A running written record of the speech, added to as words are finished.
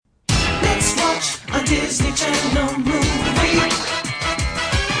Disney Channel movie.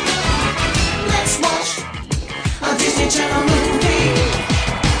 Let's watch a Disney Channel movie.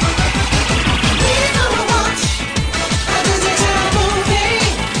 We're gonna watch a Disney Channel movie.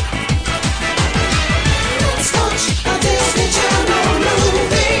 Let's watch a Disney Channel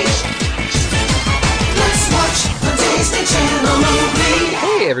movie. Let's watch a Disney Channel movie.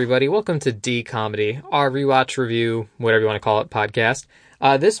 Hey everybody, welcome to D Comedy, our rewatch review, whatever you want to call it, podcast.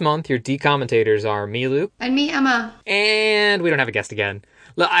 This month, your D commentators are me, Luke. And me, Emma. And we don't have a guest again.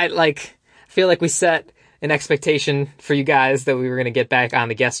 I feel like we set an expectation for you guys that we were going to get back on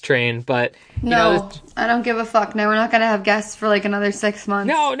the guest train, but... I don't give a fuck. No, we're not going to have guests for like another 6 months.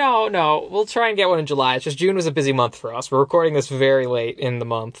 No. We'll try and get one in July. It's just June was a busy month for us. We're recording this very late in the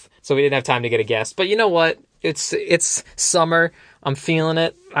month, so we didn't have time to get a guest. But you know what? It's summer. I'm feeling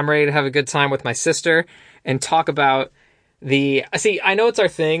it. I'm ready to have a good time with my sister and talk about I know it's our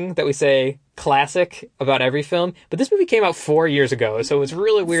thing that we say classic about every film, but this movie came out 4 years ago, so it's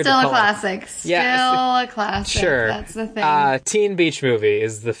really weird Still to a call classic. Still a classic. Sure. That's the thing. Teen Beach Movie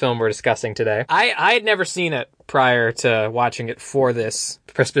is the film we're discussing today. I had never seen it prior to watching it for this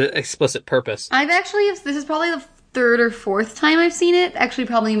explicit purpose. This is probably the third or fourth time I've seen it. Actually,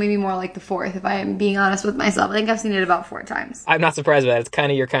 probably maybe more like the fourth, if I'm being honest with myself. I think I've seen it about 4 times. I'm not surprised by that. It's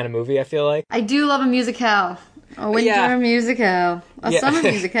kind of your kind of movie, I feel like. I do love a musicale. A winter musicale. A summer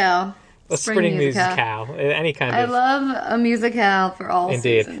musicale. A spring musicale. Any kind of... I love a musicale for all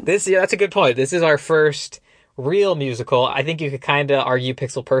seasons. That's a good point. This is our first real musical. I think you could kind of argue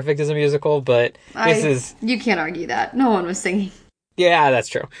Pixel Perfect is a musical, but You can't argue that. No one was singing. Yeah, that's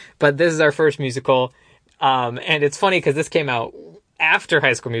true. But this is our first musical, and it's funny because this came out after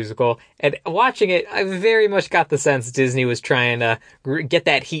High School Musical, and watching it, I very much got the sense Disney was trying to get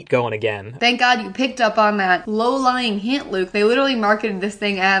that heat going again. Thank God you picked up on that low-lying hint, Luke. They literally marketed this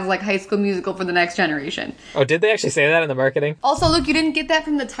thing as like High School Musical for the next generation. Oh, did they actually say that in the marketing? Also, Luke, you didn't get that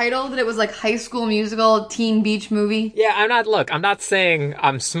from the title, that it was like High School Musical, Teen Beach Movie? Yeah, I'm not saying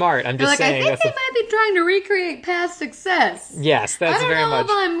I'm smart. I'm just saying... I think they might be trying to recreate past success. Yes, that's very much... I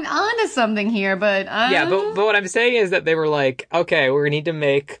don't know if I'm onto something here, but... Yeah, but what I'm saying is that they were like, okay, we need to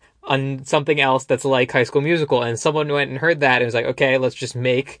make something else that's like High School Musical, and someone went and heard that and was like, okay, let's just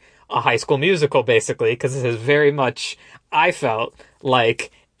make a High School Musical, basically, because this is very much, I felt, like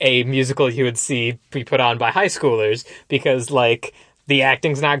a musical you would see be put on by high schoolers, because, like, the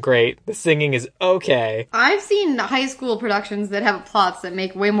acting's not great, the singing is okay. I've seen high school productions that have plots that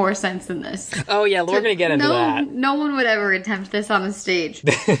make way more sense than this. Oh yeah, we're gonna get into that. No one would ever attempt this on the stage.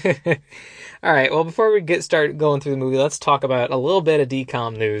 All right, well, before we start going through the movie, let's talk about a little bit of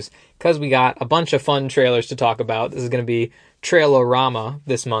DCOM news, because we got a bunch of fun trailers to talk about. This is going to be Trailorama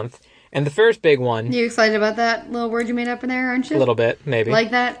this month. And the first big one... You excited about that little word you made up in there, aren't you? A little bit, maybe. Like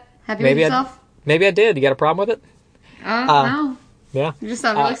that? Happy with yourself? Maybe I did. You got a problem with it? No. Yeah. You just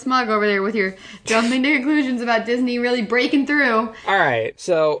sound really smug over there with your jumping to conclusions about Disney really breaking through. All right,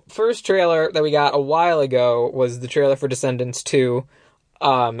 so first trailer that we got a while ago was the trailer for Descendants 2.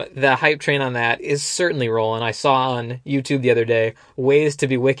 The hype train on that is certainly rolling. I saw on YouTube the other day, Ways to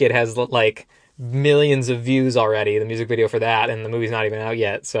Be Wicked has like millions of views already, the music video for that, and the movie's not even out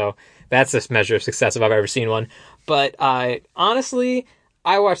yet, so that's a measure of success if I've ever seen one. But honestly,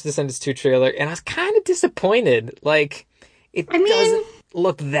 I watched the Descendants 2 trailer, and I was kind of disappointed. Like, doesn't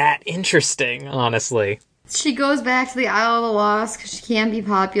look that interesting, honestly. She goes back to the Isle of the Lost because she can be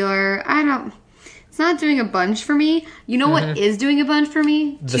popular. It's not doing a bunch for me. You know what is doing a bunch for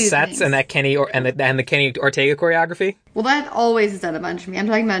me? The sets and that the Kenny Ortega choreography? Well, that always has done a bunch for me. I'm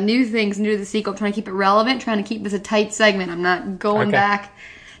talking about new things, new to the sequel. I'm trying to keep it relevant, trying to keep this a tight segment. I'm not going back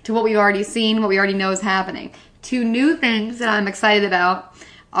to what we've already seen, what we already know is happening. 2 new things that I'm excited about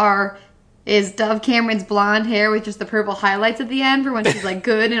is Dove Cameron's blonde hair with just the purple highlights at the end for when she's like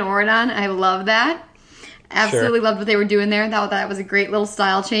good in Oregon. I love that. Absolutely loved what they were doing there. Thought that was a great little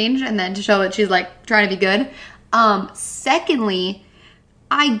style change, and then to show that she's like trying to be good. Secondly,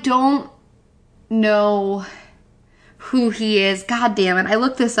 I don't know who he is. God damn it. I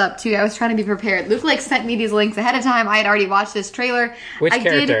looked this up too. I was trying to be prepared. Luke like sent me these links ahead of time. I had already watched this trailer. Which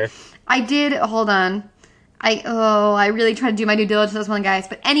character? I did. Hold on. I really tried to do my due diligence on this one, guys.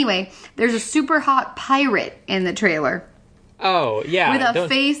 But anyway, there's a super hot pirate in the trailer. Oh, yeah. With a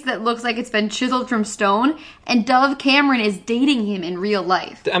face that looks like it's been chiseled from stone, and Dove Cameron is dating him in real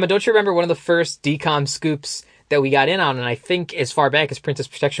life. Emma, don't you remember one of the first DCOM scoops that we got in on, and I think as far back as Princess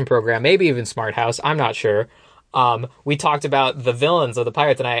Protection Program, maybe even Smart House, I'm not sure, we talked about the villains of the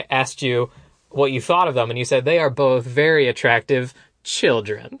pirates, and I asked you what you thought of them, and you said they are both very attractive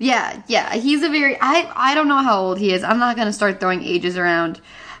children. Yeah, he's a very... I don't know how old he is. I'm not going to start throwing ages around.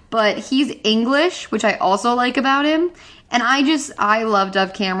 but he's English, which I also like about him. And I love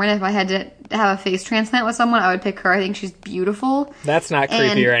Dove Cameron. If I had to have a face transplant with someone, I would pick her. I think she's beautiful. That's not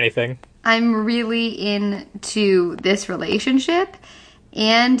creepy or anything. I'm really into this relationship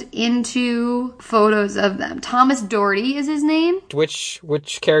and into photos of them. Thomas Doherty is his name. Which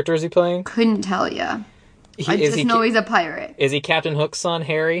character is he playing? Couldn't tell you. I just know he's a pirate. Is he Captain Hook's son,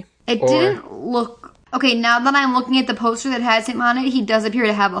 Harry? It didn't look... Okay, now that I'm looking at the poster that has him on it, he does appear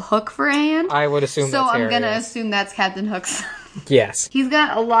to have a hook for a hand. I would assume so that's I'm Harry. going to assume that's Captain Hook's. Yes. He's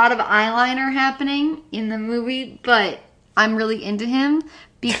got a lot of eyeliner happening in the movie, but I'm really into him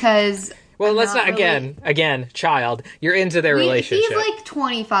because... Well, let's not, again, child, you're into their relationship. He's like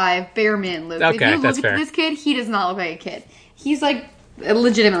 25, bare min, Luke. Okay, if you that's look fair. at this kid, he does not look like a kid. He's like,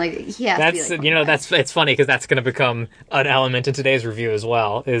 legitimately, he has to be like 25. It's funny because that's going to become an element in today's review as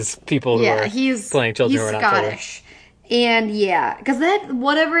well, is people who are playing children who are not Scottish. And yeah, because that,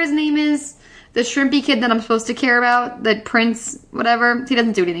 whatever his name is, the shrimpy kid that I'm supposed to care about, that Prince, whatever, he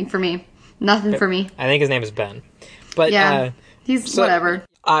doesn't do anything for me. Nothing for me. I think his name is Ben. But yeah, he's whatever.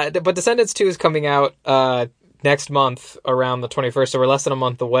 But Descendants 2 is coming out next month around the 21st, so we're less than a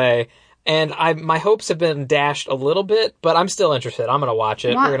month away. And my hopes have been dashed a little bit, but I'm still interested. I'm gonna watch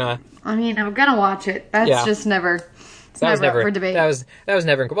it. I'm gonna watch it. That's just never. That was never up for debate. That was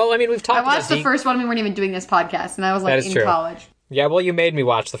never. Well, I mean, we've talked. I watched the first one. We weren't even doing this podcast, and I was like in college. Yeah, well, you made me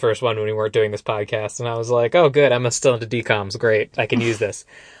watch the first one when we weren't doing this podcast, and I was like, oh, good, I'm still into DComs. Great, I can use this.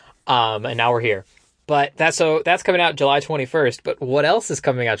 And now we're here. But that's coming out July 21st. But what else is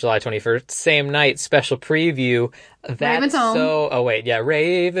coming out July 21st? Same night, special preview. Raven's Home.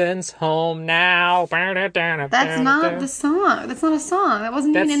 Raven's Home now. That's not the song. That's not a song. That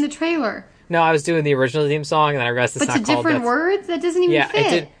wasn't even in the trailer. No, I was doing the original theme song, and then I realized it's not called. But to different words? That doesn't even fit. It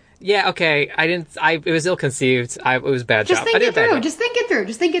did. Yeah, okay. It was ill-conceived. It was a bad job. Just think it through. Just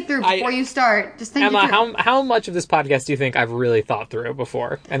think it through before you start. Just think Emma, it through. how much of this podcast do you think I've really thought through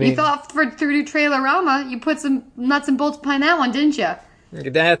before? I mean, you thought through Trailerama. You put some nuts and bolts behind that one, didn't you?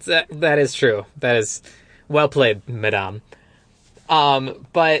 That is true. That is well played, madame.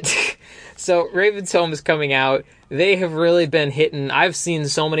 But so Raven's Home is coming out. They have really been hitting. I've seen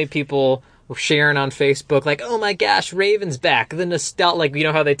so many people sharing on Facebook, like, oh my gosh, Raven's back. The nostalgia, like, you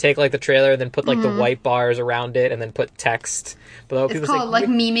know how they take like the trailer and then put like the white bars around it and then put text below. It's called like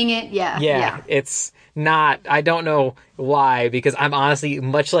memeing it. Yeah. It's not. I don't know why, because I'm honestly,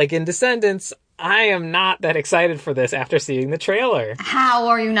 much like in Descendants, I am not that excited for this after seeing the trailer. How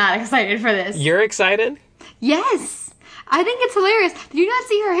are you not excited for this? You're excited? Yes. I think it's hilarious. Did you not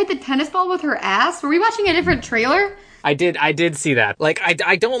see her hit the tennis ball with her ass? Were we watching a different trailer? I did see that. Like,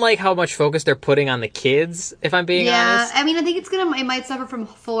 I don't like how much focus they're putting on the kids, if I'm being honest. I mean, I think it might suffer from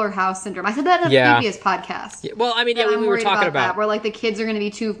Fuller House syndrome. I said that in a previous podcast. Yeah, well, I mean, we were talking about that, where like the kids are going to be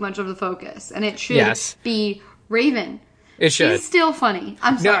too much of the focus, and it should be Raven. It should. She's still funny.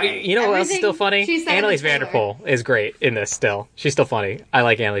 I'm sorry. No, you know what else is still funny? Annalise Vanderpool is great in this still. She's still funny. I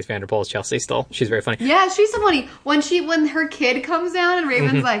like Annalise Vanderpool as Chelsea still. She's very funny. Yeah, she's so funny. When her kid comes down and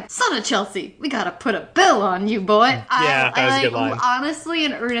Raven's like, son of Chelsea, we gotta put a bill on you, boy. That was a good line. Honestly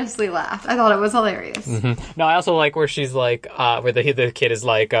and earnestly laughed. I thought it was hilarious. Mm-hmm. No, I also like where she's like, where the kid is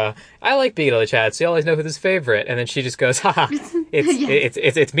like, I like being on the chat, so you always know who's his favorite. And then she just goes, haha,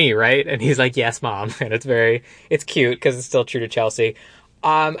 it's me, right? And he's like, yes, mom. And it's cute because it's still true to Chelsea.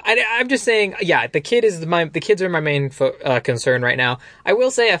 I'm just saying, the kids are my main concern right now. I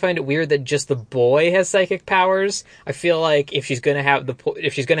will say I find it weird that just the boy has psychic powers. I feel like if she's gonna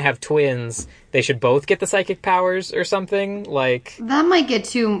have twins, they should both get the psychic powers or something. Like, that might get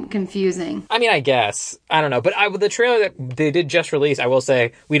too confusing. I mean, I guess. I don't know. But the trailer that they did just release, I will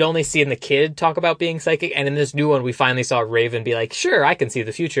say, we'd only seen the kid talk about being psychic, and in this new one, we finally saw Raven be like, sure, I can see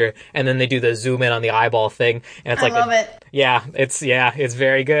the future. And then they do the zoom in on the eyeball thing, and it's I love it. Yeah, it's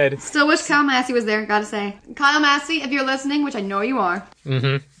very good. Still wish Kyle Massey was there, gotta say. Kyle Massey, if you're listening, which I know you are.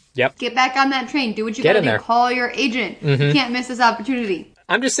 Mm-hmm. Yep. Get back on that train. Do what you gotta do. Call your agent. Mm-hmm. You can't miss this opportunity.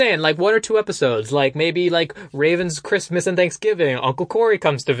 I'm just saying, like, 1 or 2 episodes. Like, maybe, like, Raven's Christmas and Thanksgiving. Uncle Corey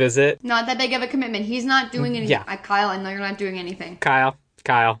comes to visit. Not that big of a commitment. He's not doing anything. Yeah. Kyle, I know you're not doing anything. Kyle,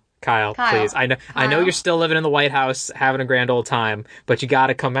 please. I know you're still living in the White House, having a grand old time, but you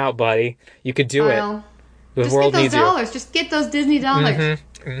gotta come out, buddy. You could do it. The world needs you. Just get those dollars. Just get those Disney dollars.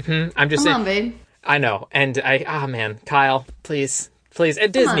 Mm-hmm. Mm-hmm. I'm just saying. Come on, babe. I know. And man, Kyle, please.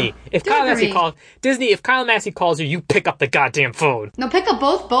 And Disney, if Kyle Massey calls you, you pick up the goddamn phone. No, pick up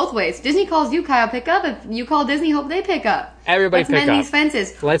both ways. Disney calls you, Kyle, pick up. If you call Disney, hope they pick up. Everybody pick up. Let's mend these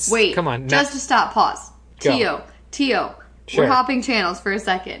fences. Wait, come on. Just to stop, pause. Tio, sure. We're hopping channels for a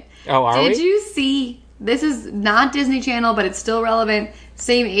second. Oh, are we? Did you see This is not Disney Channel, but it's still relevant.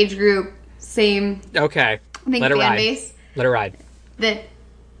 Same age group, same Okay. I think Let it fan ride. base. Let it ride. That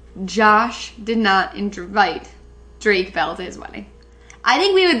Josh did not invite Drake Bell to his wedding. I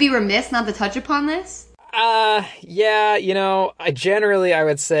think we would be remiss not to touch upon this. Yeah, I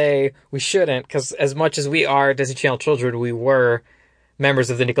would say we shouldn't, because as much as we are Disney Channel children, we were members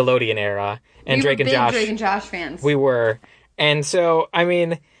of the Nickelodeon era, and We Drake were and big Josh, Drake and Josh fans. we were. And so, I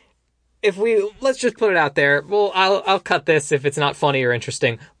mean, let's just put it out there. Well, I'll cut this if it's not funny or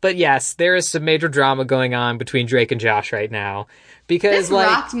interesting. But yes, there is some major drama going on between Drake and Josh right now, because this like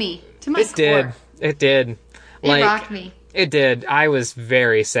rocked me to my it did, core. it did, It rocked me. It did. I was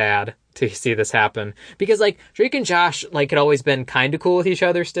very sad to see this happen because like Drake and Josh like had always been kind of cool with each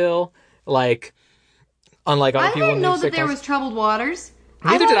other still, like unlike other I people. didn't know in that there sitcoms. was troubled waters.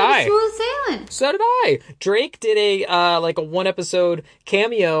 Neither I did thought I. it was smooth sailing. So did I. Drake did a like a 1-episode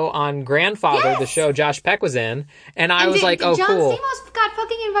cameo on Grandfather, Yes! the show Josh Peck was in, and I was did, like, did oh, John cool. Stamos got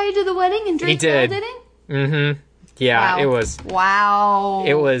fucking invited to the wedding and Drake did. Bell didn't? Mm-hmm. Yeah, Wow. it was. Wow.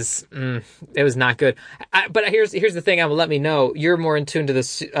 It was not good. But here's the thing. Let me know. You're more in tune to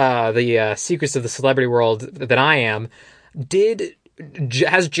the secrets of the celebrity world than I am.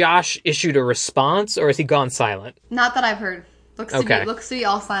 Has Josh issued a response, or has he gone silent? Not that I've heard. Looks Okay. to be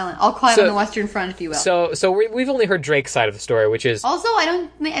all silent. All quiet So- on the Western Front, if you will. So we've only heard Drake's side of the story, which is Also, I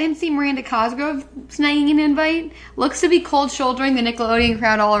didn't see Miranda Cosgrove snagging an invite. Looks to be cold shouldering the Nickelodeon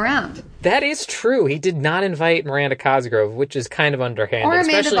crowd all around. that is true. He did not invite Miranda Cosgrove, which is kind of underhanded. Or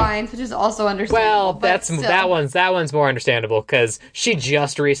Amanda especially- Bynes, which is also understandable. Well, but still. that one's more understandable because she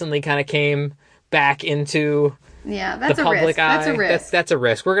just recently kind of came back into Yeah, that's the a public risk. eye. That's a risk. That's a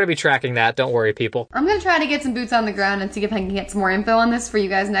risk. We're going to be tracking that. Don't worry, people. I'm gonna try to get some boots on the ground and see if I can get some more info on this for you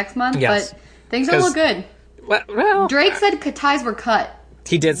guys next month. Yes. But things don't look good. Well, Drake said ties were cut.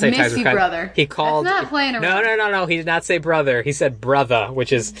 he did say Miss ties were you, cut. brother. He called. That's not playing around. No. He did not say brother. He said brother,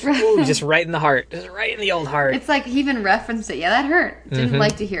 which is ooh, just right in the heart, just right in the old heart. It's like he even referenced it. Yeah, that hurt. Didn't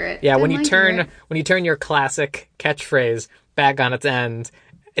like to hear it. Yeah, Didn't when you like to hear it. turn your classic catchphrase back on its end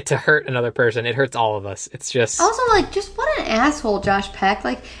to hurt another person, it hurts all of us. It's just Also, like, just what an asshole, Josh Peck.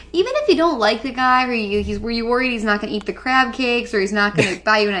 Like, even if you don't like the guy, or you're worried he's not going to eat the crab cakes, or he's not going to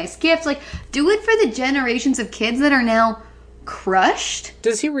buy you a nice gift, like, do it for the generations of kids that are now crushed. do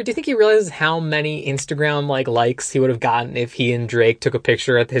you think he realizes how many Instagram likes he would have gotten if he and Drake took a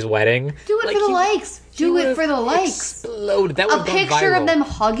picture at his wedding? Do it Like, for the he- likes. he Do it would've for the likes. Exploded. That would A have gone picture viral. of them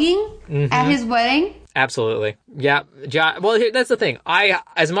hugging at his wedding. Absolutely. Yeah. Well, that's the thing.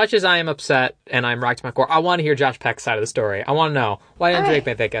 As much as I am upset and I'm rocked to my core, I want to hear Josh Peck's side of the story. I want to know why didn't All right. Drake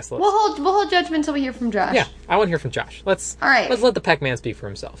make that guest list? We'll hold judgment until we hear from Josh. Yeah, I want to hear from Josh. Let's let the Peck man speak for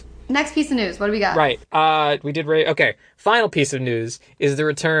himself. Next piece of news. What do we got? Right. We did. Okay. Final piece of news is the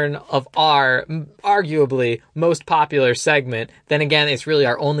return of our arguably most popular segment. Then again, it's really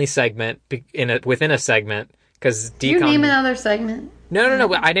our only segment within a segment because Do you name another segment?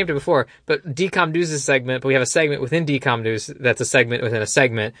 No. I named it before, but DCOM News is a segment, but we have a segment within DCOM News that's a segment within a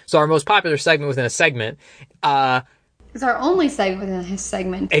segment. So our most popular segment within a segment. It's our only segment within his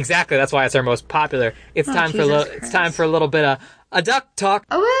segment. Exactly. That's why it's our most popular. It's time Jesus it's Christ. time for a little bit of a duck talk.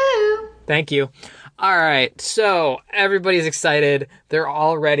 Oh, woo! Thank you. All right, so everybody's excited. They're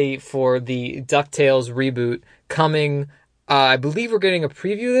all ready for the DuckTales reboot coming. I believe we're getting a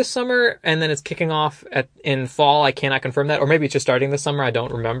preview this summer, and then it's kicking off in fall. I cannot confirm that, or maybe it's just starting this summer. I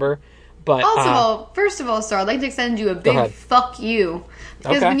don't remember. But First of all, Star, I'd like to extend you a big ahead. fuck you.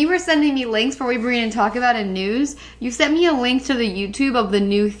 Because Okay. when you were sending me links for what we were going to talk about in news, you sent me a link to the YouTube of the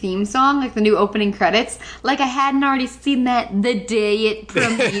new theme song, like the new opening credits. Like I hadn't already seen that the day it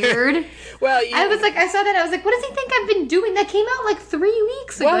premiered. well, I saw that, I was like, what does he think I've been doing? That came out like 3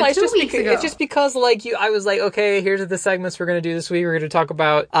 weeks ago, well, like it's 2 just weeks ago. it's just because I was like, okay, here's the segments we're gonna do this week. We're gonna talk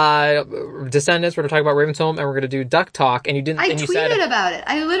about Descendants. We're gonna talk about Raven's Home, and we're gonna do Duck Talk. And you didn't. I and you tweeted said, about it.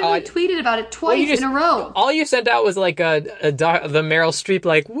 I literally tweeted about it twice in a row. All you sent out was like the Meryl Streep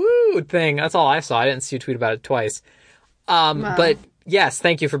like woo thing. That's all I saw. I didn't see you tweet about it twice. But yes,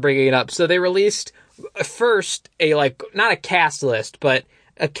 thank you for bringing it up. So they released first a not a cast list, but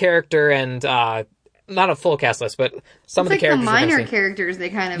a character and not a full cast list, but some of It's the like the characters. we're gonna minor see. characters they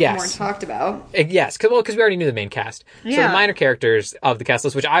kind of Yes. more talked about. Yes, because we already knew the main cast. So Yeah. the minor characters of the cast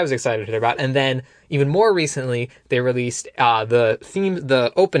list, which I was excited to hear about, and then even more recently, they released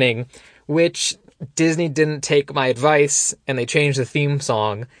the opening, which Disney didn't take my advice, and they changed the theme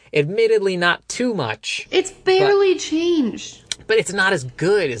song. Admittedly, not too much, It's barely changed. But it's not as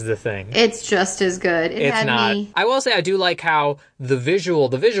good is the thing. It's just as good. It It's had not. me. I will say I do like how the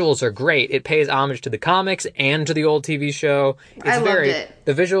visuals are great. It pays homage to the comics and to the old TV show. I loved it.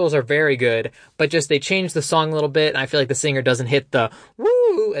 The visuals are very good, but just they changed the song a little bit, and I feel like the singer doesn't hit the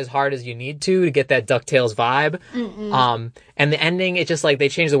woo as hard as you need to get that DuckTales vibe. And the ending, it's just like they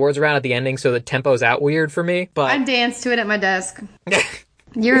changed the words around at the ending, so the tempo's out weird for me. But I danced to it at my desk.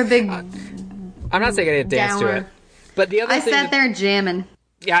 You're a big I'm not saying I didn't dance to downer. it. But the other I thing, sat there jamming.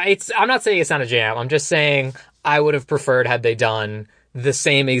 yeah, I'm not saying it's not a jam. I'm just saying I would have preferred had they done the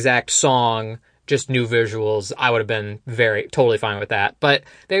same exact song, just new visuals. I would have been totally fine with that. But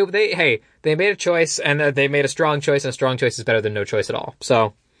they made a choice, and they made a strong choice, and a strong choice is better than no choice at all.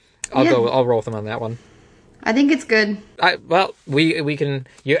 So I'll roll with them on that one. I think it's good. We can,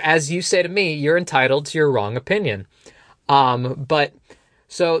 as you say to me, you're entitled to your wrong opinion. But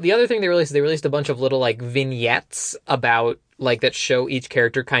so the other thing they released a bunch of little like vignettes about like that show each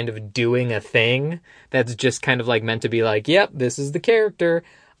character kind of doing a thing that's just kind of like meant to be like, yep, this is the character.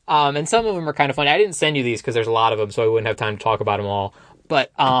 And some of them are kind of funny. I didn't send you these because there's a lot of them, so I wouldn't have time to talk about them all.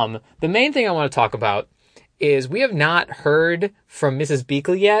 But the main thing I want to talk about is we have not heard from Mrs.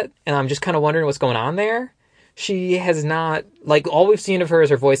 Beakley yet, and I'm just kind of wondering what's going on there. She has not, like, all we've seen of her is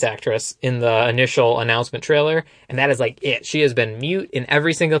her voice actress in the initial announcement trailer, and that is, like, it. She has been mute in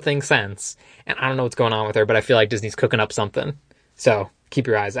every single thing since, and I don't know what's going on with her, but I feel like Disney's cooking up something. So, keep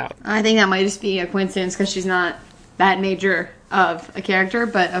your eyes out. I think that might just be a coincidence because she's not that major of a character,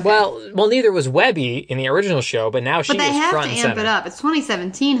 but okay. Well, neither was Webby in the original show, but now she But they is have front to and amp center. it up. It's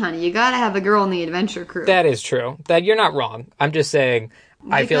 2017, honey. You gotta have a girl in the adventure crew. That is true. That you're not wrong. I'm just saying,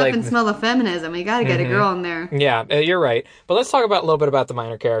 I Wake feel up like... and smell the feminism. You gotta get a girl in there. Yeah, you're right. But let's talk about a little bit about the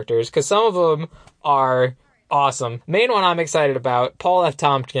minor characters, because some of them are awesome. Main one I'm excited about, Paul F.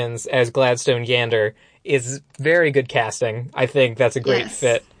 Tompkins as Gladstone Gander, is very good casting. I think that's a great Yes.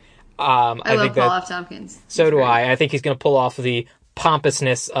 fit. I love think Paul that, F. Tompkins. So He's do great. I. I think he's going to pull off the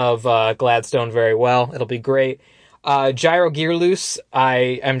pompousness of Gladstone very well. It'll be great. Gyro Gearloose,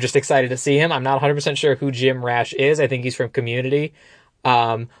 I am just excited to see him. I'm not 100% sure who Jim Rash is. I think he's from Community.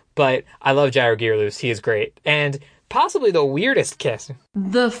 But I love Gyro Gearloose. He is great. And possibly the weirdest kiss.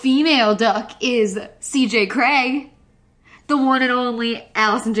 The female duck is CJ Craig, the one and only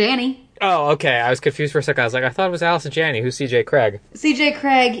Allison Janney. Oh, okay. I was confused for a second. I was like, I thought it was Allison Janney. Who's CJ Craig? CJ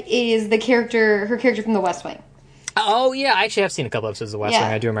Craig is her character from The West Wing. Oh, yeah. I actually have seen a couple episodes of The West Wing.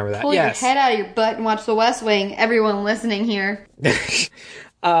 I do remember that. Pull Yes. your head out of your butt and watch The West Wing. Everyone listening here.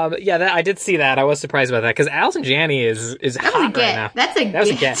 I did see that. I was surprised about that because Allison Janney is hot right get. now. That's a That was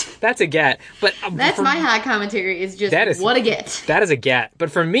get. a get. That's a get. But That's my hot commentary. Is just what a get. That is a get.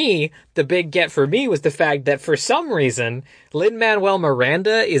 But for me, the big get for me was the fact that for some reason, Lin-Manuel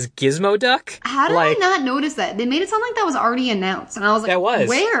Miranda is Gizmo Duck. How did I not notice that? They made it sound like that was already announced, and I was like, That was.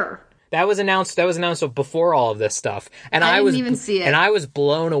 where? That was announced before all of this stuff. And I didn't was even see it. And I was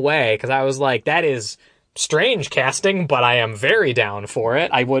blown away because I was like, that is strange casting, but I am very down for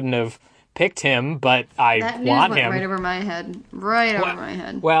it. I wouldn't have picked him, but I That news want went him. right over my head. Right over my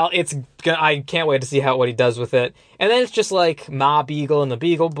head. Well, I can't wait to see what he does with it. And then it's just like Ma Beagle and the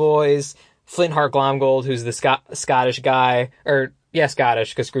Beagle Boys, Flintheart Glomgold, who's the Scottish guy,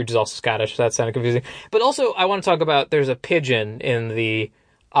 Scottish, because Scrooge is also Scottish, so that sounded confusing. But also, I want to talk about, there's a pigeon in the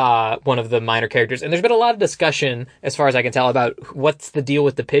one of the minor characters, and there's been a lot of discussion, as far as I can tell, about what's the deal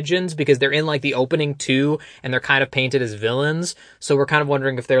with the pigeons, because they're in like the opening too, and they're kind of painted as villains, so we're kind of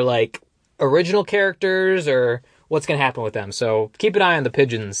wondering if they're like original characters, or what's going to happen with them. So keep an eye on the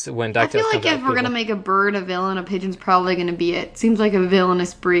pigeons when DuckTales I feel like comes out, if we're going to make a bird a villain, a pigeon's probably going to be it. Seems like a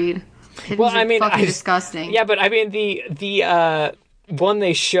villainous breed. Pigeons are fucking disgusting. Yeah, but I mean, the one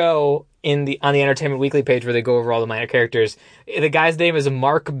they show on the Entertainment Weekly page where they go over all the minor characters, the guy's name is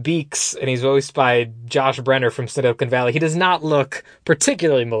Mark Beeks, and he's voiced by Josh Brenner from Silicon Valley. He does not look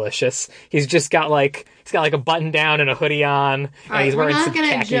particularly malicious. He's just got like a button down and a hoodie on, and he's wearing some We're not going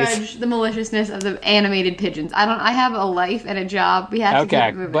to khakis. judge the maliciousness of the animated pigeons. I have a life and a job. We have to keep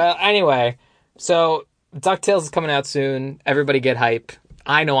it moving. Well, anyway, so DuckTales is coming out soon. Everybody get hype.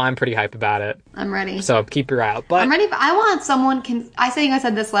 I know I'm pretty hype about it. I'm ready. So keep your eye out. But I'm ready. I want someone. I think I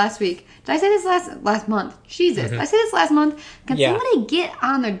said this last week. Did I say this last month? Jesus, I said this last month. Can somebody get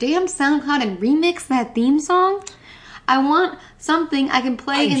on their damn SoundCloud and remix that theme song? I want something I can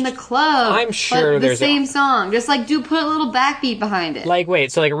play in the club. I'm sure but the there's same song. Just like put a little backbeat behind it. Like,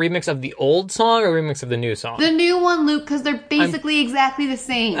 wait, so like a remix of the old song or a remix of the new song? The new one, Luke, because they're basically exactly the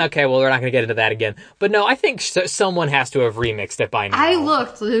same. Okay, well, we're not going to get into that again. But no, I think someone has to have remixed it by now. I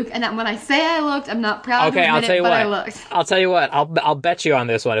looked, Luke, and when I say I looked, I'm not proud Okay, to I'll admit tell it, you but what. I looked. I'll tell you what. I'll bet you on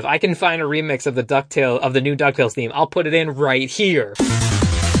this one. If I can find a remix of the new DuckTales theme, I'll put it in right here.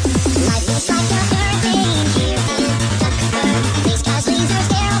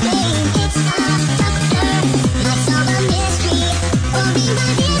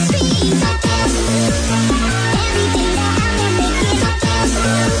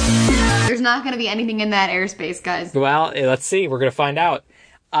 There's not going to be anything in that airspace, guys. Well, let's see. We're gonna find out.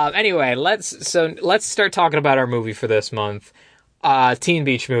 Anyway, let's start talking about our movie for this month, Teen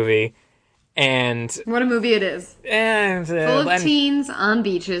Beach Movie, and What a movie it is. Full of teens on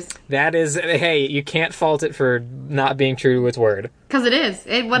beaches. that is, hey, you can't fault it for not being true to its word. Because it is.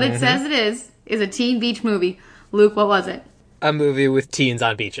 What it says it is a teen beach movie. Luke, what was it? A movie with teens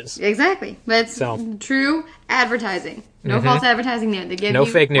on beaches. Exactly. That's So. true advertising. No false advertising there. They give No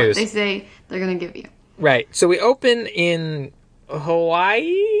you fake news. what they say they're going to give you. Right. So we open in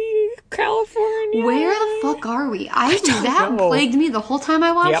Hawaii, California. Where the fuck are we? That know. plagued me the whole time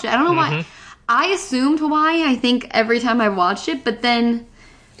I watched Yep. it. I don't know why. I assumed Hawaii, I think, every time I watched it, but then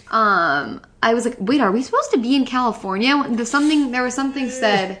I was like, wait, are we supposed to be in California? There was something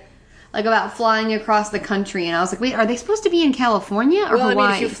said like about flying across the country, and I was like, wait, are they supposed to be in California or Well, Hawaii?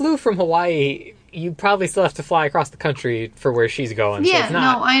 I mean, if you flew from Hawaii, you probably still have to fly across the country for where she's going. So Yeah, it's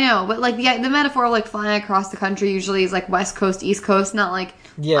not. no, I know, but like the metaphor of like flying across the country usually is like West Coast, East Coast, not like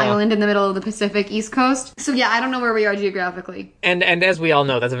Yeah. island in the middle of the Pacific, East Coast. So yeah, I don't know where we are geographically. And as we all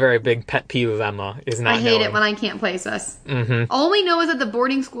know, that's a very big pet peeve of Emma, is not I hate knowing. it when I can't place us. Mm-hmm. All we know is that the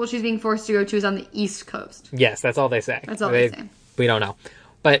boarding school she's being forced to go to is on the East Coast. Yes, that's all they say. That's all they say. We don't know.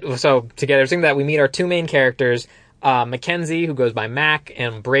 But, so, to get everything that we meet our two main characters, Mackenzie, who goes by Mac,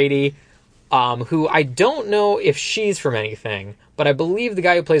 and Brady, who I don't know if she's from anything, but I believe the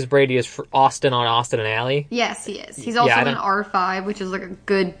guy who plays Brady is for Austin on Austin and Ally. Yes, he is. He's also I in don't- R5, which is like a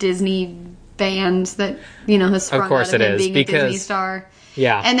good Disney band that, has sprung course out of it him is, being a Disney because- star.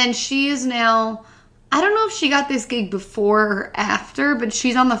 Yeah. And then she is now, I don't know if she got this gig before or after, but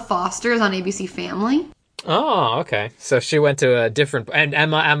she's on The Fosters on ABC Family. Oh, okay. So she went to a different... And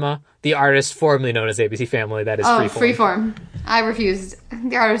Emma, the artist formerly known as ABC Family, that is Oh, Freeform. Freeform. I refuse.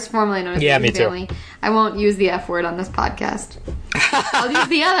 The artist formerly known as Yeah, ABC me too. Family. I won't use the F word on this podcast. I'll use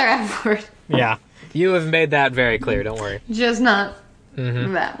the other F word. Yeah. You have made that very clear, don't worry. Just not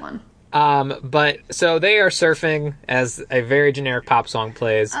Mm-hmm. that one. But, so they are surfing as a very generic pop song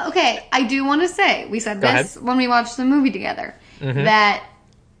plays. Okay, I do want to say, we said Go this when we watched the movie together, Mm-hmm. that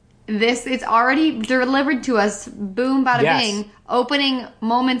it's already delivered to us, boom, bada Yes. bing, opening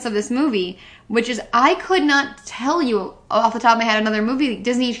moments of this movie, which is, I could not tell you off the top of my head another movie,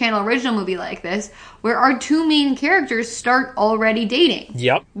 Disney Channel original movie like this, where our two main characters start already dating.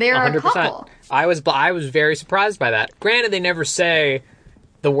 Yep. They're 100%. a couple. I was very surprised by that. Granted, they never say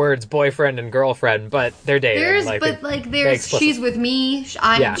the words boyfriend and girlfriend, but they're dating. There's explicit. she's with me,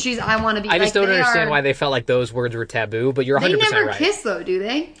 Yeah. I want to be. I just don't they understand are- why they felt like those words were taboo, but you're 100% They never right. kiss though, do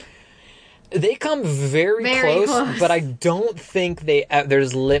they? They come very, Very close, close. but I don't think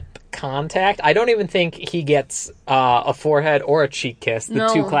there's lip contact. I don't even think he gets a forehead or a cheek kiss, the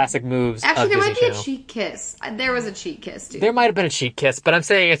No. two classic moves Actually, of there Disney might be Channel. a cheek kiss. There was a cheek kiss, dude. There might have been a cheek kiss, but I'm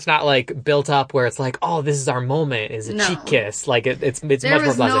saying it's not like built up where it's like, oh, this is our moment, is a No. cheek kiss. Like it's There much more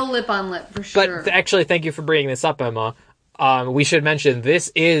was pleasant. no lip on lip for But sure. actually, thank you for bringing this up, Emma. We should mention this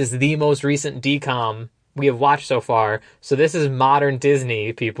is the most recent DCOM we have watched so far. So this is modern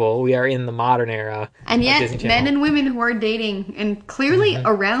Disney, people. We are in the modern era. And of yet, Disney men Channel. and women who are dating and clearly Mm-hmm.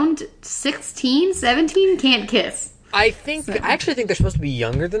 around 16, 17 can't kiss. I actually think they're supposed to be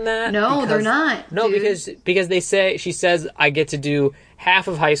younger than that. No, because- they're not, No, dude. because she says I get to do half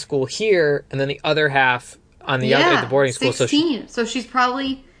of high school here, and then the other half on the other at the boarding school. 16. So she's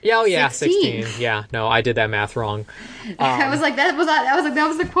probably. Oh yeah, 16. 16. Yeah, no, I did that math wrong. I was like, that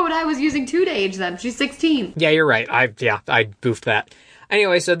was the quote I was using to age them. She's 16. Yeah, you're right. I boofed that.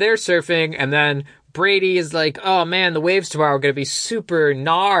 Anyway, so they're surfing, and then Brady is like, "Oh man, the waves tomorrow are gonna be super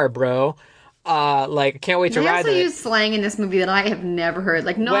gnar, bro. Can't wait to They ride also them." use slang in this movie that I have never heard.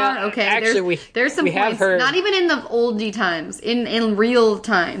 Like, no, Well, okay. actually, there's some we have points. heard- Not even in the oldie times. In real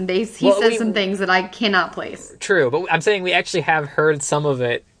time, he Well, says some things that I cannot place. True, but I'm saying we actually have heard some of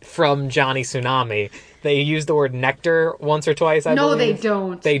it from Johnny Tsunami. They use the word nectar once or twice, I No, believe. they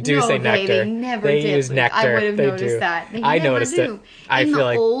don't. They do No, say nectar. They never They did. use nectar. I would have They noticed do. that. They I never noticed do. it. I in feel the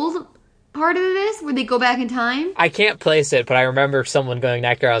like- old part of this where they go back in time? I can't place it, but I remember someone going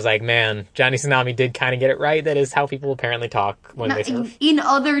back there. I was like, man, Johnny Tsunami did kind of get it right. That is how people apparently talk when they surf. In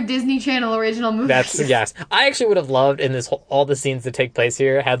other Disney Channel original movies. Yes. I actually would have loved in this all the scenes that take place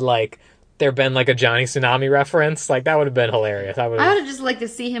here had like there been like a Johnny Tsunami reference. Like that would have been hilarious. I would have just liked to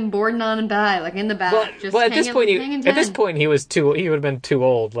see him boarding on and by, like in the back. Well, at this point, he would have been too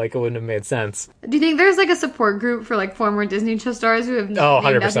old. Like it wouldn't have made sense. Do you think there's like a support group for like former Disney stars who have made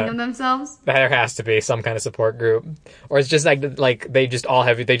 100%. nothing of themselves? There has to be some kind of support group, or it's just like they just all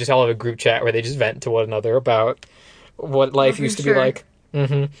have a group chat where they just vent to one another about what life used to be like.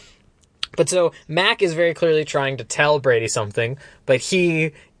 Mm-hmm. But so Mac is very clearly trying to tell Brady something, but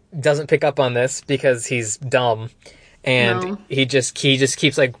he doesn't pick up on this because he's dumb, and he just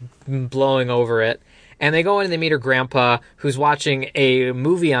keeps like blowing over it. And they go in and they meet her grandpa, who's watching a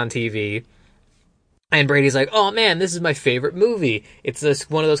movie on TV. And Brady's like, "Oh man, this is my favorite movie. It's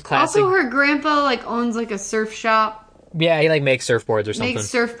one of those classic." Also, her grandpa like owns like a surf shop. Yeah, he like makes surfboards or something.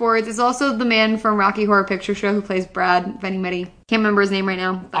 Makes surfboards. It's also the man from Rocky Horror Picture Show who plays Brad Venny. Can't remember his name right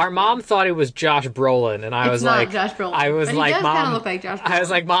now. Our mom thought it was Josh Brolin, and I was like, Josh Brolin. I was but like, he does Mom, kind of look like Josh Brolin. I was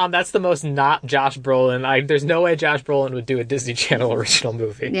like, Mom, that's the most not Josh Brolin. There's no way Josh Brolin would do a Disney Channel original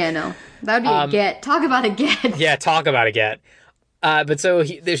movie. Yeah, no, that would be a get. Talk about a get. Yeah, talk about a get. But so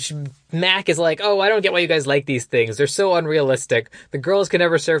Mac is like, "Oh, I don't get why you guys like these things. They're so unrealistic. The girls can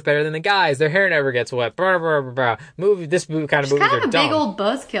never surf better than the guys. Their hair never gets wet. Blah, blah, blah, blah. This kind of movies are dumb." Kind of a big old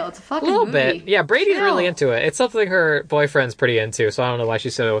buzzkill. It's a fucking a little movie. bit. Yeah, Brady's Chill. really into it. It's something her boyfriend's pretty into, so I don't know why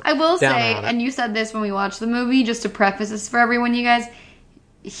she's so I will down say, on it. and you said this when we watched the movie, just to preface this for everyone, you guys,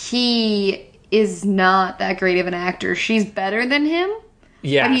 he is not that great of an actor. She's better than him,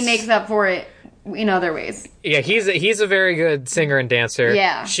 Yes. but he makes up for it in other ways. Yeah, he's a very good singer and dancer.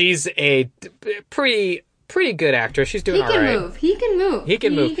 Yeah. She's a pretty good actress. She's doing He all can right. move. He can move. He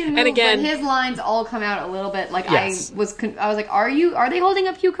can move. And again, but his lines all come out a little bit. Like Yes. I was like, are they holding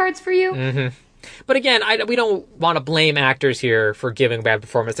up cue cards for you? Mm-hmm. But again, we don't want to blame actors here for giving bad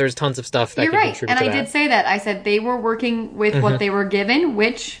performance. There's tons of stuff that You're can right, contribute and to I that. did say that. I said they were working with what they were given,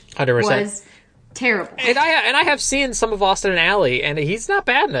 which 100%. was terrible. And I have seen some of Austin and Alley, and he's not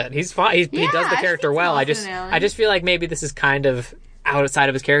bad in it. He's fine. He does the I've character seen well. Austin and Alley. I just feel like maybe this is kind of outside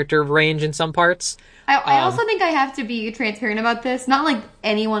of his character range in some parts. I also think I have to be transparent about this. Not like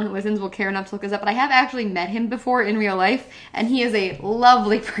anyone who listens will care enough to look this up, but I have actually met him before in real life, and he is a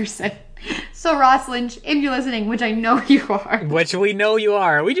lovely person. So Ross Lynch, if you're listening, which I know you are, Which we know you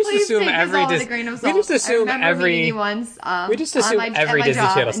are. We just please assume take every this all with a grain of salt. we just assume I remember every meeting you once. we just assume at every my Disney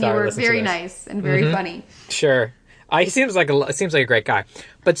job, Channel and star you were listens to very this. nice and very funny. Sure. He seems like a great guy.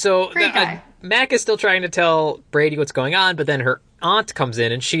 But so Great guy. Mac is still trying to tell Brady what's going on, but then her aunt comes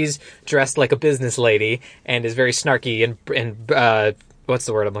in and she's dressed like a business lady and is very snarky and what's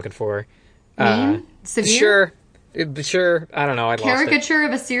the word I'm looking for? Mean? Severe? Sure. I don't know. I lost it. Caricature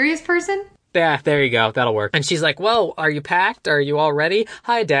of a serious person? Yeah, there you go. That'll work. And she's like, "Well, are you packed? Are you all ready?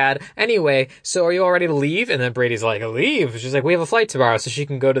 Hi, Dad. Anyway, so are you all ready to leave?" And then Brady's like, "Leave?" She's like, "We have a flight tomorrow, so she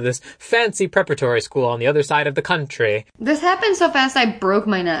can go to this fancy preparatory school on the other side of the country." This happened so fast I broke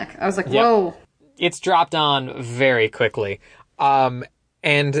my neck. I was like, whoa. It's dropped on very quickly.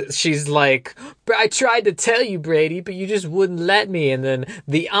 And she's like, "I tried to tell you, Brady, but you just wouldn't let me." And then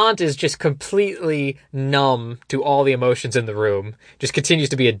the aunt is just completely numb to all the emotions in the room. Just continues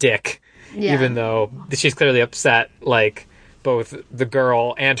to be a dick. Yeah. Even though she's clearly upset, like, both the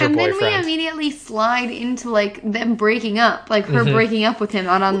girl and her And then boyfriend. we immediately slide into, like, them breaking up. Like, her breaking up with him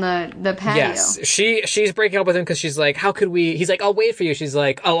out on the patio. Yes, she's breaking up with him because she's like, "How could we?" He's like, "I'll wait for you." She's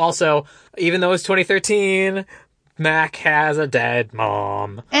like, "Oh, also, even though it's 2013, Mac has a dead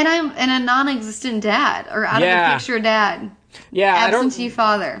mom." And a non-existent dad. Or out of the picture dad. Yeah, Absentee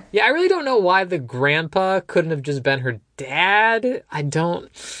father. I really don't know why the grandpa couldn't have just been her dad. I don't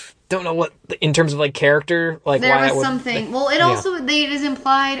know what, in terms of, like, character, like, There why was it would, something. Well, it also, it is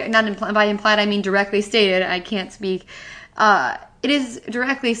implied, by implied I mean directly stated, I can't speak. It is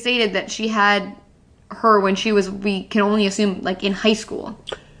directly stated that she had her when she was, we can only assume, like, in high school.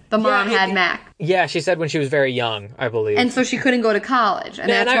 The mom had Mac. Yeah, she said when she was very young, I believe. And so she couldn't go to college. And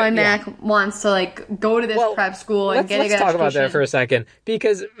Yeah, that's and why Mac wants to, like, go to this prep school and get a good let's talk about education. that for a second.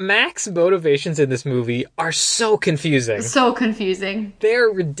 Because Mac's motivations in this movie are so confusing. So confusing. They're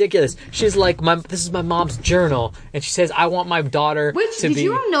ridiculous. She's like, "This is my mom's journal." And she says, "I want my daughter Which, to did be..."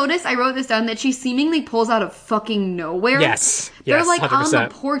 you notice, I wrote this down, that she seemingly pulls out of fucking nowhere? Yes. They're, Yes, like, 100%. on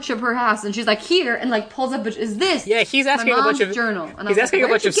the porch of her house, and she's like, here, and, like, pulls up, is this? Yeah, he's asking my a bunch mom's of journal. And I he's was asking like,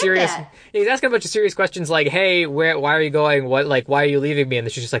 a bunch "Where'd of you get serious. that?" He's asking a a bunch of serious questions like, hey, why are you going? Why are you leaving me? And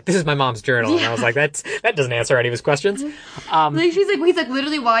then she's just like, this is my mom's journal. And I was like, that doesn't answer any of his questions. Like he's like,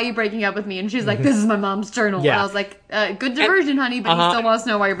 literally, why are you breaking up with me? And she's like, this is my mom's journal. Yeah. And I was like, good diversion, honey, but he still wants to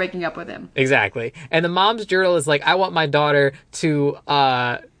know why you're breaking up with him. Exactly. And the mom's journal is like, I want my daughter to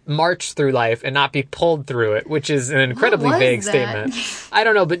march through life and not be pulled through it, which is an incredibly What was vague that? statement. I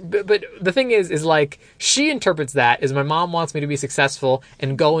don't know, but the thing is like, she interprets that as my mom wants me to be successful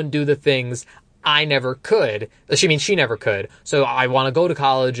and go and do the things I never could. She never could. So I want to go to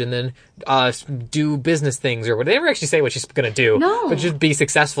college and then do business things or whatever. They never actually say what she's going to do. No. But just be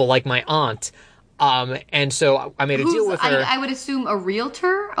successful like my aunt. And so I made a deal with her. I would assume a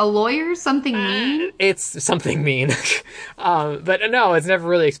realtor, a lawyer, something mean. It's something mean. But no, it's never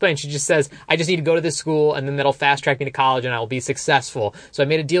really explained. She just says, I just need to go to this school and then that'll fast track me to college and I will be successful. So I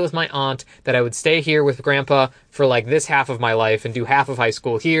made a deal with my aunt that I would stay here with Grandpa for like this half of my life and do half of high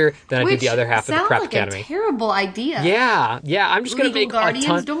school here. Then I do the other half at the prep academy. A terrible idea. Yeah. I'm just going to Legal make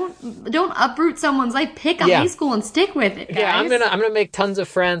guardians, a ton. don't uproot someone's life. Pick a Yeah. high school and stick with it, guys. Yeah, I'm gonna make tons of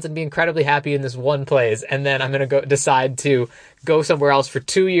friends and be incredibly happy in this one place, and then I'm gonna decide to go somewhere else for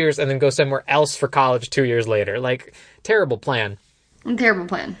 2 years, and then go somewhere else for college 2 years later. Like, terrible plan. Terrible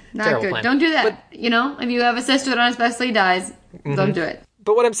plan. Not Terrible good. plan. Don't do that. If you have a sister that unexpectedly dies, don't do it.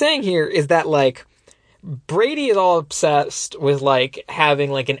 But what I'm saying here is that, like, Brady is all obsessed with, like, having,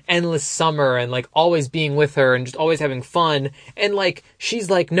 like, an endless summer and, like, always being with her and just always having fun. And, like, she's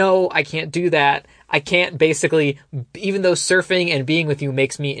like, no, I can't do that. I can't basically, even though surfing and being with you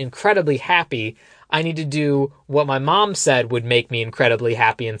makes me incredibly happy, I need to do what my mom said would make me incredibly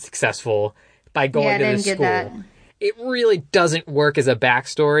happy and successful by going to this school. That. It really doesn't work as a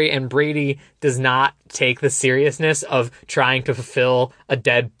backstory, and Brady does not take the seriousness of trying to fulfill a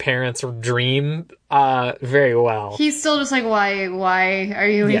dead parent's dream very well. He's still just like, why are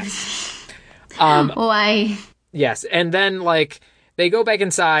you leaving? Why? Yes, and then, like, they go back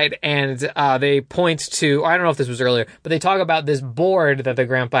inside and they point to, I don't know if this was earlier, but they talk about this board that the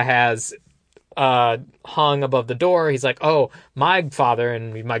grandpa has hung above the door. He's like, oh, my father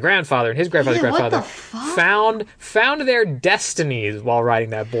and my grandfather and his grandfather's Yeah, what grandfather the fuck? found their destinies while writing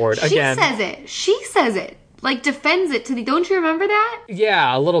that board. She says it. Like, defends it to the... Don't you remember that?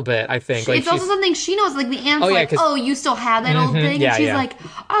 Yeah, a little bit, I think. Like, It's also something she knows. Like, the aunt's yeah, like, 'cause- oh, you still have that old thing? yeah, And she's yeah. like,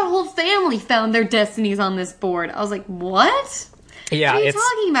 our whole family found their destinies on this board. I was like, what? yeah, What are you it's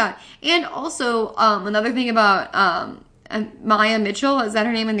talking about? And also, another thing about Maya Mitchell, is that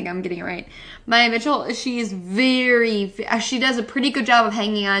her name? I think I'm getting it right. Maya Mitchell, she does a pretty good job of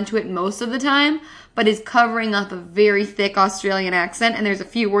hanging on to it most of the time, but is covering up a very thick Australian accent, and there's a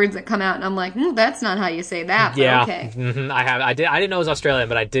few words that come out, and I'm like, that's not how you say that, but yeah. okay. I didn't know it was Australian,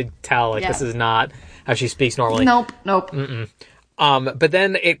 but I did tell, like, Yeah. this is not how she speaks normally. Nope. But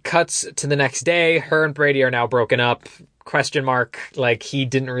then it cuts to the next day. Her and Brady are now broken up. Question mark. Like, he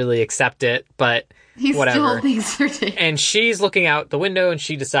didn't really accept it, but He whatever. still thinks they're dating. And she's looking out the window and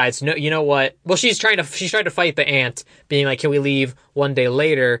she decides, no, you know what? Well, she's trying to fight the aunt, being like, can we leave one day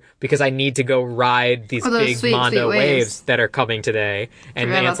later because I need to go ride these those big sweet, Mondo sweet waves waves that are coming today. And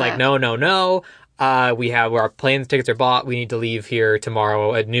the Forgot aunt's about like, that. no. Our plane tickets are bought. We need to leave here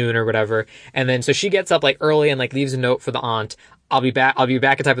tomorrow at noon or whatever. And then so she gets up like early and like leaves a note for the aunt. I'll be back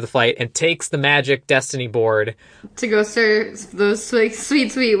in time for the flight, and takes the magic Destiny board, To go surf those sweet,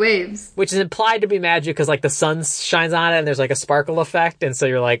 sweet waves. which is implied to be magic because like the sun shines on it and there's like a sparkle effect, and so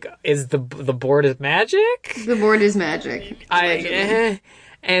you're like, is the board is magic? The board is magic. allegedly.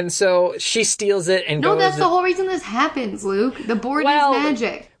 And so she steals it and No, goes. that's the whole reason this happens, Luke. The board Well, is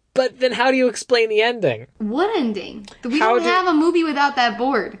magic. But then how do you explain the ending? What ending? We How don't did- have a movie without that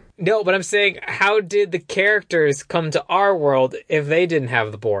board. No, but I'm saying, how did the characters come to our world if they didn't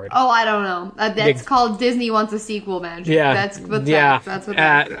have the board? Oh, I don't know. That's Big- called Disney Wants a Sequel magic. Yeah. That's what Yeah. that's what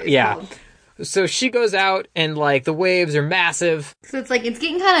that is yeah. called. So she goes out and like the waves are massive. So it's like, it's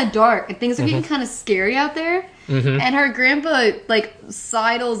getting kind of dark and things are Mm-hmm. getting kind of scary out there. And her grandpa, like,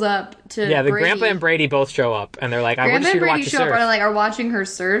 sidles up to Yeah, the Brady. grandpa and Brady both show up and they're like, I want Grandpa you and to watch Brady you show up surf. and like are watching her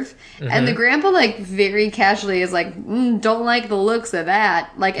surf, and the grandpa like very casually is like, "Don't like the looks of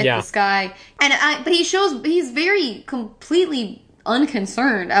that," like at Yeah. the sky, but he's very completely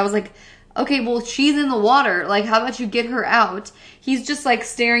unconcerned. I was like, okay, well she's in the water, like how about you get her out? He's just like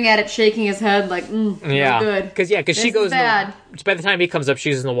staring at it, shaking his head, like, Yeah, no good. because she This is goes. bad. By the time he comes up,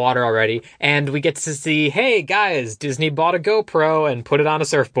 she's in the water already, and we get to see, hey guys, Disney bought a GoPro and put it on a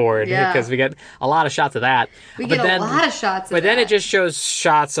surfboard. Yeah. Because we get a lot of shots of that. We get a lot of shots of But then that. it just shows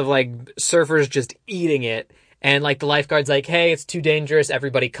shots of like surfers just eating it, And like the lifeguard's like, hey, it's too dangerous,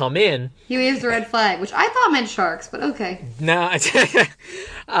 everybody come in. He waves the red flag, which I thought meant sharks, but okay. No,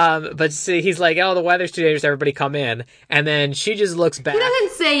 but see, he's like, oh, the weather's too dangerous, everybody come in. And then she just looks back. He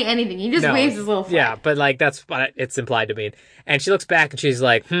doesn't say anything. He just waves his little flag. Yeah, but like that's what it's implied to mean. And she looks back and she's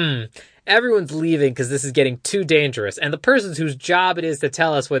like, everyone's leaving because this is getting too dangerous. And the person whose job it is to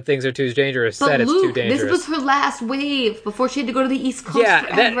tell us when things are too dangerous said it's too dangerous. This was her last wave before she had to go to the East Coast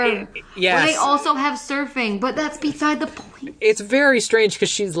forever. Yes. Where they also have surfing, but that's beside the point. It's very strange because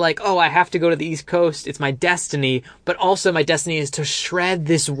she's like, oh, I have to go to the East Coast. It's my destiny. But also my destiny is to shred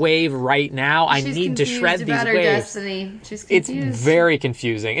this wave right now. I need to shred these waves. Her destiny. She's confused. It's very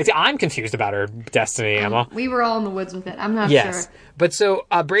confusing. I'm confused about her destiny, Emma. We were all in the woods with it. I'm not Yes. sure. But so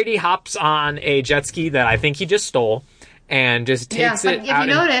Brady hops on a jet ski that I think he just stole and just takes it out. If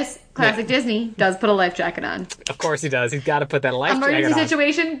you notice, classic Disney does put a life jacket on. Of course he does. He's got to put that life jacket on. Emergency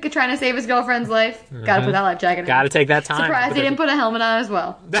situation, trying to save his girlfriend's life. Got to put that life jacket on. Got to take that time. Surprised he didn't put a helmet on as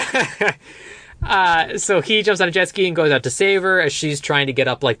well. So he jumps on a jet ski and goes out to save her as she's trying to get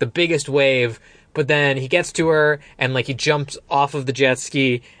up like the biggest wave. But then he gets to her and like he jumps off of the jet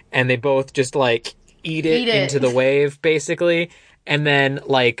ski and they both just like eat it into the wave basically. And then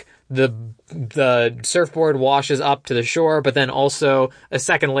like the surfboard washes up to the shore, but then also a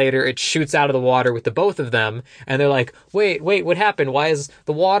second later it shoots out of the water with the both of them. And they're like, wait, what happened? Why is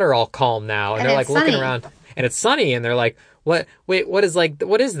the water all calm now? And they're like looking around and it's sunny and they're like, what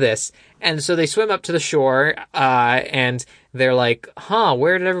is this? And so they swim up to the shore, and they're like,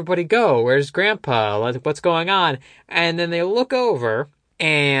 where did everybody go? Where's Grandpa? What's going on? And then they look over,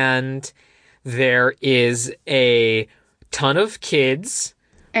 and there is a ton of kids.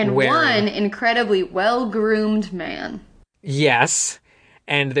 And one incredibly well-groomed man. Yes.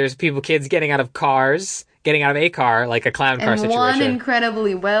 And there's kids getting out of a car, like a clown car situation. And one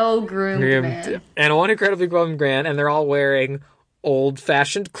incredibly well-groomed man. And one incredibly well-groomed man, and they're all wearing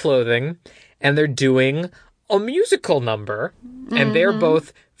old-fashioned clothing, and they're doing a musical number, and they're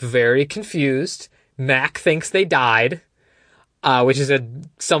both very confused. Mac thinks they died, which is a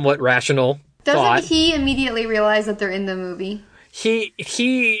somewhat rational thought. Doesn't he immediately realize that they're in the movie? He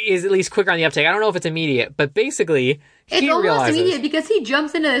is at least quicker on the uptake. I don't know if it's immediate, but basically it's almost immediate because he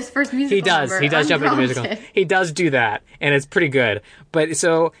jumps into this first musical number. He does jump into the musical. He does do that, and it's pretty good. But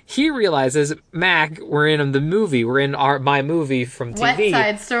so he realizes, Mac, we're in the movie. We're in my movie from TV. Wet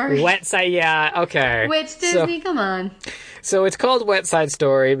Side Story. Wet Side, yeah, okay. Which Disney, come on. So it's called Wet Side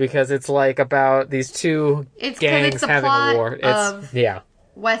Story because it's like about these two gangs having a war.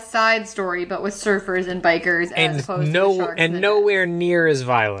 West Side Story, but with surfers and bikers as opposed to the sharks and nowhere near as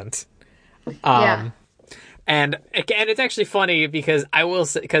violent. And it's actually funny because I will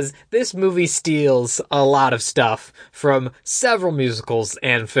say, because this movie steals a lot of stuff from several musicals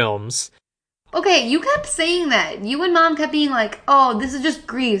and films. Okay, you kept saying that. You and Mom kept being like, oh, this is just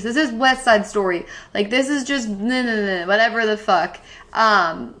Grease. This is West Side Story. Like, this is just whatever the fuck.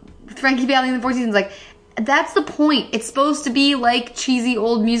 Frankie Valli and the Four Seasons, like, that's the point. It's supposed to be like cheesy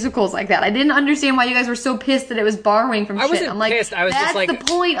old musicals like that. I didn't understand why you guys were so pissed that it was borrowing from shit. I'm like, pissed. I was just like, that's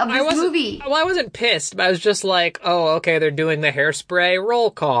the point of this movie. Well, I wasn't pissed, but I was just like, oh, okay, they're doing the Hairspray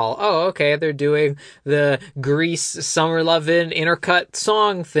roll call. Oh, okay, they're doing the Grease Summer Lovin' intercut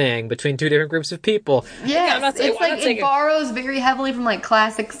song thing between two different groups of people. Yes, it borrows very heavily from like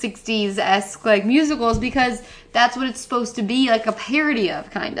classic 60s-esque like musicals because that's what it's supposed to be, like a parody of,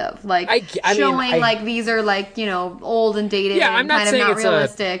 kind of. Like, like, these are, like, you know, old and dated and kind of not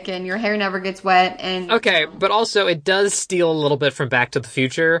realistic, and your hair never gets wet, and... Okay, but also, it does steal a little bit from Back to the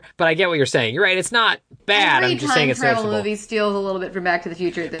Future, but I get what you're saying. You're right, it's not bad, I'm just saying it's noticeable. Every time travel movie steals a little bit from Back to the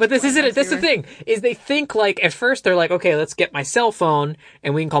Future. But this isn't it, that's the thing, is they think, like, at first they're like, okay, let's get my cell phone,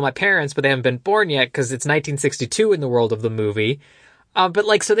 and we can call my parents, but they haven't been born yet, because it's 1962 in the world of the movie. But,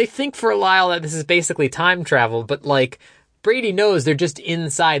 like, so they think for a while that this is basically time travel, but, like, Brady knows they're just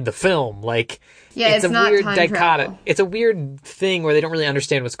inside the film. Like, it's a not weird time travel. It's a weird thing where they don't really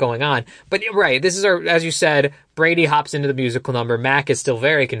understand what's going on. But, right, this is as you said, Brady hops into the musical number. Mac is still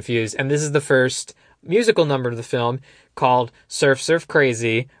very confused. And this is the first musical number of the film called Surf Surf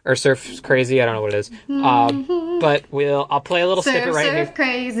Crazy, or Surf Crazy, I don't know what it is. But I'll play a little snippet right here. Surf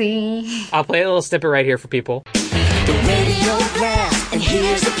Crazy. I'll play a little snippet right here for people. The radio blast, and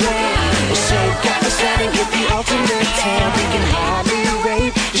here's the plan. The show got us out and get the ultimate tan. We can hardly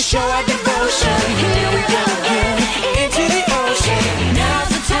wait to show our devotion. Here we go again, into the ocean.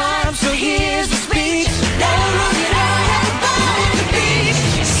 Now's the time, so here's the speech. Now we're running out, have a ball at the beach.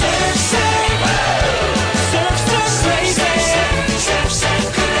 Surf, surf, surf, surf, crazy. Surf,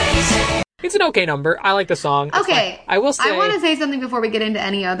 surf, crazy. It's an okay number. I like the song. It's Okay. fine. I will say... I want to say something before we get into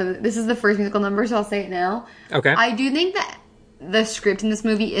any other... This is the first musical number, so I'll say it now. Okay. I do think that the script in this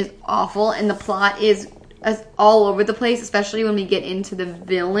movie is awful, and the plot is all over the place, especially when we get into the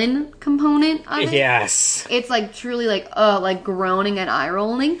villain component of it. Yes. It's like truly like groaning and eye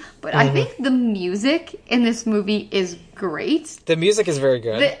rolling. But I think the music in this movie is great. The music is very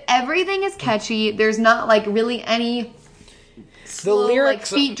good. Everything is catchy. There's not like really any slow,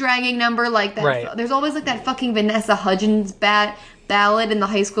 lyrics- like feet dragging number like that. Right. There's always like that fucking Vanessa Hudgens ballad in the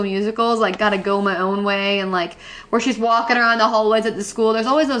High School Musicals, like Gotta Go My Own Way, and like where she's walking around the hallways at the school. There's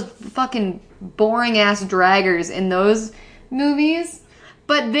always those fucking boring ass draggers in those movies.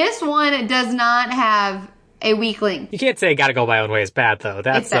 But this one does not have a weak link. You can't say Gotta Go My Own Way is bad, though.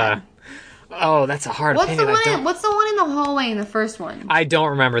 That's, It's bad. that's a hard What's the opinion. one in the hallway in the first one? I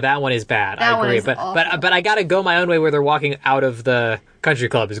don't remember. That one is bad. That I one agree. is but awful. I Gotta Go My Own Way where they're walking out of the country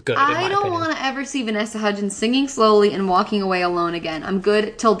club is good, in my I don't opinion. want to ever see Vanessa Hudgens singing slowly and walking away alone again. I'm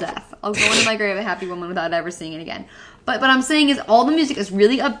good till death. I'll go into my grave a happy woman without ever seeing it again. But what I'm saying is all the music is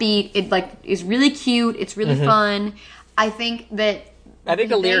really upbeat. It like is really cute. It's really fun. I think the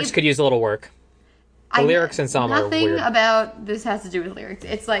lyrics could use a little work. The lyrics in some are nothing weird. about this has to do with lyrics.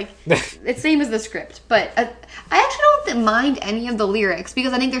 It's like it's same as the script, but I actually don't mind any of the lyrics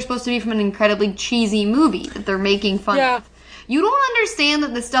because I think they're supposed to be from an incredibly cheesy movie that they're making fun of. You don't understand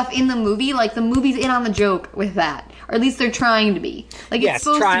that the stuff in the movie, like the movie's in on the joke with that, or at least they're trying to be. Like it's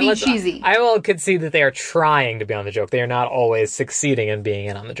supposed to be cheesy. I will concede that they are trying to be on the joke. They are not always succeeding in being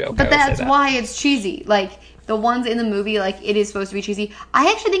in on the joke. But that's why it's cheesy. Like the ones in the movie, like it is supposed to be cheesy.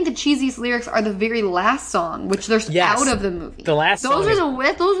 I actually think the cheesiest lyrics are the very last song, which they're out of the movie. The last those song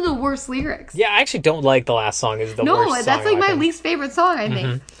are the worst lyrics. Yeah, I actually don't like the last song. Is the worst song. No, that's like my least favorite song, I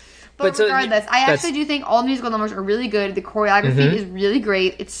think. But regardless, I actually do think all the musical numbers are really good. The choreography is really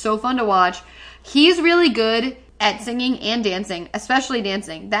great. It's so fun to watch. He's really good at singing and dancing, especially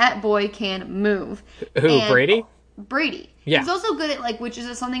dancing. That boy can move. Who, Brady? Brady. Yeah. He's also good at, like, which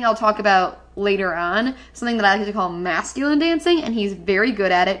is something I'll talk about later on, something that I like to call masculine dancing, and he's very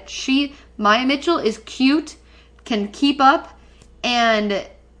good at it. Maya Mitchell is cute, can keep up, and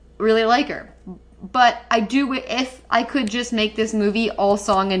really like her. But if I could just make this movie all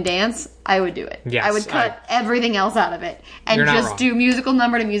song and dance, I would do it. Yes, I would cut everything else out of it and just do musical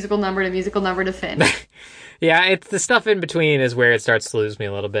number to musical number to musical number to Finn. Yeah, it's the stuff in between is where it starts to lose me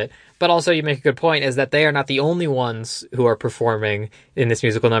a little bit. But also, you make a good point, is that they are not the only ones who are performing in this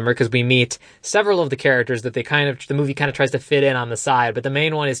musical number, because we meet several of the characters that the movie kind of tries to fit in on the side. But the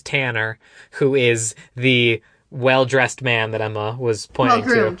main one is Tanner, who is the well-dressed man that Emma was pointing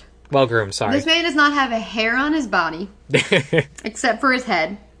to. Well-groomed, sorry. This man does not have a hair on his body, except for his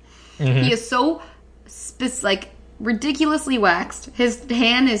head. He is so, ridiculously waxed. His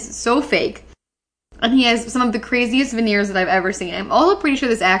hand is so fake. And he has some of the craziest veneers that I've ever seen. I'm also pretty sure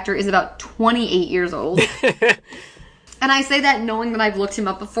this actor is about 28 years old. And I say that knowing that I've looked him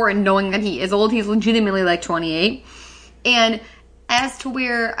up before and knowing that he is old. He's legitimately like 28. And as to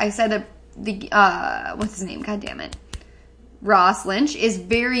where I said that what's his name? God damn it. Ross Lynch is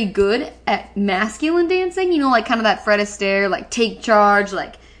very good at masculine dancing. You know, like kind of that Fred Astaire, like take charge,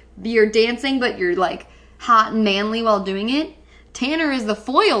 like you're dancing, but you're like hot and manly while doing it. Tanner is the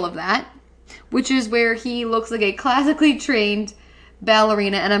foil of that, which is where he looks like a classically trained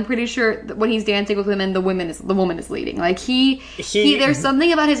ballerina, and I'm pretty sure that when he's dancing with women, the woman is leading. Like he there's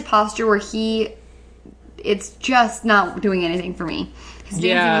something about his posture where it's just not doing anything for me. His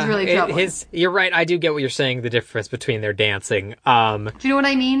dancing was really troubling. You're right. I do get what you're saying. The difference between their dancing. Do you know what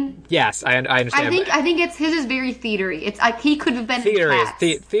I mean? Yes, I understand. I think his is very theatery. He could have been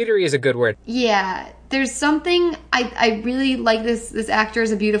theatery is a good word. Yeah, there's something I really like. This actor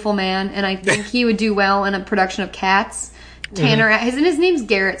is a beautiful man, and I think he would do well in a production of Cats. Tanner, his name's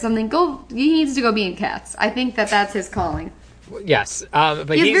Garrett. Something. He needs to go be in Cats. I think that's his calling. Yes, but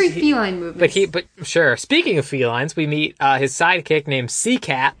he has very feline movements. But sure. Speaking of felines, we meet his sidekick named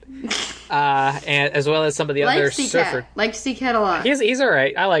Sea-Cat, and as well as some of the other surfers. Like Sea-Cat a lot. He's all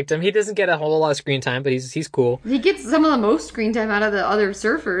right. I liked him. He doesn't get a whole lot of screen time, but he's cool. He gets some of the most screen time out of the other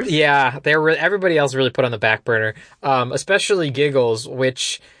surfers. Yeah, everybody else really put on the back burner, especially Giggles, I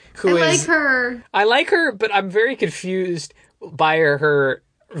like her, but I'm very confused by her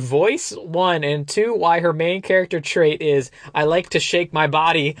voice, one, and two, why her main character trait is I like to shake my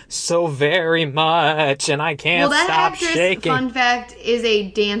body so very much and I can't stop shaking. Fun fact, is a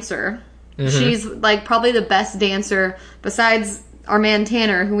dancer. She's like probably the best dancer besides our man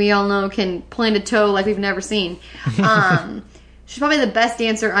Tanner, who we all know can plant a toe like we've never seen. She's probably the best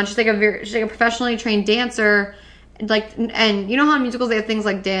dancer she's like a professionally trained dancer. like, and you know how in musicals they have things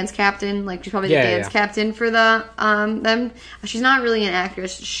like dance captain, like she's probably the dance captain for the them. She's not really an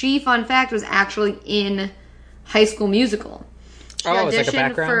actress. She, fun fact, was actually in High School Musical. She it's like a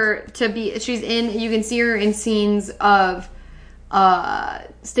auditioned background? she's in, you can see her in scenes of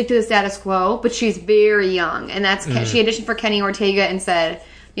Stick to the Status Quo, but she's very young, and that's she auditioned for Kenny Ortega and said,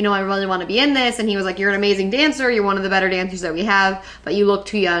 you know, I really want to be in this, and he was like, you're an amazing dancer, you're one of the better dancers that we have, but you look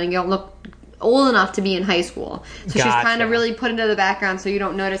too young, you don't look old enough to be in high school. So she's kind of really put into the background so you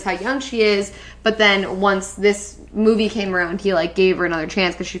don't notice how young she is, but then once this movie came around, he like gave her another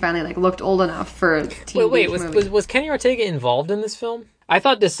chance because she finally like looked old enough for a teen movie. Was Kenny Ortega involved in this film? I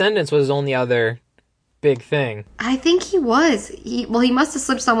thought Descendants was his only other big thing. I think he was. He must have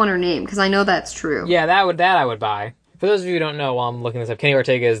slipped someone her name because I know that's true. Yeah, that I would buy. For those of you who don't know, while I'm looking this up, Kenny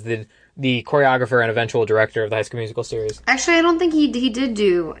Ortega is the choreographer and eventual director of the High School Musical series. Actually, I don't think he did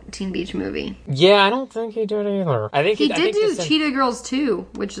do Teen Beach Movie. Yeah, I don't think he did either. I think he did do Cheetah Girls 2,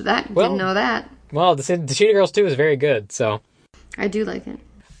 which didn't know that. Well, the Cheetah Girls 2 is very good, so I do like it.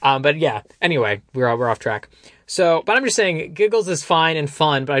 But yeah, anyway, we're off track. So, but I'm just saying, Giggles is fine and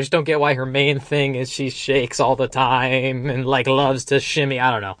fun, but I just don't get why her main thing is she shakes all the time and like loves to shimmy.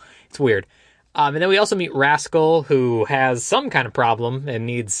 I don't know. It's weird. And then we also meet Rascal, who has some kind of problem and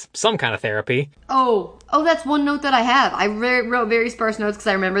needs some kind of therapy. Oh, that's one note that I have. I wrote very sparse notes because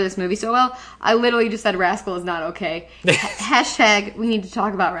I remember this movie so well. I literally just said Rascal is not okay. Hashtag, we need to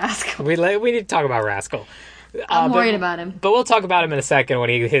talk about Rascal. We need to talk about Rascal. I'm worried about him. But we'll talk about him in a second when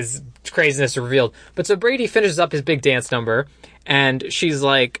his craziness is revealed. But so Brady finishes up his big dance number, and she's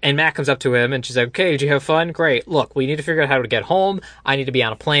like, and Matt comes up to him, and she's like, okay, did you have fun? Great. Look, we need to figure out how to get home. I need to be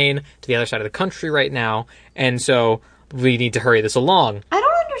on a plane to the other side of the country right now, and so we need to hurry this along. I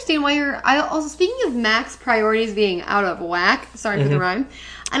don't understand why also, speaking of Mac's priorities being out of whack, sorry for the rhyme,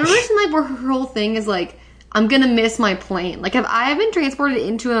 I don't understand like where her whole thing is like, I'm gonna miss my plane. Like, if I've been transported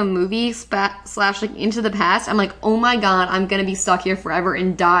into a movie slash like into the past, I'm like, oh my god, I'm gonna be stuck here forever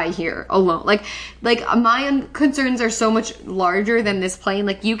and die here alone. Like my concerns are so much larger than this plane.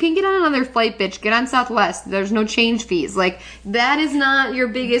 Like, you can get on another flight, bitch. Get on Southwest. There's no change fees. Like, that is not your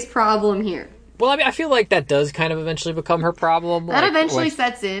biggest problem here. Well, I mean, I feel like that does kind of eventually become her problem. That eventually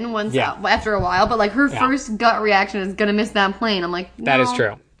sets in after a while, but like her first gut reaction is gonna miss that plane. I'm like, no. That is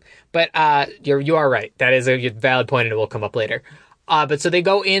true. But you are right. That is a valid point, and it will come up later. But so they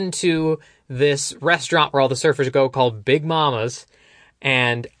go into this restaurant where all the surfers go called Big Mama's,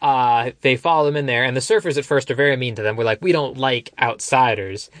 and they follow them in there. And the surfers at first are very mean to them. We're like, we don't like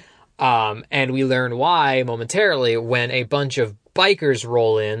outsiders. And we learn why momentarily when a bunch of bikers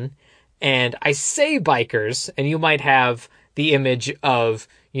roll in. And I say bikers, and you might have the image of,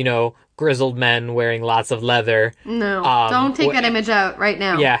 you know, grizzled men wearing lots of leather. No, don't take that image out right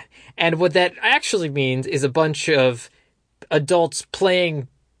now. Yeah. And what that actually means is a bunch of adults playing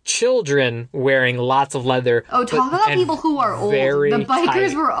children wearing lots of leather. Oh, talk about people who are old. The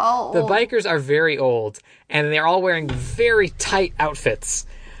bikers were all old. The bikers are very old, and they're all wearing very tight outfits.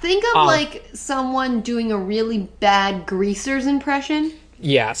 Think of like someone doing a really bad Greasers impression.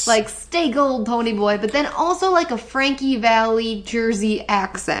 Yes. Like, stay gold, Pony Boy, but then also like a Frankie Valli Jersey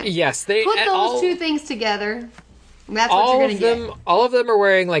accent. Yes. Put those two things together. That's what you're going to get. All of them are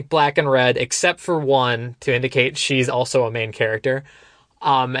wearing like black and red, except for one to indicate she's also a main character.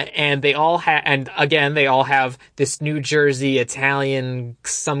 And they all have this New Jersey Italian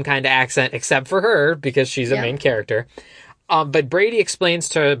some kind of accent, except for her because she's a main character. But Brady explains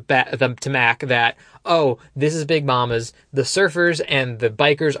to Mac that, oh, this is Big Mama's. The surfers and the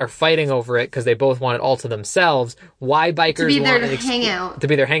bikers are fighting over it because they both want it all to themselves. Why bikers to be there to hang out. To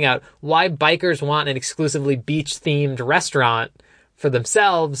be their hangout. Why bikers want an exclusively beach-themed restaurant for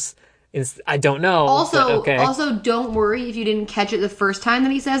themselves, I don't know. Also, don't worry if you didn't catch it the first time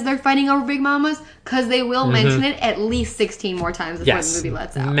that he says they're fighting over Big Mama's, because they will mention it at least 16 more times before the movie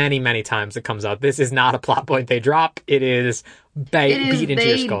lets out. Many, many times it comes out. This is not a plot point they drop. It is beat into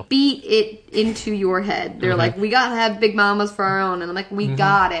your skull. They beat it into your head. They're like, we gotta have Big Mama's for our own. And I'm like, we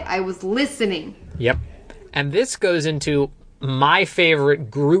got it. I was listening. Yep. And this goes into my favorite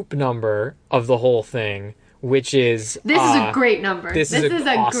group number of the whole thing, which is... This is a great number. This is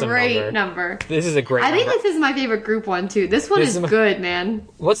a awesome great number. This is a great number. I think this is my favorite group one, too. This one is good, man.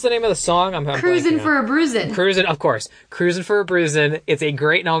 What's the name of the song? I'm Cruisin' for a Bruisin'. Cruisin', of course. Cruisin' for a Bruisin'. It's a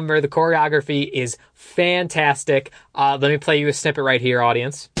great number. The choreography is fantastic. Let me play you a snippet right here,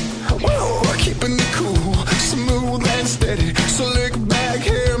 audience. Whoa, keeping it cool, smooth and steady. So look back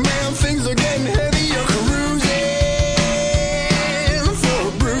here, man, things are getting heavy. You're cruising for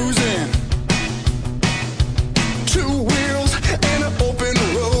a bruising. 2 wheels and an open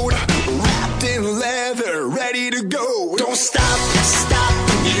road, wrapped in leather, ready to go.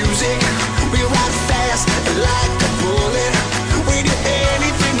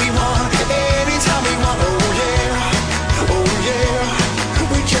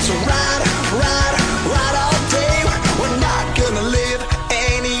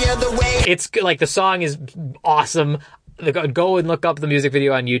 it's like the song is awesome. Go and look up the music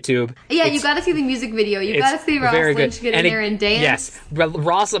video on YouTube. Yeah, you got to see the music video. You got to see Ross Lynch get in there and dance. Yes,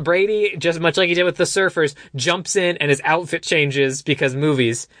 Ross Brady, just much like he did with the Surfers, jumps in and his outfit changes because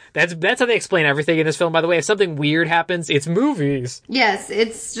movies. That's how they explain everything in this film. By the way, if something weird happens, it's movies. Yes,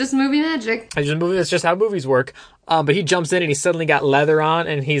 it's just movie magic. It's just how movies work. But he jumps in and he's suddenly got leather on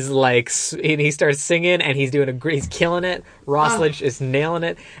and he's like, and he starts singing and he's he's killing it. Ross Lynch is nailing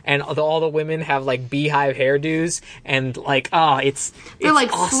it, and all the women have like beehive hairdos and like, they're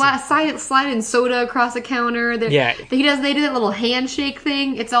like awesome. sliding soda across the counter. They do that little handshake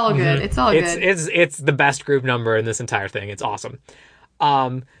thing. It's all good. It's all good. It's the best group number in this entire thing. It's awesome.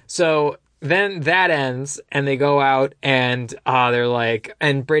 So then that ends, and they go out, and they're like,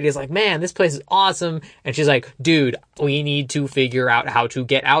 and Brady's like, man, this place is awesome. And she's like, dude, we need to figure out how to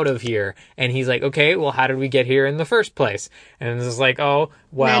get out of here. And he's like, okay, well, how did we get here in the first place? And it's like, oh,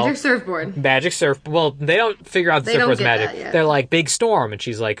 well. Magic surfboard. Well, they don't figure out the surfboard's magic. They're like, big storm. And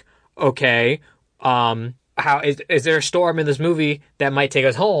she's like, okay, how is there a storm in this movie that might take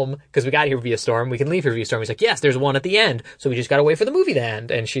us home? Because we got here via storm. We can leave here via storm. He's like, yes, there's one at the end. So we just got to wait for the movie to end.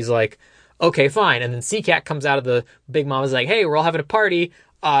 And she's like, okay, fine. And then Seacat comes out of the Big Mama's like, hey, we're all having a party.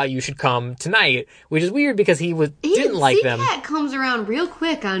 You should come tonight. Which is weird because he didn't like them. Seacat comes around real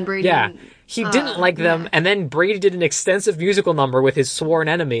quick on Brady. Yeah. He didn't like them. And then Brady did an extensive musical number with his sworn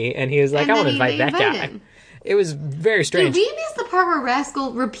enemy. And he was like, I want to invite that guy. Him. It was very strange. Did we miss the part where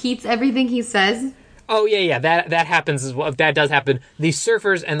Rascal repeats everything he says? Oh, yeah. That happens as well. That does happen. The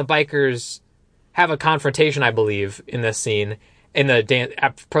surfers and the bikers have a confrontation, I believe, in this scene. In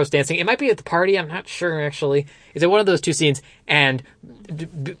the post dancing, it might be at the party. I'm not sure actually. It's at one of those two scenes, and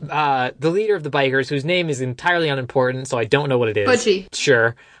the leader of the bikers, whose name is entirely unimportant, so I don't know what it is. Butchie.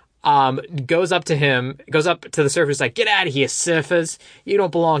 Sure. Goes up to the surfers, like, get out of here, surfers. You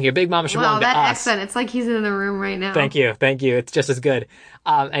don't belong here. Big Mama should belong to us. Wow, that accent. It's like he's in the room right now. Thank you. It's just as good.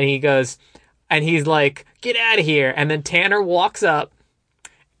 And he goes, and he's like, get out of here. And then Tanner walks up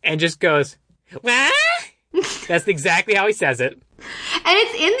and just goes, what? That's exactly how he says it. And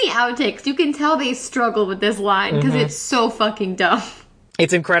it's in the outtakes. You can tell they struggle with this line because it's so fucking dumb.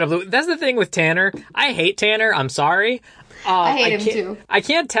 It's incredible. That's the thing with Tanner. I hate Tanner. I'm sorry. I hate him too. I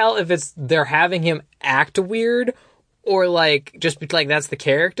can't tell if they're having him act weird or like just like that's the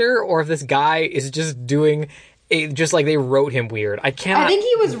character, or if this guy is just doing just like they wrote him weird. I think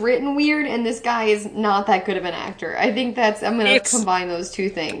he was written weird, and this guy is not that good of an actor. I think I'm going to combine those two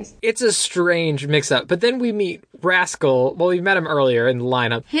things. It's a strange mix-up. But then we meet Rascal. Well, we met him earlier in the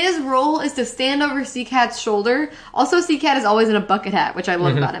lineup. His role is to stand over Seacat's shoulder. Also, Seacat is always in a bucket hat, which I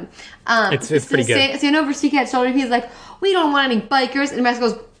love about him. It's pretty good. Stand over Seacat's shoulder, and he's like, we don't want any bikers. And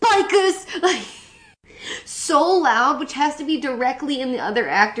Rascal goes, bikers! Like, so loud, which has to be directly in the other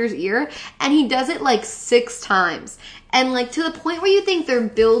actor's ear, and he does it like 6 times, and like to the point where you think they're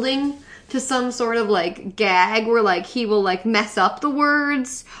building to some sort of like gag where like he will like mess up the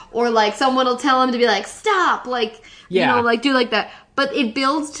words, or like someone will tell him to be like stop, like you know, like do like that, but it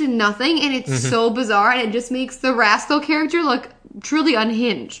builds to nothing, and it's so bizarre, and it just makes the Rascal character look truly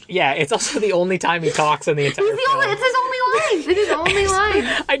unhinged. Yeah, it's also the only time he talks in the entire film. It's his only line. It's his only line.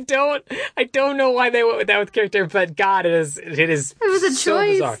 I don't know why they went with that with character, but God, it is. It was a so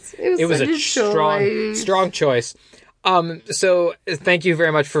choice. Bizarre. It was a strong choice. So thank you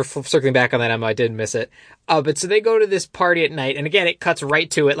very much for circling back on that, Emma. I did miss it. But so they go to this party at night, and again, it cuts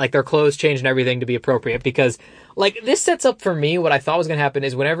right to it, like their clothes change and everything to be appropriate, because like this sets up for me what I thought was going to happen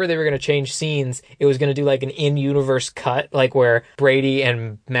is whenever they were going to change scenes, it was going to do like an in-universe cut, like where Brady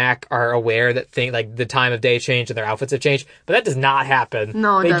and Mac are aware that like the time of day changed and their outfits have changed, but that does not happen.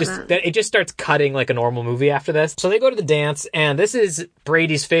 No, it doesn't. It just starts cutting like a normal movie after this. So they go to the dance, and this is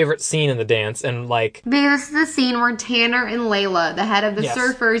Brady's favorite scene in the dance, and like this is the scene where Tanner and Layla, the head of the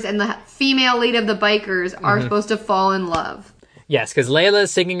surfers and the female lead of the bikers, are supposed to fall in love. Yes, because Layla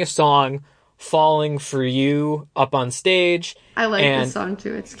is singing a song, Falling for You, up on stage. I like this song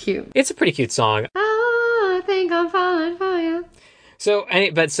too. It's cute. It's a pretty cute song. Oh, I think I'm falling for you.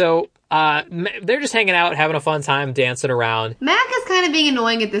 They're just hanging out, having a fun time, dancing around. Mac is kind of being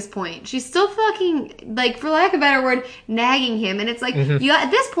annoying at this point. She's still fucking, like, for lack of a better word, nagging him. And it's like,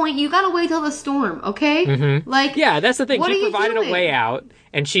 at this point, you gotta wait till the storm, okay? Like, yeah, that's the thing. She provided a way out,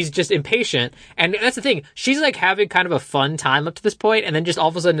 and she's just impatient. And that's the thing. She's like having kind of a fun time up to this point, and then just all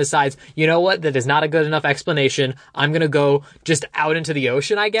of a sudden decides, you know what? That is not a good enough explanation. I'm gonna go just out into the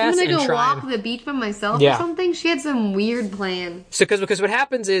ocean, I guess. I'm gonna go walk the beach by myself or something. She had some weird plan. So, because what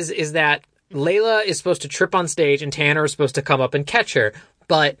happens is that Layla is supposed to trip on stage, and Tanner is supposed to come up and catch her.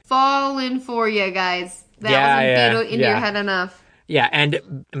 But falling for you guys. That wasn't in your head enough. Yeah,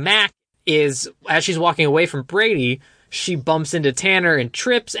 and Mac is, as she's walking away from Brady, she bumps into Tanner and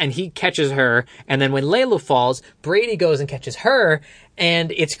trips, and he catches her. And then when Layla falls, Brady goes and catches her, and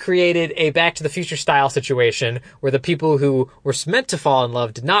it's created a Back to the Future style situation where the people who were meant to fall in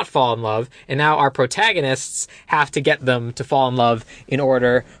love did not fall in love, and now our protagonists have to get them to fall in love in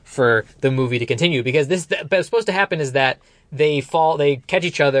order for the movie to continue. Because what's supposed to happen is that they catch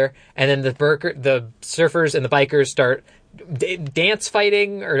each other, and then the surfers and the bikers start dance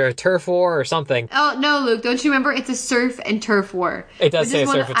fighting or a turf war or something. Oh no, Luke! Don't you remember? It's a surf and turf war. It does say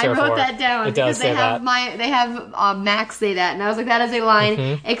surf and turf war. I wrote that down. It does say that. They have Max say that, and I was like, that is a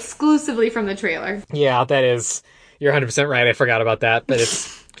line exclusively from the trailer. Yeah, that is. You're 100% right. I forgot about that, but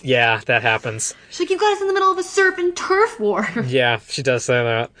it's yeah, that happens. She's like, you got us in the middle of a surf and turf war. Yeah, she does say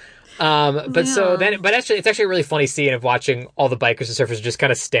that. But actually, it's actually a really funny scene of watching all the bikers and surfers just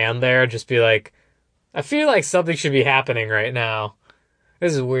kind of stand there and just be like, I feel like something should be happening right now.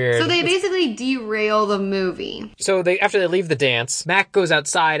 This is weird. So they basically derail the movie. So after they leave the dance, Mac goes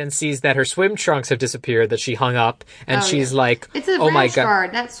outside and sees that her swim trunks have disappeared that she hung up, and she's like, it's a rash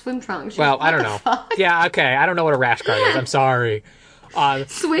guard, not swim trunks. Well, I don't know. Fuck? Yeah, okay. I don't know what a rash guard is. I'm sorry.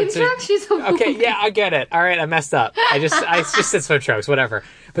 Swim trunks? She's a woman. Okay, yeah, I get it. All right, I messed up. I just said swim trunks, whatever.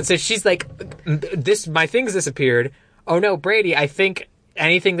 But so she's like, my things disappeared. Oh no, Brady, I think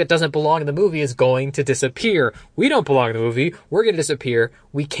anything that doesn't belong in the movie is going to disappear. We don't belong in the movie. We're going to disappear.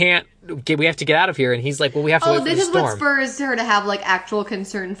 We have to get out of here. And he's like, well, we have to wait for the storm. Oh, this is what spurs her to have, like, actual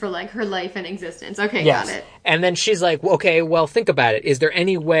concern for, like, her life and existence. Okay, yes. Got it. And then she's like, okay, well, think about it. Is there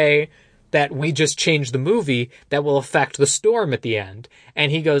any way that we just change the movie that will affect the storm at the end? And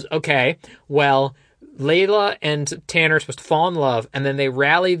he goes, okay, well, Layla and Tanner are supposed to fall in love, and then they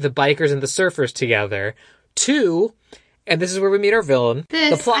rally the bikers and the surfers together to... And this is where we meet our villain.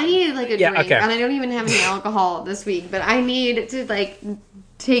 I need, like, a drink. Okay. And I don't even have any alcohol this week. But I need to, like,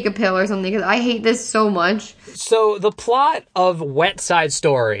 take a pill or something. Because I hate this so much. So the plot of Wet Side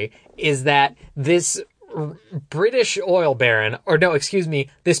Story is that this British oil baron...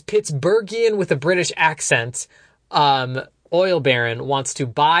 this Pittsburghian with a British accent oil baron wants to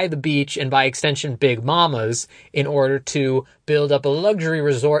buy the beach and, by extension, Big Mama's in order to build up a luxury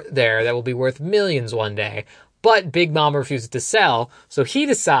resort there that will be worth millions one day. But Big Mama refuses to sell, so he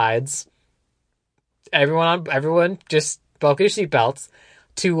decides, everyone just buckle your seatbelts,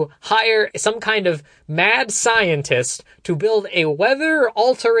 to hire some kind of mad scientist to build a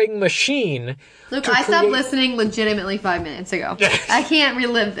weather-altering machine. Look, I stopped listening legitimately 5 minutes ago. I can't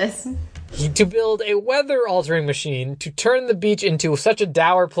relive this. To build a weather-altering machine to turn the beach into such a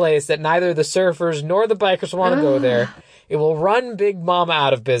dour place that neither the surfers nor the bikers want to go there. It will run Big Mama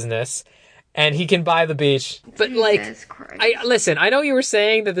out of business. And he can buy the beach. But, Jesus Christ. I know you were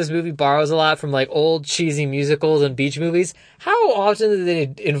saying that this movie borrows a lot from, like, old cheesy musicals and beach movies. How often do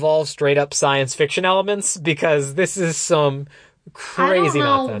they involve straight-up science fiction elements? Because this is some crazy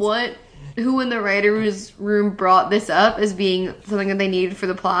nonsense. I don't know who in the writer's room brought this up as being something that they needed for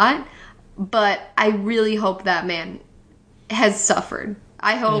the plot, but I really hope that man has suffered.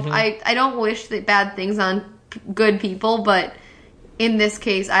 I hope. I don't wish that bad things on good people, but... in this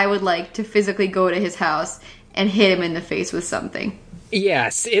case, I would like to physically go to his house and hit him in the face with something.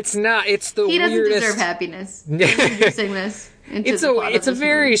 Yes, it's the weirdest... He doesn't deserve happiness. Introducing this it's a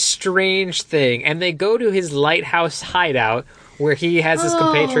very strange thing. And they go to his lighthouse hideout where he has his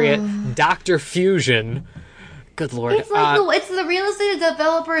compatriot, Dr. Fusion. Good lord. It's like it's the real estate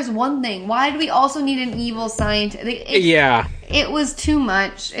developer is one thing. Why do we also need an evil scientist? It was too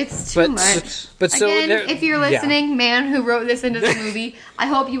much. It's too much. But so again, if you're listening, man who wrote this into the movie, I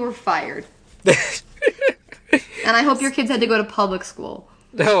hope you were fired. And I hope your kids had to go to public school.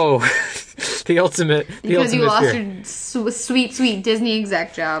 Oh, the ultimate. Because you lost your sweet, sweet Disney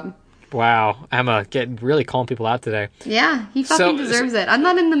exec job. Wow, Emma, really calling people out today. Yeah, he fucking deserves it. I'm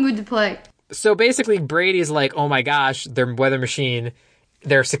not in the mood to play. So basically, Brady's like, oh my gosh, their weather machine,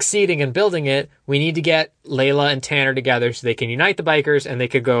 they're succeeding in building it. We need to get Layla and Tanner together so they can unite the bikers and they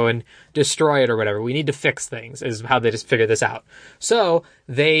could go and destroy it or whatever. We need to fix things, is how they just figure this out. So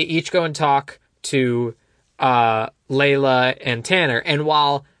they each go and talk to Layla and Tanner. And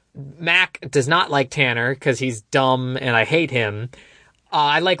while Mac does not like Tanner because he's dumb and I hate him,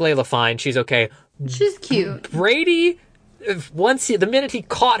 I like Layla fine. She's okay. She's cute. Brady, the minute he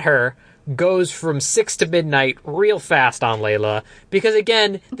caught her, goes from 6 to midnight real fast on Layla because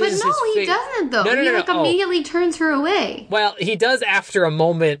again, but no, he doesn't though. He immediately turns her away. Well, he does after a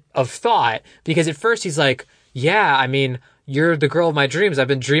moment of thought because at first he's like, "Yeah, I mean, you're the girl of my dreams. I've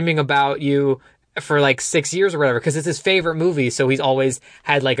been dreaming about you for like 6 years or whatever." Because it's his favorite movie, so he's always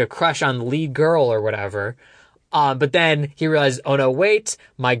had like a crush on the lead girl or whatever. But then he realized, oh no, wait,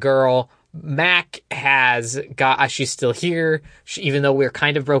 my girl Mac she's still here, even though we're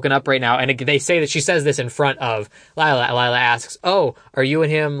kind of broken up right now. And they say that she says this in front of Lila. Lila asks, oh, are you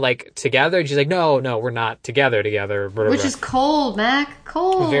and him, like, together? And she's like, no, we're not together. Which is cold, Mac.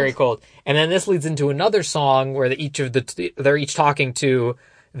 Cold. Very cold. And then this leads into another song where they're each talking to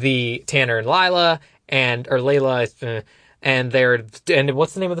the Tanner and Lila, or Layla, and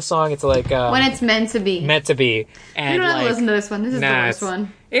what's the name of the song? It's like When It's Meant to Be. Meant to Be. And you don't have to listen to this one. This is the worst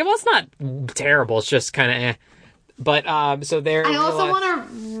one. It's not terrible. It's just kind of eh. But so there. I also want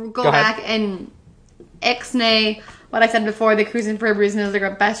to go back and ixnay what I said before. The Cruising for a Bruising is their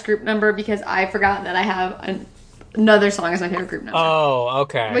best group number, because I forgot that I have another song as my favorite group number. Oh,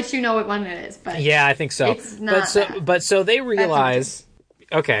 okay. Which you know what one it is, but yeah, I think so. It's not. But so they realize.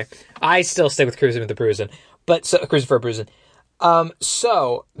 Okay, I still stick with Cruising with the Bruising, Cruising for a Bruising.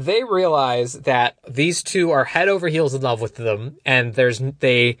 So they realize that these two are head over heels in love with them, and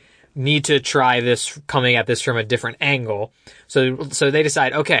they need to try coming at this from a different angle. So they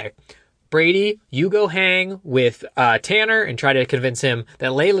decide, okay, Brady, you go hang with Tanner and try to convince him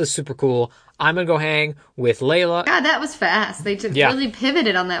that Layla's super cool. I'm gonna go hang with Layla. God, that was fast. They just really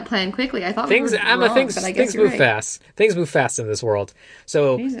pivoted on that plan quickly. I thought things move fast. Things move fast in this world.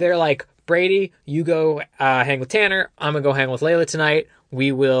 So they're like, Brady, you go hang with Tanner. I'm gonna go hang with Layla tonight.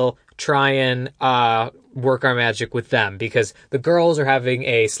 We will try and work our magic with them, because the girls are having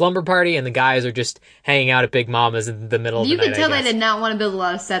a slumber party and the guys are just hanging out at Big Mama's in the middle of the night. You can tell they did not want to build a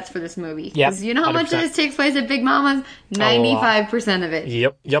lot of sets for this movie. Yeah, you know how 100%. Much of this takes place at Big Mama's? 95% of it.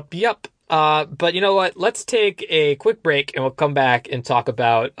 Yep. But you know what? Let's take a quick break and we'll come back and talk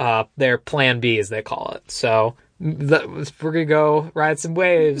about their Plan B, as they call it. So we're gonna go ride some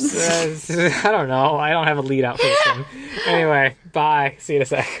waves. I don't know. I don't have a lead out for this one. Anyway, bye. See you in a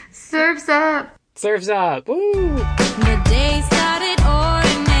sec. Surf's up. Surf's up. Woo! The day started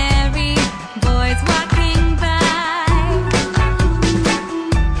ordinary, boys walking by.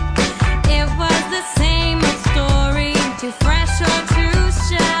 It was the same old story, too fresh or too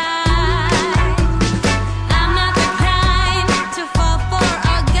shy. I'm not the kind to fall for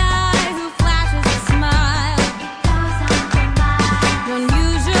a guy who flashes a smile. Don't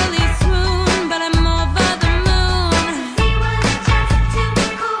usually swoon, but I'm over the moon.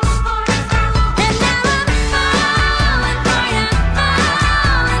 And now I'm falling for you,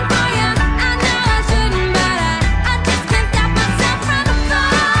 falling for you. I know I shouldn't, but I just can't stop myself from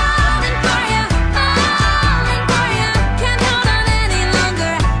falling for you, falling for you. Can't hold on any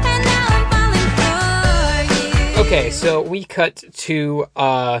longer, and now I'm falling for you. Okay, so we cut to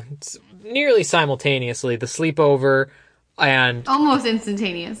nearly simultaneously the sleepover and Almost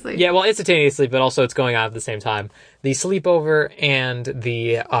instantaneously. yeah, well, instantaneously, but also it's going on at the same time. The sleepover and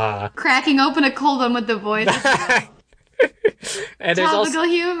the Cracking open a cold one with the voice. and there's Topical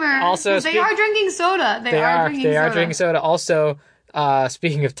humor. also they are drinking soda. They are drinking soda. Also,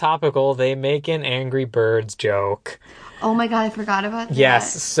 speaking of topical, they make an Angry Birds joke. Oh my god, I forgot about that.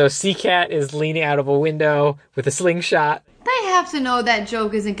 Yes, so Seacat is leaning out of a window with a slingshot. They have to know that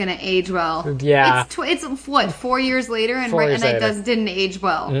joke isn't going to age well. Yeah. It's what, 4 years later, and 4 years it later. didn't age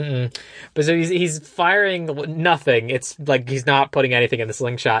well. But so he's firing nothing. It's like he's not putting anything in the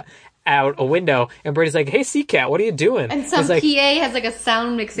slingshot out a window. And Brady's like, hey, Seacat, what are you doing? And some He's like, PA has like a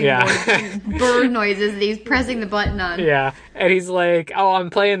sound mixing board with bird noises that he's pressing the button on. yeah. And he's like, oh, I'm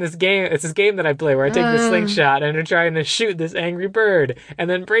playing this game. It's this game that I play where I take the slingshot and I'm trying to shoot this angry bird. And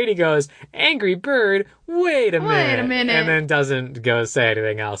then Brady goes, Angry Bird? Wait a minute. And then doesn't go say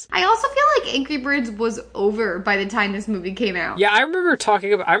anything else. I also feel like Angry Birds was over by the time this movie came out. Yeah, I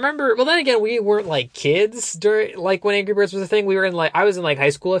remember, well, then again, we weren't like kids during, like when Angry Birds was a thing. I was in like high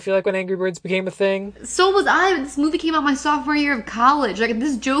school, I feel like, when Angry Birds became a thing. So was I. This movie came out my sophomore year of college. Like,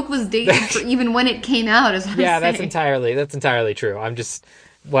 this joke was dated for even when it came out. Yeah, that's entirely true. I'm just,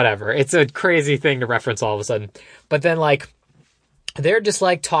 whatever. It's a crazy thing to reference all of a sudden. But then, like, they're just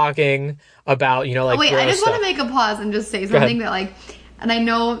like talking about, you know, like, wait, I just stuff. want to make a pause and just say something that, like, and I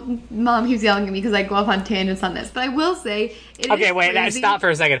know Mom keeps yelling at me because I go off on tangents on this, but I will say okay, wait, stop for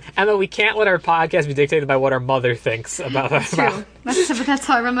a second. Emma, we can't let our podcast be dictated by what our mother thinks about That's true. That's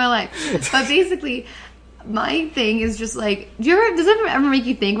how I run my life. But basically, my thing is just like, does it ever make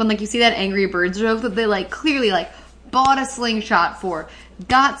you think when, like, you see that Angry Birds joke that they, like, clearly, like, bought a slingshot for,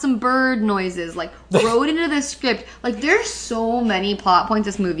 got some bird noises, like, wrote into the script. Like, there's so many plot points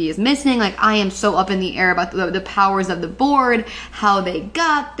this movie is missing. Like, I am so up in the air about the powers of the board, how they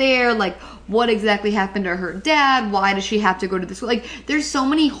got there, like, what exactly happened to her dad, why does she have to go to this school? Like, there's so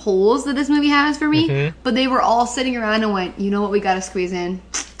many holes that this movie has for me, but they were all sitting around and went, you know what we gotta squeeze in?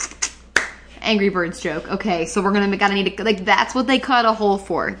 Angry Birds joke. Okay, so we're gotta need to, like, that's what they cut a hole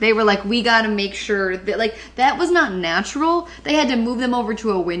for. They were like, we gotta make sure that, like, that was not natural. They had to move them over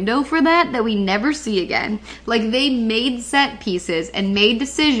to a window for that we never see again. Like, they made set pieces and made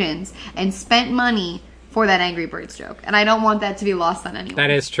decisions and spent money for that Angry Birds joke. And I don't want that to be lost on anyone. That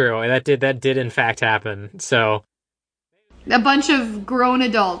is true. That did in fact happen. So a bunch of grown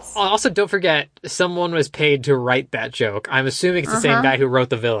adults. also, don't forget, someone was paid to write that joke. I'm assuming it's the same guy who wrote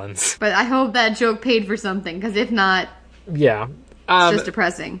the villains. But I hope that joke paid for something, because if not, Yeah. it's just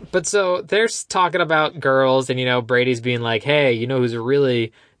depressing. But so they're talking about girls, and, you know, Brady's being like, hey, you know who's a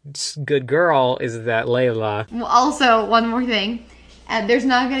really good girl is that Layla. Well, also, one more thing. There's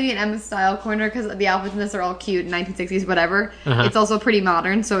not going to be an Emma Style corner because the outfits in this are all cute, 1960s, whatever. It's also pretty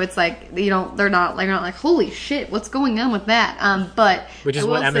modern, so it's like, you know, they're not like, holy shit, what's going on with that? But Which is I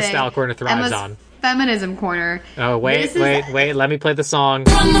what will Emma say, Style corner thrives Emma's on. Feminism corner. Oh, wait, let me play the song.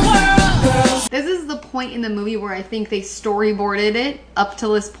 This is the point in the movie where I think they storyboarded it up to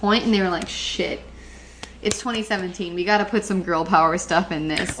this point, and they were like, shit. It's 2017. We got to put some girl power stuff in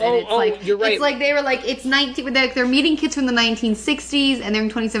this. And it's like, you're right. It's like they were like, it's 19. They're meeting kids from the 1960s, and they're in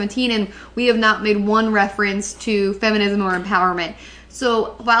 2017, and we have not made one reference to feminism or empowerment.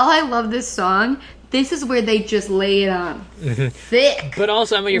 So while I love this song, this is where they just lay it on thick. But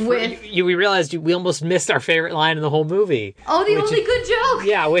also, Emma, we realized we almost missed our favorite line in the whole movie. Oh, the only good joke.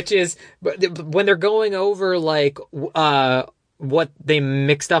 Yeah, which is when they're going over like what they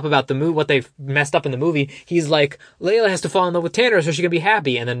mixed up about the movie, what they messed up in the movie. He's like, Layla has to fall in love with Tanner so she can be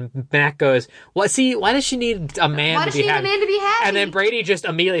happy. And then Mac goes, "Well, see, why does she need a man Why to does be she need happy?" a man to be happy? And then Brady just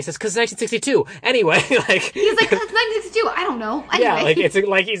immediately says, "'Cause it's 1962." Anyway, like He's like, that's 1962. I don't know. Anyway. yeah, like it's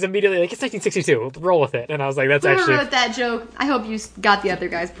like he's immediately like, "It's 1962. Roll with it." And I was like, "That's Whoever actually." wrote that joke, I hope you got the other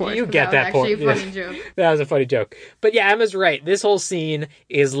guy's point. You get that was actually point. a funny Yeah. joke. That was a funny joke. But yeah, Emma's right. This whole scene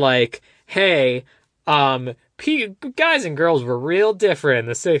is like, hey, guys and girls were real different in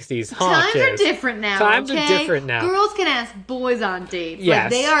the 60s. Times are kids? different now. Times okay? are different now. Girls can ask boys on dates. Yes.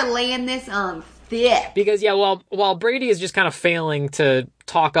 Like, they are laying this on thick. Because, yeah, while Brady is just kind of failing to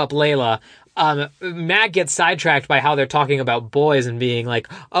talk up Layla, Matt gets sidetracked by how they're talking about boys and being like,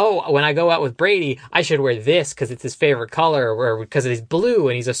 oh, when I go out with Brady, I should wear this because it's his favorite color, or because he's blue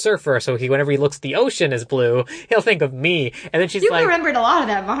and he's a surfer, so whenever he looks at the ocean as blue, he'll think of me. And then she's You like, remembered a lot of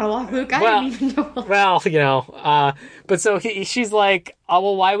that monologue, Luke. I didn't even know. well, you know, but so she's like, oh,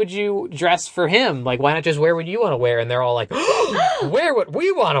 well, why would you dress for him? Like, why not just wear what you want to wear? And they're all like, wear what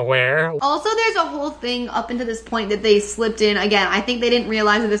we want to wear. Also, there's a whole thing up until this point that they slipped in. Again, I think they didn't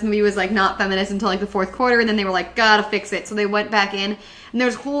realize that this movie was like not feminist until like the fourth quarter, and then they were like, gotta fix it. So they went back in, and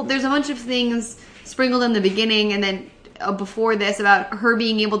there's a bunch of things sprinkled in the beginning, and then before this about her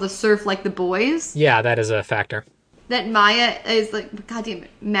being able to surf like the boys. Yeah, that is a factor. That Maya is like, goddamn it,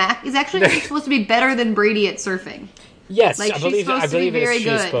 Mac is actually supposed to be better than Brady at surfing. Yes, Like, I she's believe supposed to be very she's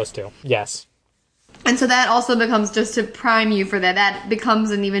good. supposed to. Yes. And so that also becomes, just to prime you for that, that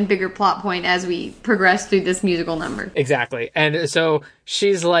becomes an even bigger plot point as we progress through this musical number. Exactly. And so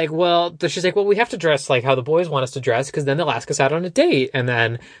she's like, well, we have to dress like how the boys want us to dress because then they'll ask us out on a date. And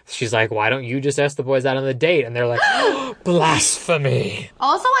then she's like, why don't you just ask the boys out on the date? And they're like, blasphemy.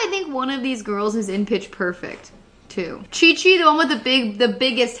 Also, I think one of these girls is in Pitch Perfect, too. Chi-Chi, the one with the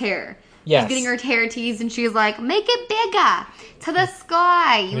biggest hair. Yes. She's getting her hair teased, and she's like, make it bigger, to the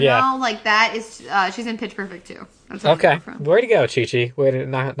sky, you Yeah. know? Like, that is, she's in Pitch Perfect, too. That's where I Okay. got it from. Way to go, Chi-Chi. Way to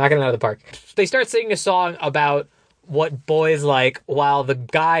knocking it out of the park. They start singing a song about what boys like, while the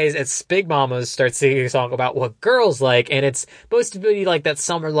guys at Spig Mamas start singing a song about what girls like, and it's supposed to be like that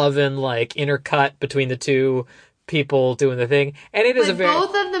summer lovin', like, intercut between the two people doing the thing. And it is But a very...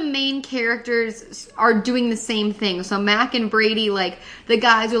 both of the main characters are doing the same thing. So Mac and Brady, like, the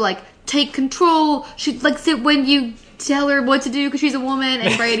guys are like, take control. She likes it when you tell her what to do because she's a woman.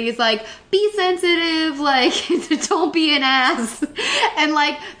 And Brady's like, be sensitive. Like, don't be an ass. And,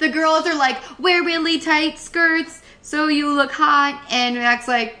 like, the girls are like, wear really tight skirts so you look hot. And Mac's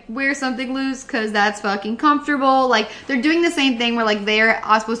like, wear something loose because that's fucking comfortable. Like, they're doing the same thing where, like, they're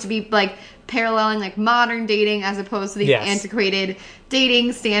all supposed to be, like, paralleling, like, modern dating as opposed to these Yes. antiquated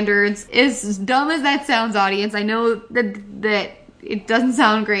dating standards. As dumb as that sounds, audience, I know that it doesn't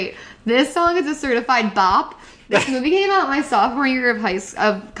sound great. This song is a certified bop. This movie came out my sophomore year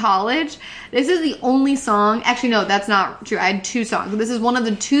of college. This is the only song. Actually, no, that's not true. I had two songs. This is one of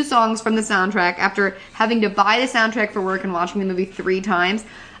the two songs from the soundtrack. After having to buy the soundtrack for work and watching the movie 3 times,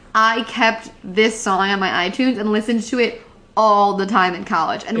 I kept this song on my iTunes and listened to it all the time in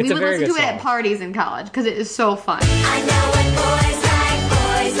college. And It's we a would very listen to good it song. at parties in college because it is so fun. I know what boys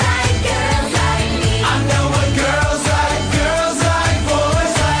like girls like me. I know what girls like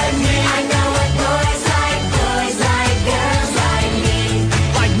boys like me. I know what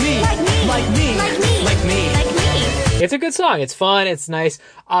It's a good song. It's fun. It's nice.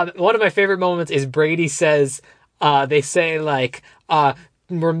 One of my favorite moments is Brady says, they say like,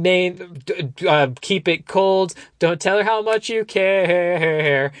 keep it cold. Don't tell her how much you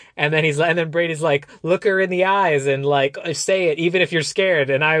care. And then Brady's like, look her in the eyes and like say it, even if you're scared.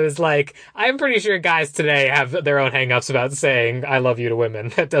 And I was like, I'm pretty sure guys today have their own hangups about saying I love you to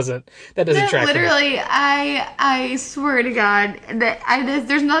women. That doesn't track. Literally, I swear to God that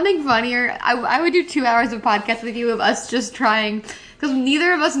there's nothing funnier. I would do 2 hours of podcast with you of us just trying. Because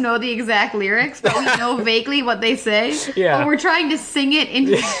neither of us know the exact lyrics, but we know vaguely what they say. Yeah. But we're trying to sing it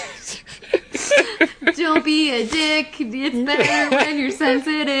into... Don't be a dick. It's better when you're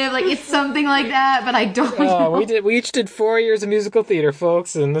sensitive. Like, it's something like that, but I don't know. We each did 4 years of musical theater,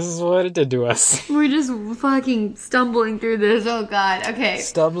 folks, and this is what it did to us. We're just fucking stumbling through this. Oh, God. Okay.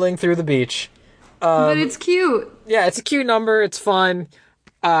 Stumbling through the beach. But it's cute. Yeah, it's a cute number. It's fun.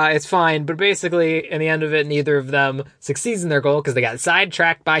 It's fine, but basically, in the end of it, neither of them succeeds in their goal because they got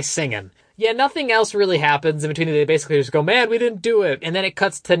sidetracked by singing. Yeah, nothing else really happens in between. They basically just go, man, we didn't do it. And then it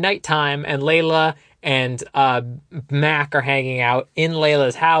cuts to nighttime, and Layla and Mac are hanging out in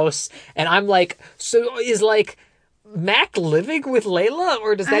Layla's house. And I'm like, so is like Mac living with Layla,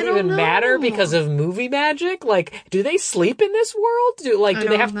 or does that even matter because of movie magic? Like, do they sleep in this world? Do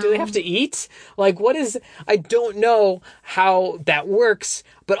they have to eat? Like, what is? I don't know how that works.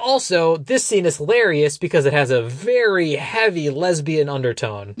 But also, this scene is hilarious because it has a very heavy lesbian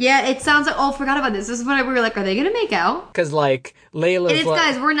undertone. Yeah, it sounds like, I forgot about this. This is when we were like, are they gonna make out? Because like Layla's And it's,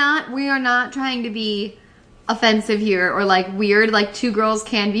 guys, we are not trying to be offensive here or like weird. Like, two girls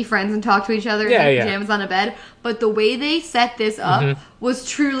can be friends and talk to each other in their pajamas on a bed. But the way they set this up was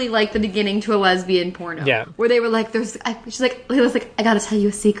truly like the beginning to a lesbian porno. Yeah. Where they were like, Layla's like, I gotta tell you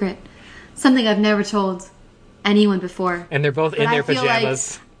a secret. Something I've never told anyone before. And they're both in their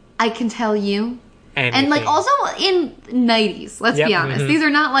pajamas. Like I can tell you. Anything. And like also in 90s, let's be honest. Mm-hmm. These are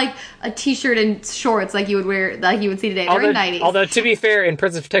not like a t-shirt and shorts like you would wear, like you would see today. They're in 90s. Although to be fair, in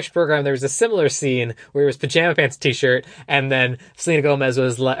Princess Protection Program, there was a similar scene where it was pajama pants, t-shirt, and then Selena Gomez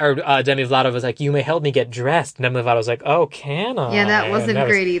was Demi Lovato was like, "You may help me get dressed." And Demi Lovato was like, "Oh, can I?" Yeah, that wasn't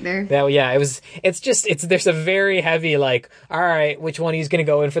great either. There's a very heavy like, all right, which one of you's gonna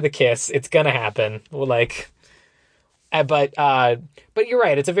go in for the kiss? It's gonna happen. Well, like. But you're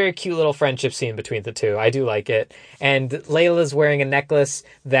right. It's a very cute little friendship scene between the two. I do like it. And Layla's wearing a necklace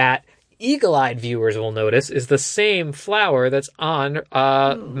that eagle-eyed viewers will notice is the same flower that's on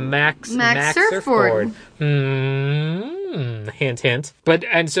Mac's surfboard. Hint, hint.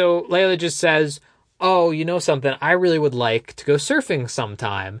 And so Layla just says, "Oh, you know something? I really would like to go surfing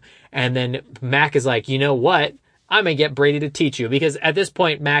sometime." And then Mac is like, "You know what? I'm going to get Brady to teach you," because at this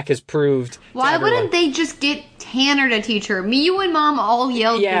point, Mac has proved. Why wouldn't they just get Tanner to teach her? Me, you, and Mom all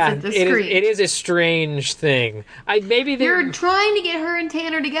yelled this at the screen. It is a strange thing. You're trying to get her and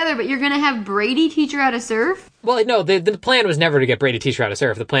Tanner together, but you're going to have Brady teach her how to surf? Well, no, the plan was never to get Brady to teach her how to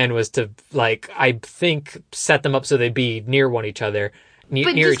surf. The plan was to, I think, set them up so they'd be near each other.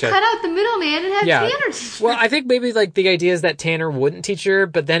 But just cut out the middleman and have Tanner teach her. Well, I think maybe the idea is that Tanner wouldn't teach her,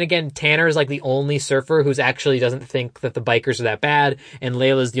 but then again, Tanner is the only surfer who's actually doesn't think that the bikers are that bad, and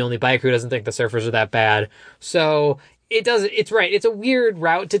Layla's the only biker who doesn't think the surfers are that bad. So it's right. It's a weird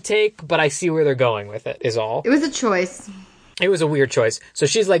route to take, but I see where they're going with it, is all. It was a choice. It was a weird choice. So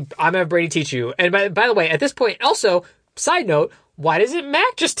she's like, "I'm gonna have Brady teach you." And by the way, at this point, also, side note, why doesn't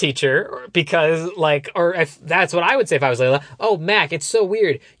Mac just teach her? Because, or if that's what I would say if I was Layla. "Oh, Mac, it's so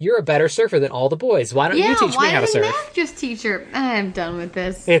weird. You're a better surfer than all the boys. Why don't you teach me how to surf?" Why doesn't Mac just teach her? I'm done with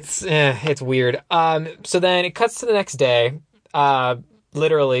this. It's weird. So then it cuts to the next day,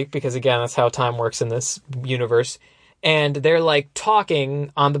 literally, because again, that's how time works in this universe. And they're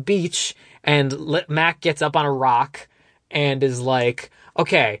talking on the beach, and Mac gets up on a rock and is like,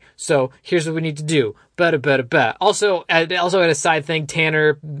 "Okay, so here's what we need to do. Better. Also, at a side thing,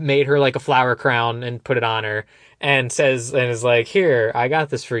 Tanner made her a flower crown and put it on her, and is like, "Here, I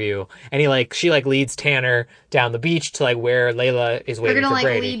got this for you." And she leads Tanner down the beach to where Layla is waiting for Brady.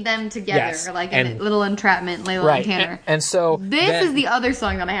 They're gonna lead them together, yes. in a little entrapment, Layla and Tanner. And so this is the other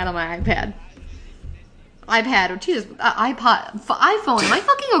song that I had on my iPad. Jesus, iPhone. Am I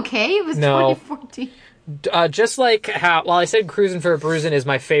fucking okay? It was 2014. Just like how, while I said Cruisin' for a Bruisin' is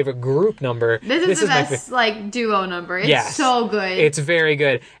my favorite group number, this is the best, duo number. It's so good. It's very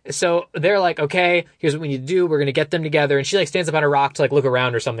good. So they're like, "Okay, here's what we need to do. We're going to get them together." And she stands up on a rock to look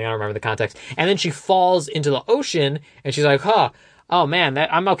around or something. I don't remember the context. And then she falls into the ocean and she's like, "Oh man,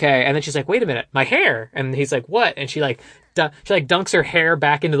 I'm okay." And then she's like, "Wait a minute, my hair." And he's like, "What?" And she dunks her hair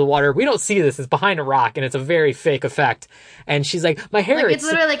back into the water. We don't see this. It's behind a rock, and it's a very fake effect. And she's like, my hair. Like, it's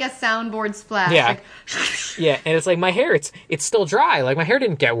literally like a soundboard splash. Yeah. Like, Yeah, and it's like, my hair, it's still dry. Like, my hair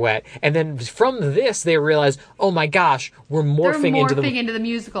didn't get wet. And then from this, they realize, oh my gosh, we're they're morphing into the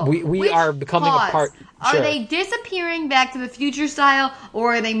musical. We Which, are becoming a pause. part. Are Sure. they disappearing Back to the Future style,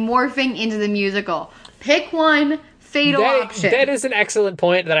 or are they morphing into the musical? Pick one. Fatal option. That is an excellent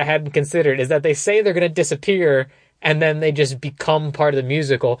point that I hadn't considered, is that they say they're going to disappear and then they just become part of the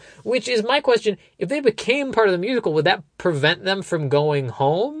musical, which is my question. If they became part of the musical, would that prevent them from going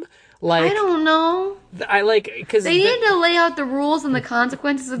home? Like, I don't know. because They need to lay out the rules and the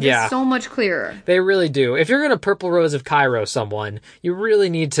consequences of this Yeah. so much clearer. they really do. If you're going to Purple Rose of Cairo someone, you really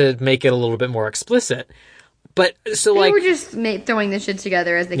need to make it a little bit more explicit. But so They like were just throwing this shit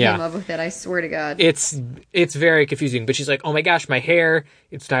together as they Yeah. came up with it, I swear to God. it's very confusing. But she's like, oh my gosh, my hair,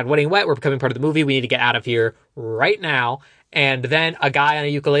 it's not getting wet. We're becoming part of the movie. We need to get out of here right now. And then a guy on a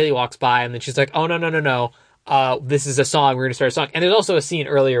ukulele walks by, and then she's like, oh no. This is a song. We're going to start a song. And there's also a scene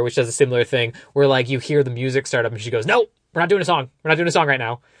earlier which does a similar thing where like you hear the music start up and she goes, no, we're not doing a song. We're not doing a song right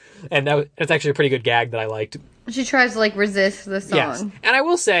now. And that's actually a pretty good gag that I liked. She tries to like resist the song. Yes. And I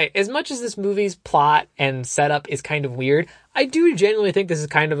will say, as much as this movie's plot and setup is kind of weird, I do genuinely think this is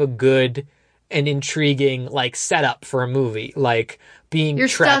kind of a good and intriguing like setup for a movie. Like being You're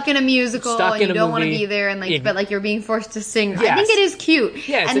trapped, stuck in a musical stuck and in you a don't want to movie. be there, and like, Yeah. but like you're being forced to sing. I Yes. think it is cute.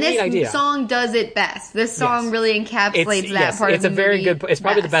 Yeah, it's and a neat this idea. song does it best. This song Yes. really encapsulates that part it's of a the very movie. good. It's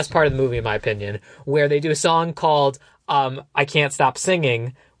probably the best part of the movie, in my opinion, where they do a song called "I Can't Stop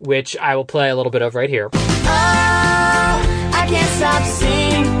Singing," which I will play a little bit of right here. I can't stop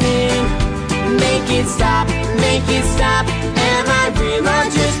singing. Make it stop, make it stop. Am I real or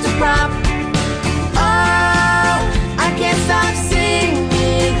just a prop? Oh, I can't stop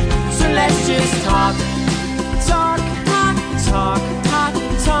singing. So let's just talk. Talk, talk, talk,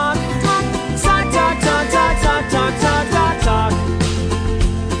 talk, talk, talk, talk, talk, talk, talk, talk, talk, talk, talk.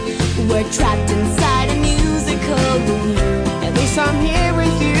 We're trapped inside a musical room. At least I'm here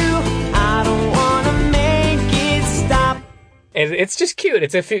with you. I don't wanna make it stop. And it's just cute.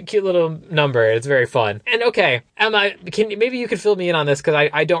 It's a cute little number. It's very fun. And okay, Emma, maybe you could fill me in on this because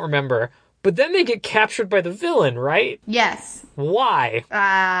I don't remember. But then they get captured by the villain, right? Yes. Why?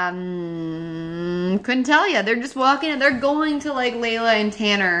 Couldn't tell you. They're just walking. They're going to like Layla and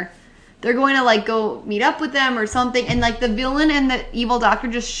Tanner. They're going to like go meet up with them or something. And like the villain and the evil doctor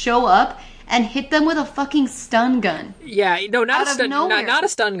just show up and hit them with a fucking stun gun. Yeah, no, not Out a of stun, nowhere. not a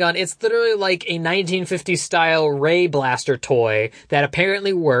stun gun. It's literally like a 1950s style ray blaster toy that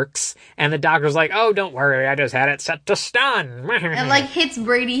apparently works. And the doctor's like, "Oh, don't worry, I just had it set to stun." And like hits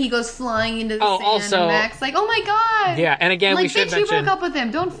Brady. He goes flying into the Oh, sand. also- and Max like, "Oh my god." Yeah, and again, like, we should bitch, you mention, broke up with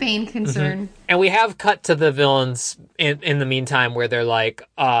him. Don't feign concern. and we have cut to the villains in the meantime, where they're like,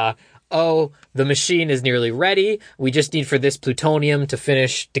 "Oh, the machine is nearly ready. We just need for this plutonium to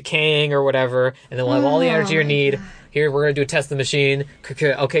finish decaying or whatever, and then we'll have all the energy you need. Here, we're gonna do a test of the machine.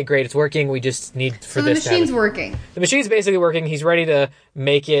 Okay, great, it's working. We just need for So the this to happen." machine's working. The machine's basically working. He's ready to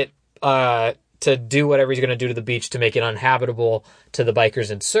make it, to do whatever he's going to do to the beach to make it uninhabitable to the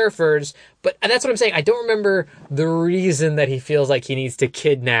bikers and surfers. But and that's what I'm saying. I don't remember the reason that he feels like he needs to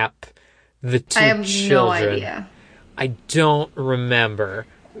kidnap the two I have children. no idea. I don't remember.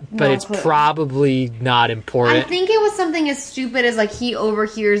 But No it's clue. probably not I important. think it was something as stupid as like he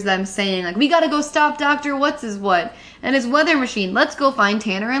overhears them saying like, "We gotta go stop Dr. What's his what and his weather machine. Let's go find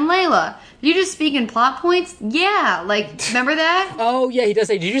Tanner and Layla." Did you just speak in plot points? Yeah, like remember that? Oh, yeah, he does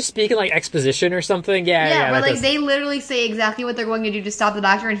say, did you just speak in, like, exposition or something? Yeah, Yeah, where that like does- they literally say exactly what they're going to do to stop the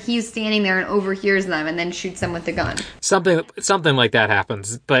doctor, and he's standing there and overhears them and then shoots them with the gun. Something like that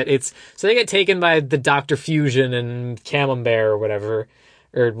happens. But it's... So they get taken by the Dr. Fusion and Camembert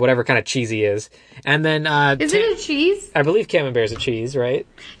or whatever kind of cheese he is. And then... Is it a cheese? I believe Camembert's a cheese, right?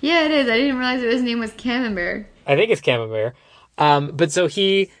 Yeah, it is. I didn't realize his name was Camembert. I think it's Camembert. But so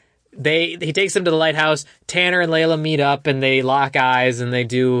he takes them to the lighthouse. Tanner and Layla meet up and they lock eyes and they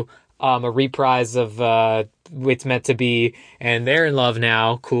do a reprise of It's Meant to Be, and they're in love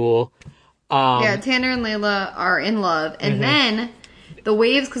now. Cool. Yeah, Tanner and Layla are in love, and then the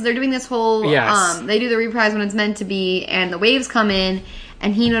waves, because they're doing this whole, Yes. they do the reprise when it's meant to be, and the waves come in,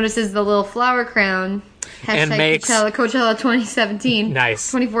 and he notices the little flower crown. And Hashtag makes- Coachella 2017.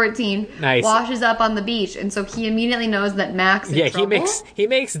 Nice. 2014. Nice. Washes up on the beach, and so he immediately knows that Max is Yeah, trouble. he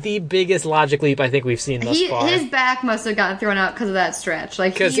makes the biggest logic leap I think we've seen thus far. His back must have gotten thrown out because of that stretch.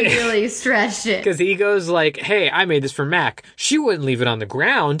 Like, 'Cause- he really stretched it. Because he goes like, "Hey, I made this for Mac. She wouldn't leave it on the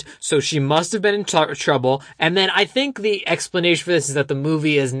ground, so she must have been in trouble." And then I think the explanation for this is that the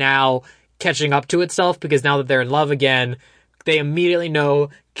movie is now catching up to itself because now that they're in love again, they immediately know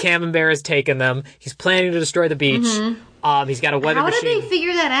Camembert has taken them. He's planning to destroy the beach. He's got a weather How machine. did they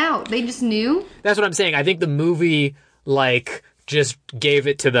figure that out? They just knew? That's what I'm saying. I think the movie, just gave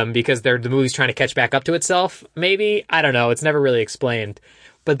it to them because the movie's trying to catch back up to itself. Maybe. I don't know. It's never really explained.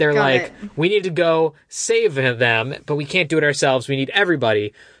 But they're Got like, it. we need to go save them, but we can't do it ourselves. We need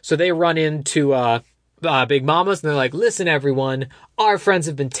everybody. So they run into Big Mama's, and they're like, listen, everyone, our friends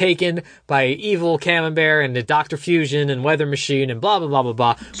have been taken by evil Camembert and the Dr. Fusion and Weather Machine and blah, blah, blah, blah,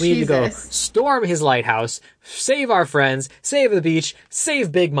 blah. We need to go Jesus. storm his lighthouse, save our friends, save the beach,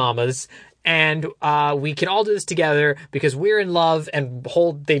 save Big Mama's, and we can all do this together because we're in love. And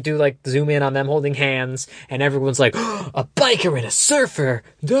they do zoom in on them holding hands, and everyone's like, a biker and a surfer,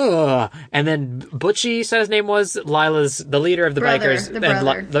 duh. And then Butchie said his name was Lila's, the leader of the Brother, bikers. the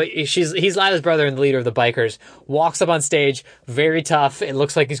brother. He's Lila's brother and the leader of the bikers. Walks up on stage, very tough. It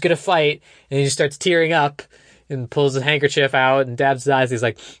looks like he's gonna fight, and he just starts tearing up and pulls his handkerchief out and dabs his eyes. He's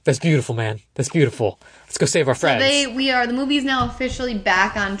like, "That's beautiful, man. That's beautiful. Let's go save our friends." The movie's now officially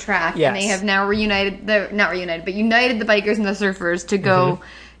back on track. Yes. And they have now united the bikers and the surfers to go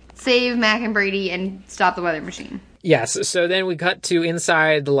save Mac and Brady and stop the weather machine. Yes, so then we cut to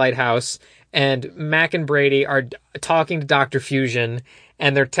inside the lighthouse, and Mac and Brady are talking to Dr. Fusion,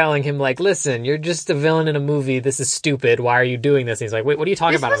 and they're telling him, listen, you're just a villain in a movie. This is stupid. Why are you doing this? And he's like, wait, what are you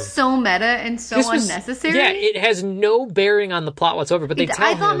talking This about? was so meta and so unnecessary. Yeah, it has no bearing on the plot whatsoever, but they tell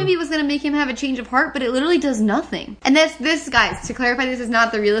I him... thought maybe it was going to make him have a change of heart, but it literally does nothing. And this, guys, to clarify, this is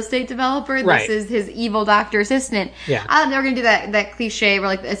not the real estate developer. This Right. is his evil doctor assistant. Yeah. I thought they were going to do that cliche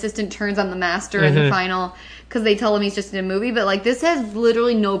where, the assistant turns on the master in the final because they tell him he's just in a movie. But, this has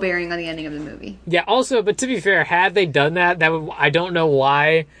literally no bearing on the ending of the movie. Yeah, also, but to be fair, had they done that I don't know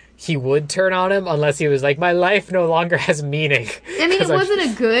why he would turn on him unless he was like, my life no longer has meaning. I mean, 'Cause it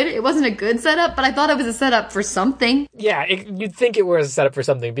wasn't a good setup, but I thought it was a setup for something. Yeah, you'd think it was set up for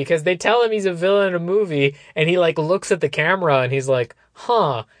something because they tell him he's a villain in a movie, and he looks at the camera and he's like,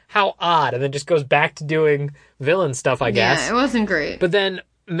 "Huh, how odd," and then just goes back to doing villain stuff, I guess. Yeah, it wasn't great. But then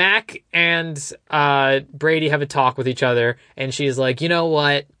Mac and Brady have a talk with each other, and she's like, "You know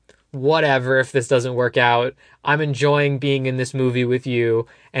what? Whatever. If this doesn't work out, I'm enjoying being in this movie with you,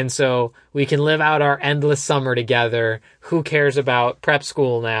 and so we can live out our endless summer together. Who cares about prep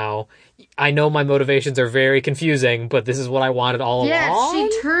school now? I know my motivations are very confusing, but this is what I wanted all along."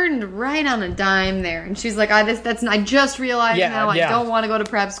 She turned right on a dime there, and she's like, I just realized now I don't want to go to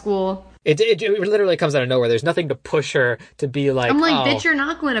prep school. It literally comes out of nowhere. There's nothing to push her to be like, I'm like, oh. bitch, you're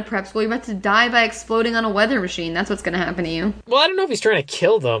not going to prep school. You're about to die by exploding on a weather machine. That's what's going to happen to you. Well, I don't know if he's trying to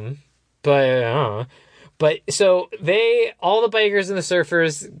kill them, but But so all the bikers and the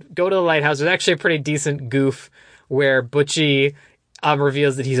surfers go to the lighthouse. There's actually a pretty decent goof where Butchie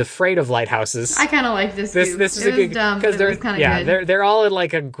reveals that he's afraid of lighthouses. I kind of like this. This is a good dumb, because but it was kind of good. they're all in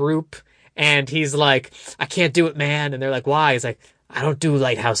a group, and he's like, "I can't do it, man," and they're like, "Why?" He's like, "I don't do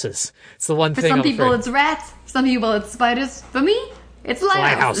lighthouses. It's the one For thing." some I'm people, afraid. it's rats. For some people, it's spiders. For me, it's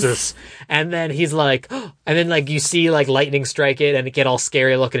lighthouses. And then he's like, and then you see lightning strike it and it get all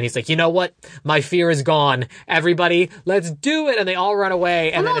scary looking. And he's like, you know what? My fear is gone. Everybody, let's do it. And they all run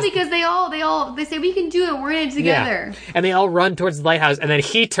away. And Well, no, then because they say we can do it. We're in it together. yeah. And they all run towards the lighthouse. And then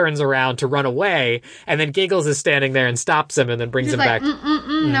he turns around to run away. And then Giggles is standing there and stops him and then brings He's him like, back.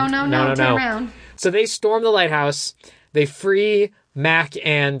 no, turn around. So they storm the lighthouse. They free Mac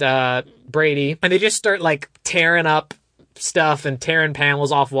and Brady, and they just start tearing up stuff and tearing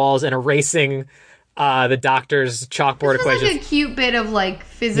panels off walls and erasing the doctor's chalkboard This was equations. a cute bit of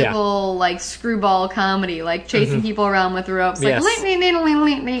physical screwball comedy, chasing people around with ropes, Yes. and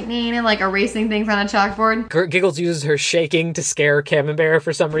erasing things on a chalkboard. Giggles uses her shaking to scare Camembert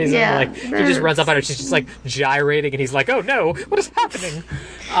for some reason. Yeah, He just runs up on her. She's just gyrating, and he's like, "Oh no, what is happening?"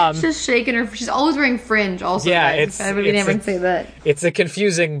 She's just shaking her. She's always wearing fringe. Also, Yeah, guys. Everybody never say that. It's a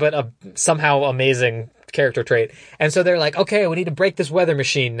confusing but a somehow amazing character trait. And so they're like, okay, we need to break this weather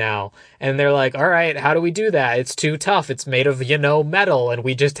machine now. And they're like, all right, how do we do that? It's too tough. It's made of, metal, and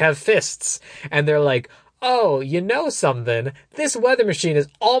we just have fists. And they're like, oh, you know something? This weather machine is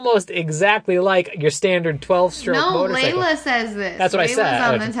almost exactly like your standard 12-stroke No, motorcycle. Layla says this. That's what I Layla's said.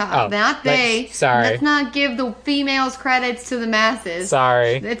 on the top. Oh, not they. sorry. Let's not give the females credits to the masses.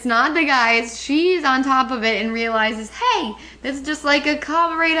 Sorry. It's not the guys. She's on top of it and realizes, hey, this is just like a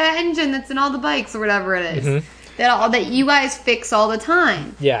carburetor engine that's in all the bikes or whatever it is. Mm-hmm. That you guys fix all the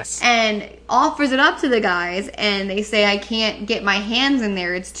time. Yes. And offers it up to the guys, and they say, I can't get my hands in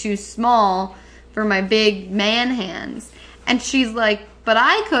there. It's too small for my big man hands. And she's like, but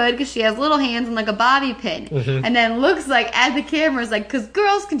I could because she has little hands and like a bobby pin. And then looks like at the camera is like, because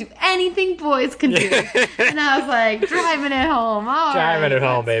girls can do anything boys can do. And I was like, driving it home. All Driving right, it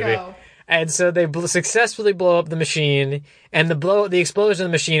home, let's baby. go. And so they successfully blow up the machine, and the explosion of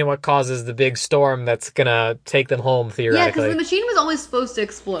the machine is what causes the big storm that's gonna take them home Yeah, theoretically. because the machine was always supposed to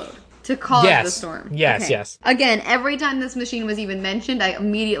explode to cause Yes. the storm. Yes, yes. Again, every time this machine was even mentioned, I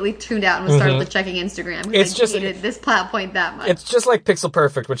immediately tuned out and started checking Instagram because It's I just- hated this plot point that much. It's just like Pixel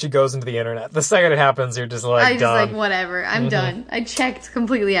Perfect when she goes into the internet. The second it happens, you're just like, I just done. like whatever. I'm done. I checked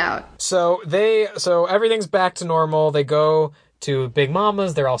completely out. So everything's back to normal. They go to Big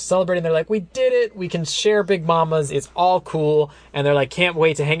Mama's. They're all celebrating. They're like, we did it. We can share Big Mama's. It's all cool. And they're like, can't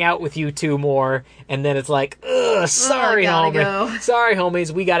wait to hang out with you two more. And then it's like, ugh, sorry, gotta homie. go. Sorry, homies.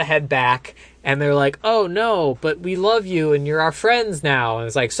 We gotta head back. And they're like, oh no, but we love you and you're our friends now. And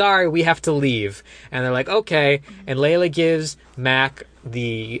it's like, sorry, we have to leave. And they're like, okay. And Layla gives Mac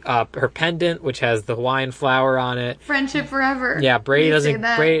the her pendant, which has the Hawaiian flower on it. Friendship forever. Yeah, Brady You say doesn't.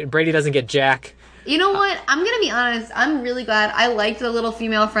 that. Brady doesn't get Jack. You know what? I'm gonna be honest. I'm really glad. I liked the little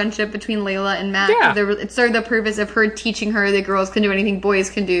female friendship between Layla and Matt. Yeah. It served the purpose of her teaching her that girls can do anything boys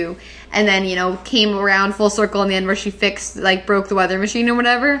can do, and then came around full circle in the end where she broke the weather machine or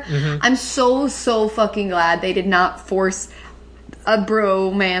whatever. Mm-hmm. I'm so fucking glad they did not force a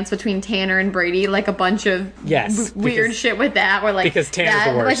bromance between Tanner and Brady, like a bunch of Yes, weird because- shit with that, where like because Tanner's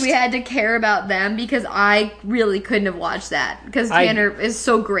the worst. like we had to care about them because I really couldn't have watched that because I- Tanner is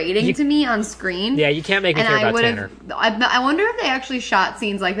so grating to me on screen. Yeah, you can't make me care about Tanner. I wonder if they actually shot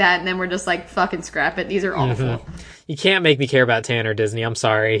scenes like that and then we're just like, fucking scrap it. These are awful. You can't make me care about Tanner, Disney. I'm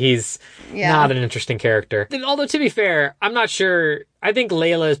sorry. He's Yeah. not an interesting character. Although, to be fair, I'm not sure. I think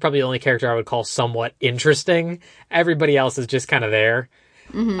Layla is probably the only character I would call somewhat interesting. Everybody else is just kind of there.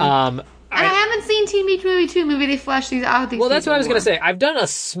 And I haven't seen Teen Beach Movie 2. Maybe they fleshed these out. Well, that's what I was going to say. I've done a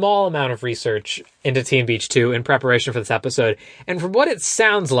small amount of research into Teen Beach 2 in preparation for this episode. And from what it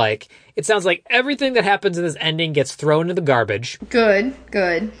sounds like everything that happens in this ending gets thrown in the garbage. Good.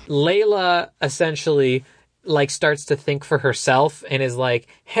 Layla essentially starts to think for herself and is like,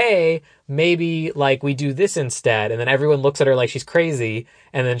 hey, maybe we do this instead. And then everyone looks at her like she's crazy.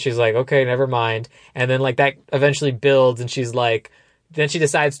 And then she's like, okay, never mind. And then that eventually builds and she's like, then she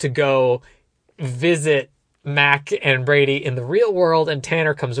decides to go visit Mac and Brady in the real world, and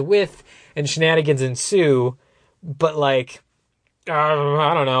Tanner comes with, and shenanigans ensue. But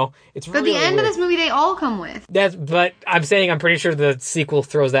I don't know. It's But really the end weird. of this movie, they all come with. But I'm saying I'm pretty sure the sequel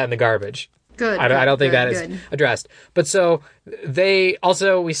throws that in the garbage. Good. I don't think that is good. addressed. But so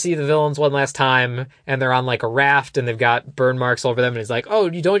we see the villains one last time, and they're on a raft, and they've got burn marks all over them. And he's like, "Oh,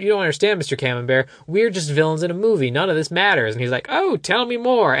 you don't understand, Mr. Camembert. We're just villains in a movie. None of this matters." And he's like, "Oh, tell me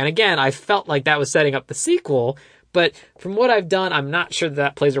more." And again, I felt like that was setting up the sequel. But from what I've done, I'm not sure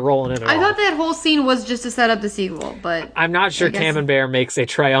that plays a role in it at I all. thought that whole scene was just to set up the sequel, but I'm not sure I guess- Camembert makes a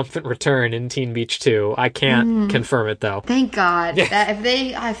triumphant return in Teen Beach 2. I can't confirm it though. thank God that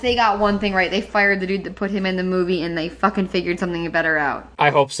if they got one thing right, they fired the dude that put him in the movie and they fucking figured something better out. I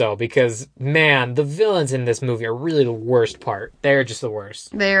hope so, because man, the villains in this movie are really the worst part. They're just the worst.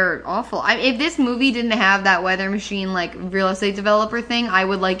 They're awful. If this movie didn't have that weather machine real estate developer thing, I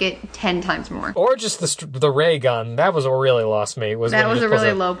would like it 10 times more. Or just the ray gun. That was what really lost me. That when was it a just really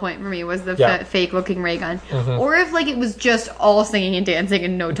was low point for me. Was the Yeah. fake looking ray gun, or if it was just all singing and dancing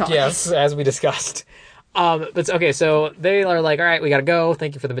and no talking. Yes, as we discussed. But okay, so they are like, all right, we gotta go.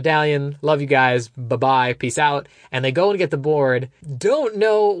 Thank you for the medallion. Love you guys. Bye-bye. Peace out. And they go and get the board. Don't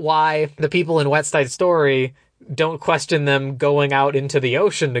know why the people in West Side Story don't question them going out into the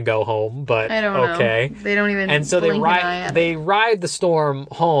ocean to go home, but I don't know. okay. They don't even. And so they blink an eye at it. ride the storm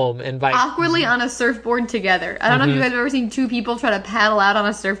home, and by Awkwardly on a surfboard together. I don't know if you guys have ever seen two people try to paddle out on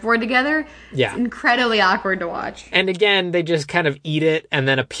a surfboard together. Yeah. It's incredibly awkward to watch. And again, they just kind of eat it and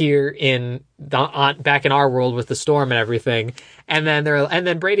then appear back in our world with the storm and everything. And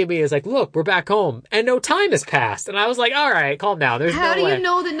then Brady B is like, "Look, we're back home, and no time has passed." And I was like, "All right, calm down. There's How no do way." you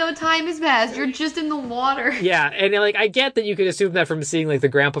know that no time has passed? You're just in the water. Yeah, and I get that you could assume that from seeing the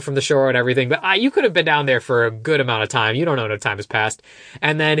grandpa from the shore and everything, but you could have been down there for a good amount of time. You don't know no time has passed.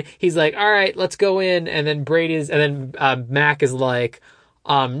 And then he's like, "All right, let's go in." And then Mac is like,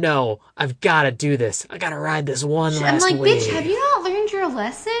 "No, I've got to do this. I got to ride this one I'm last like, wave." bitch, have you not learned your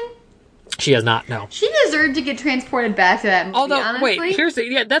lesson? She has not. No. She deserved to get transported back to that movie, Although, honestly.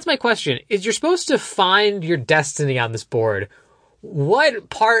 wait, that's my question. Is you're supposed to find your destiny on this board. What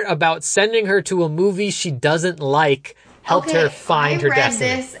part about sending her to a movie she doesn't like helped her find her destiny?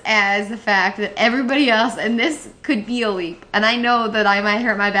 I read this as the fact that everybody else, and this could be a leap, and I know that I might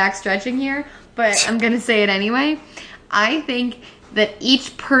hurt my back stretching here, but I'm going to say it anyway. I think that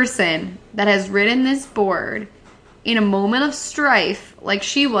each person that has ridden this board in a moment of strife, like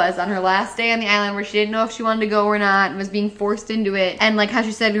she was on her last day on the island where she didn't know if she wanted to go or not and was being forced into it, and like how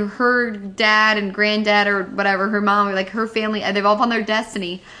she said her dad and granddad or whatever, her mom, or like her family, they've all found their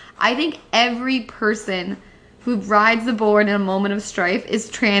destiny. I think every person who rides the board in a moment of strife is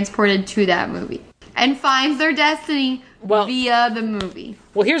transported to that movie and finds their destiny via the movie.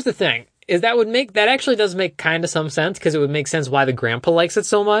 Well, here's the thing. That actually does make kind of some sense, because it would make sense why the grandpa likes it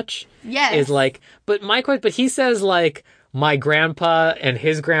so much. Yes. Is like, but he says like, my grandpa and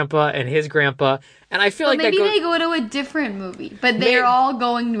his grandpa and his grandpa, and I feel like maybe they go to a different movie, but they're all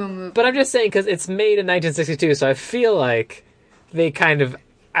going to a movie. But I'm just saying, because it's made in 1962, so I feel like they kind of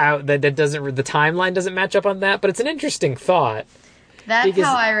that doesn't, the timeline doesn't match up on that, but it's an interesting thought. That's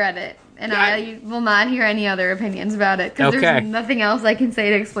how I read it. And I will not hear any other opinions about it, because there's nothing else I can say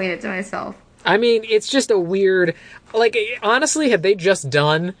to explain it to myself. I mean, it's just a weird... Like, honestly, had they just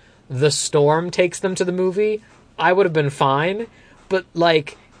done The Storm takes them to the movie, I would have been fine. But,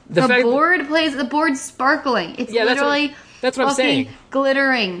 like... The board's sparkling. It's literally that's what I'm saying.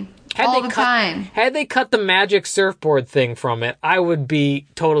 Glittering all the time. Had they cut the magic surfboard thing from it, I would be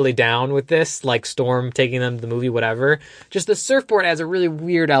totally down with this, like Storm taking them to the movie, whatever. Just the surfboard adds a really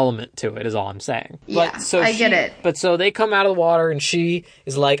weird element to it, is all I'm saying. Yeah, I get it. But so they come out of the water, and she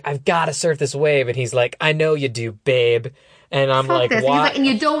is like, I've got to surf this wave. And he's like, I know you do, babe. And I'm like, this. why? And he's like, and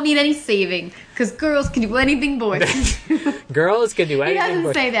you don't need any saving, because girls can do anything boys can do. Girls can do anything. He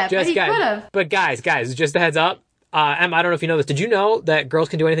doesn't say that, but he could have. But guys, just a heads up. Em, I don't know if you know this. Did you know that girls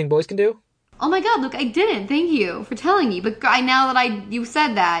can do anything boys can do? Oh my god, look, I didn't. Thank you for telling me. But now that you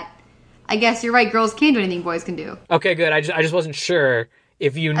said that, I guess you're right. Girls can do anything boys can do. Okay, good. I just wasn't sure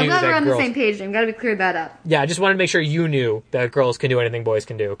if you knew that. I'm glad we're on girls... the same page. I've got to clear that up. Yeah, I just wanted to make sure you knew that girls can do anything boys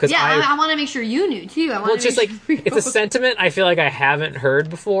can do. Yeah, I want to make sure you knew too. It's just like it's a sentiment I feel like I haven't heard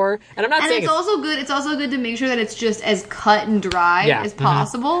before, and I'm not saying it's also good. It's also good to make sure that it's just as cut and dry as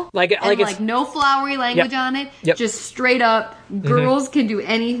possible. Like no flowery language on it. Yep. Just straight up, girls can do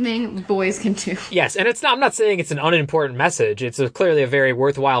anything boys can do. Yes, and I'm not saying it's an unimportant message. It's clearly a very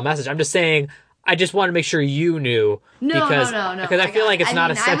worthwhile message. I'm just saying, I just want to make sure you knew. No. Because I feel like it's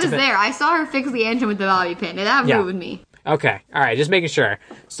not a sentiment. I was there. I saw her fix the engine with the bobby pin, and that ruined me. Okay. All right. Just making sure.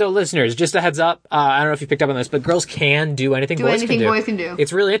 So, listeners, just a heads up. I don't know if you picked up on this, but girls can do anything boys can do.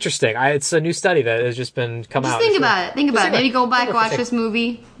 It's really interesting. It's a new study that has just been come out. Just think about it. Think about it. Maybe go back, watch this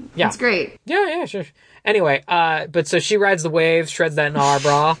movie. Yeah. It's great. Yeah, sure. Anyway, but so she rides the wave, shreds that Nar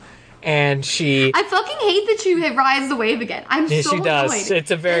bra. And I fucking hate that she rides the wave again. I'm so she does. Annoyed.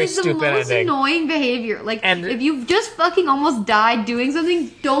 It's a very stupid ending. It's the most annoying behavior. Like, if you've just fucking almost died doing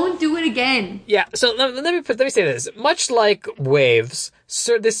something, don't do it again. Yeah. So let me say this. Much like Waves,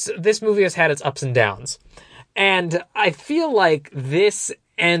 so this movie has had its ups and downs, and I feel like this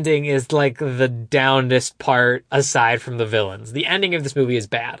ending is like the downest part aside from the villains. The ending of this movie is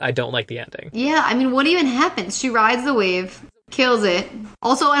bad. I don't like the ending. Yeah. I mean, what even happens? She rides the wave. Kills it.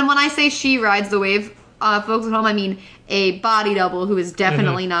 Also, and when I say she rides the wave, folks at home, I mean a body double who is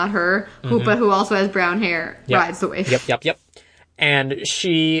definitely not her, but who also has brown hair, rides the wave. Yep. And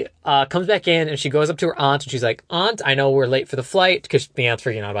she comes back in, and she goes up to her aunt, and she's like, Aunt, I know we're late for the flight, because the aunt's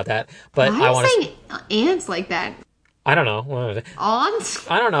freaking out about that. But why are you saying aunts like that? I don't know. Aunts?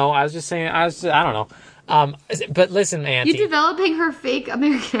 I don't know. I was just saying, I don't know. But listen, Auntie. You're developing her fake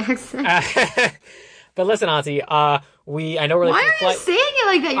American accent. But listen, Auntie, I know we're late for the flight. Why are you saying it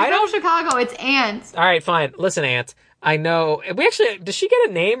like that? You're from Chicago. It's Aunt. All right, fine. Listen, Aunt. I know. Does she get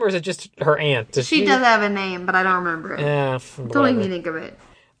a name, or is it just her aunt? She does have a name, but I don't remember it. Yeah, don't make me think of it.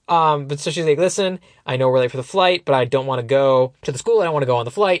 But so she's like, listen, I know we're late for the flight, but I don't want to go to the school. I don't want to go on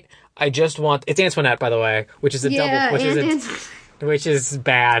the flight. I just want... It's Antoinette, by the way, which is a double... Which is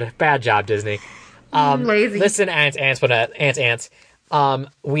bad. Bad job, Disney. Lazy. Listen, Antoinette. I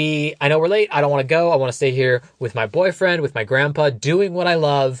know we're late. I don't want to go. I want to stay here with my boyfriend, with my grandpa, doing what I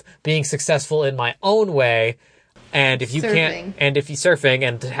love, being successful in my own way. And if you can't, and if you're surfing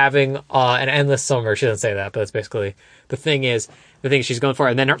and having an endless summer, she doesn't say that, but that's basically the thing she's going for.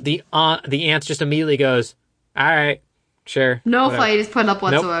 And then the aunt just immediately goes, all right, sure. No fight is put up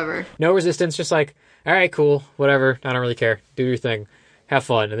whatsoever. Nope. No resistance. Just like, all right, cool, whatever. I don't really care. Do your thing. Have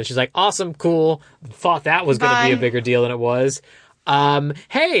fun. And then she's like, awesome, cool. Thought that was going to be a bigger deal than it was.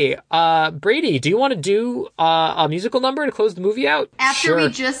 Hey, Brady, do you want to do a musical number to close the movie out? After we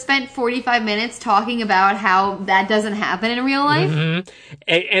just spent 45 minutes talking about how that doesn't happen in real life?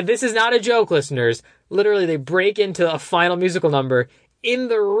 And this is not a joke, listeners. Literally, they break into a final musical number in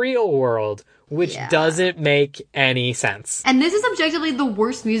the real world which Yeah. doesn't make any sense. And this is objectively the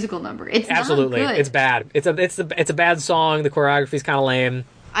worst musical number. It's Absolutely, not good. it's bad. It's a bad song. The choreography's kind of lame.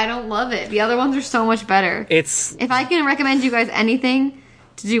 I don't love it. The other ones are so much better. It's If I can recommend you guys anything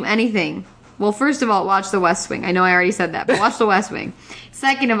to do anything, well, first of all, watch The West Wing. I know I already said that, but watch The West Wing.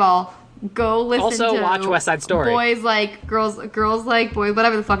 Second of all, go listen Also to watch West Side Story. Boys Like Girls Like Boys,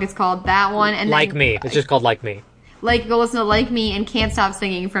 whatever the fuck it's called. That one, and Like then, Me. It's just called Like Me. go listen to Like Me and Can't Stop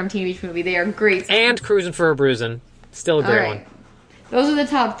Singing from Teen Beach Movie. They are great. songs. And Cruising for a Bruisin'. Still a all great right, one. those are the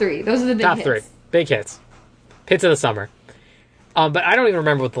top three. Those are the big Top hits. three. Big hits. Hits of the summer. But I don't even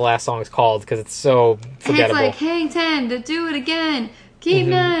remember what the last song is called because it's so And it's forgettable. like, hang 10 to do it again. Keep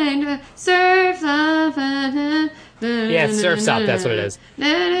 9 to surf up. Yeah, it's Surf's Up, that's what it is.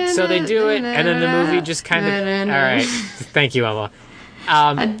 So they do it, and then the movie just kind of... Alright. Thank you, Emma.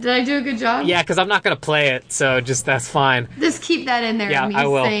 Did I do a good job? Yeah, because I'm not going to play it, so just that's fine. Just keep that in there. Yeah, me I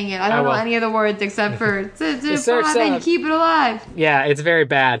will. saying it. I I don't know will. any of the words except for Surf's and Up. keep it alive. Yeah, it's very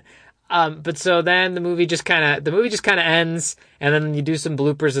bad. But so then the movie just kind of ends, and then you do some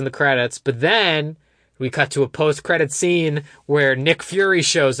bloopers in the credits. But then we cut to a post-credit scene where Nick Fury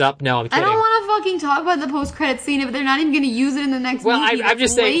shows up. No, I'm I kidding. don't want to fucking talk about the post-credit scene if they're not even going to use it in the next Well, movie. I'm That's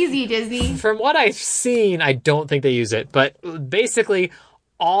just saying- lazy, Disney. From what I've seen, I don't think they use it. But basically,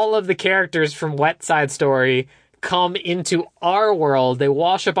 all of the characters from Wet Side Story come into our world. They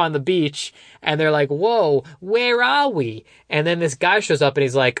wash up on the beach, and they're like, whoa, where are we? And then this guy shows up, and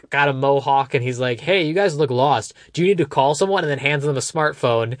he's like, got a mohawk, and he's like, hey, you guys look lost. Do you need to call someone? And then hands them a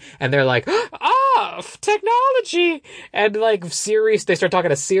smartphone, and they're like, technology! And like Siri, they start talking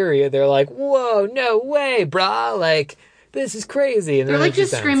to Siri, and they're like, whoa, no way, brah, like... This is crazy. And They're then like it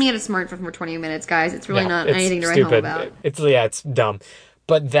just ends. screaming at a smartphone for 20 minutes, guys. It's really Yeah, not it's anything to write home stupid. about. It's dumb.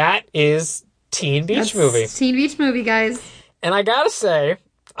 But that is Teen Beach That's Movie. Teen Beach Movie, guys. And I gotta say,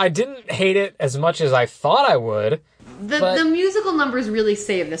 I didn't hate it as much as I thought I would. But- The musical numbers really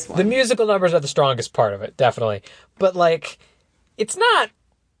save this one. The musical numbers are the strongest part of it, definitely. But like, it's not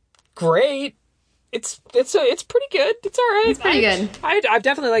great. It's pretty good. It's all right. It's pretty good. I've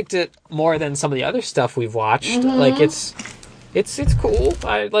definitely liked it more than some of the other stuff we've watched. Mm-hmm. Like it's cool.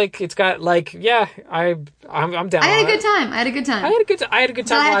 It's got like I'm down. I had a on good it. time. I had a good time. I had a good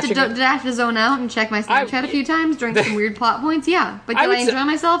Did I, time have to, watching it. did I have to zone out and check my Snapchat a few times during some weird plot points? Yeah. But I did would I say- enjoy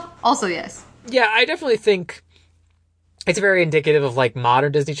myself? Also, yes. Yeah, I definitely think it's very indicative of like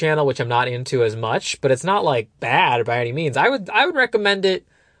modern Disney Channel, which I'm not into as much, but it's not like bad by any means. I would recommend it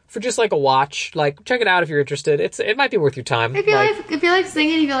for just like a watch. Like check it out if you're interested. It might be worth your time. If you like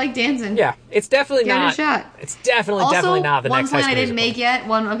singing, if you like dancing. yeah, it's definitely Give it a not. shot. It's definitely Also, not the one next point High I School didn't Musical.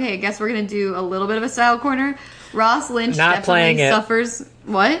 make yet. Okay, I guess we're gonna do a little bit of a style corner. Ross Lynch Not playing definitely it. suffers.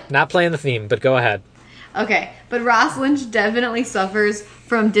 What? Not playing the theme, but go ahead. Okay, but Ross Lynch definitely suffers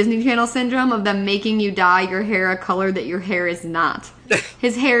from Disney Channel syndrome of them making you dye your hair a color that your hair is not.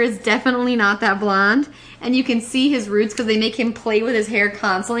 His hair is definitely not that blonde, and you can see his roots because they make him play with his hair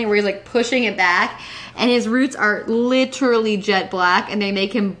constantly, where he's like pushing it back, and his roots are literally jet black, and they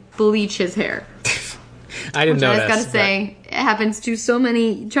make him bleach his hair. I didn't Which I notice. just gotta say, it happens to so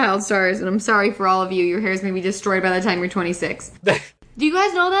many child stars, and I'm sorry for all of you. Your hair is gonna be destroyed by the time you're 26. Do you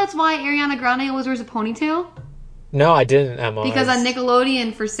guys know that's why Ariana Grande always wears a ponytail? No, I didn't, Emma. Because on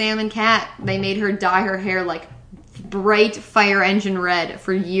Nickelodeon for Sam and Cat, they made her dye her hair like bright fire engine red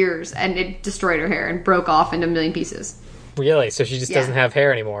for years, and it destroyed her hair and broke off into a million pieces. Really? So she just Yeah. doesn't have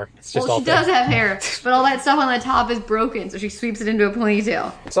hair anymore. It's just Well, all she does fake. have hair, but all that stuff on the top is broken, so she sweeps it into a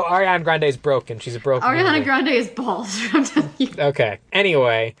ponytail. So Ariana Grande is broken. She's a broken Ariana woman. Grande is bald. I'm telling you. Okay.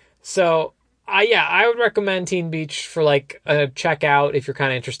 Anyway, so I would recommend Teen Beach for like a check out if you're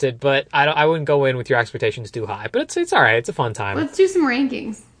kind of interested, but I wouldn't go in with your expectations too high. But it's all right. It's a fun time. Let's do some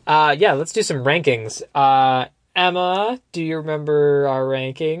rankings. Yeah, let's do some rankings. Emma, do you remember our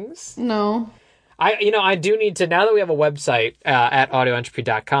rankings? No. I do need to, now that we have a website at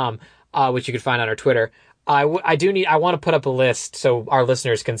audioentropy.com, which you can find on our Twitter. I want to put up a list so our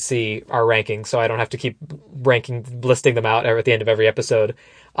listeners can see our rankings, so I don't have to keep listing them out at the end of every episode.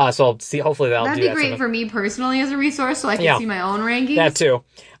 So I'll see. Hopefully that'll That'd do be that. great for me personally as a resource, so I can Yeah. see my own rankings. That too.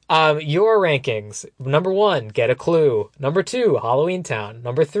 Your rankings. Number 1, Get a Clue. Number 2, Halloween Town.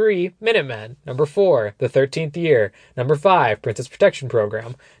 Number 3, Minutemen. Number 4, The 13th Year. Number 5, Princess Protection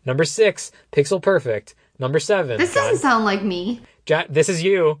Program. Number 6, Pixel Perfect. Number 7, This doesn't sound like me. This is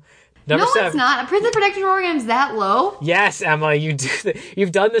you. Number No, 7. it's not. A Princess Protection Program's that low? Yes, Emma,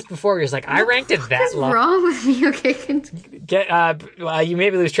 you've done this before. You're just like, I ranked it that What's low. wrong with me? Okay, You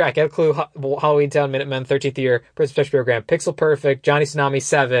maybe lose track. Get a Clue, Halloween Town, Minutemen, 13th Year, Princess Protection Program, Pixel Perfect, Johnny Tsunami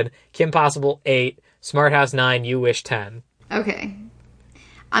 7, Kim Possible 8, Smart House 9, You Wish 10. okay.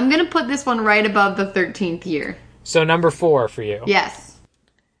 I'm gonna put this one right above the 13th year. So number 4 for you. Yes.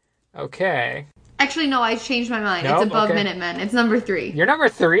 Okay. Actually, no, I changed my mind. Nope, It's above okay. Minutemen. It's number 3. You're number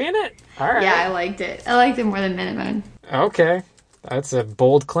 3 in it? All right. Yeah, I liked it. I liked it more than Minutemen. Okay. That's a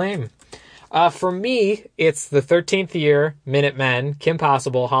bold claim. For me, it's the 13th year, Minutemen, Kim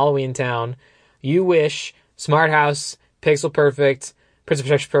Possible, Halloween Town, You Wish, Smart House, Pixel Perfect, Prison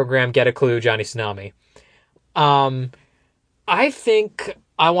Protection Program, Get a Clue, Johnny Tsunami. I think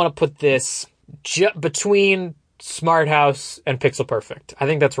I want to put this between Smart House and Pixel Perfect. I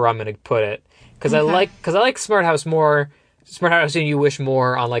think that's where I'm going to put it. Because I like Smart House more, Smart House and You Wish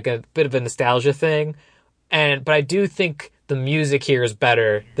more on like a bit of a nostalgia thing. But I do think the music here is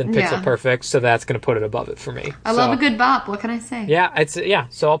better than Pixel Yeah. Perfect, so that's going to put it above it for me. I love a good bop. What can I say? Yeah,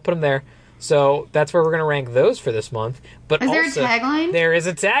 so I'll put them there. So that's where we're going to rank those for this month. But Is there a also, tagline? There is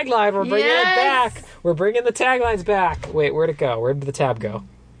a tagline. We're bringing it Yes! back. We're bringing the taglines back. Wait, where'd it go? Where did the tab go?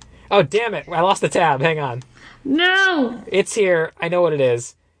 Oh, damn it. I lost the tab. Hang on. No! It's here. I know what it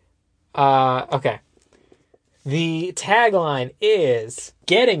is. Okay. The tagline is,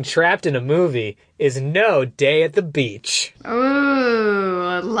 getting trapped in a movie is no day at the beach. Ooh,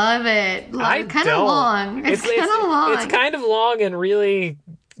 I love it. I Kind don't. of long. It's kind of long. It's kind of long and really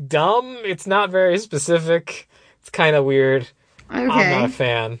dumb. It's not very specific. It's kind of weird. Okay. I'm not a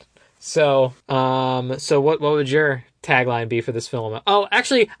fan. So what would your tagline be for this film? Oh,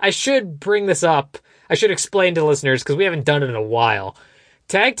 actually, I should bring this up. I should explain to listeners because we haven't done it in a while.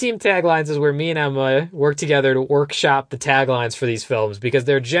 Tag team taglines is where me and Emma work together to workshop the taglines for these films because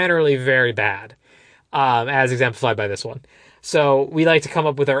they're generally very bad, as exemplified by this one. So we like to come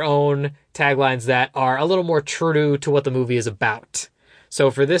up with our own taglines that are a little more true to what the movie is about.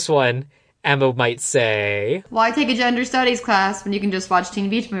 So for this one, Emma might say, Why take a gender studies class when you can just watch Teen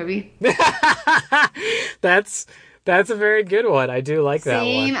Beach Movie? That's a very good one. I do like that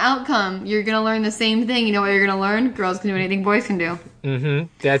Same one. outcome. You're going to learn the same thing. You know what you're going to learn? Girls can do anything boys can do.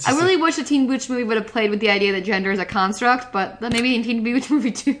 That's I really wish a Teen Beach Movie would have played with the idea that gender is a construct, but then maybe in Teen Beach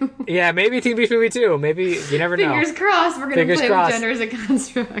Movie 2. yeah, maybe Teen Beach Movie too. Maybe you never know. Fingers crossed we're going to Fingers play crossed. with gender as a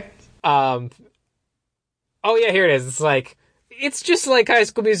construct. Oh yeah, here it is. It's just like High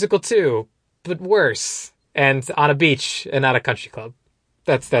School Musical 2, but worse, and on a beach and not a country club.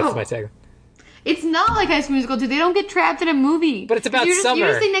 That's Oh. my tag. It's not like High School Musical 2. They don't get trapped in a movie. But it's about You're summer. You're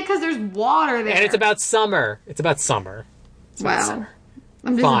just saying that because there's water there. And it's about summer. It's about summer. Wow.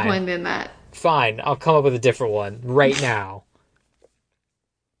 I'm Fine. disappointed in that. Fine, I'll come up with a different one right now.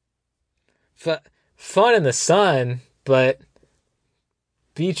 Fun in the sun, but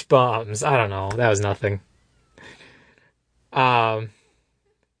beach bombs. I don't know. That was nothing. Wait.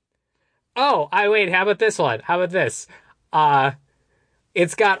 How about this one? How about this?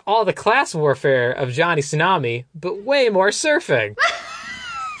 It's got all the class warfare of Johnny Tsunami, but way more surfing.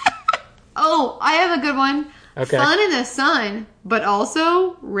 Oh, I have a good one. Okay. Fun in the sun, but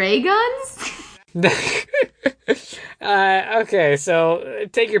also ray guns? Okay, so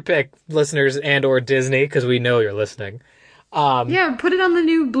take your pick, listeners and or Disney, because we know you're listening. Yeah, put it on the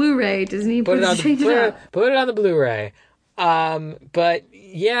new Blu-ray, Disney. Put it on change it up. put it on the Blu-ray. But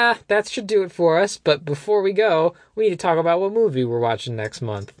yeah, that should do it for us. But before we go, we need to talk about what movie we're watching next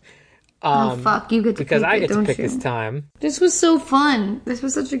month. Oh, fuck, you get to Because pick I it, get to don't pick you? this time. This was so fun. This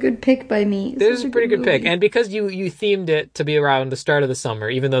was such a good pick by me. This is was a pretty good pick. movie. And because you themed it to be around the start of the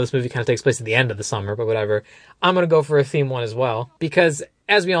summer, even though this movie kind of takes place at the end of the summer, but whatever, I'm going to go for a theme one as well. Because,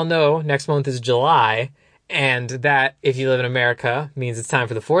 as we all know, next month is July, and that, if you live in America, means it's time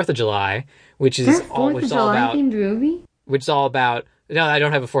for the 4th of July, which is There's all 4th which of is all July about... themed movie? which is all about... No, I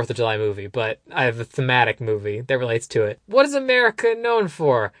don't have a 4th of July movie, but I have a thematic movie that relates to it. What is America known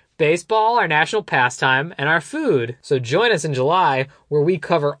for? Baseball, our national pastime, and our food. So join us in July, where we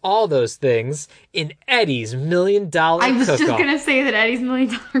cover all those things in Eddie's $1 Million Cook-Off. I was just gonna say that Eddie's $1 Million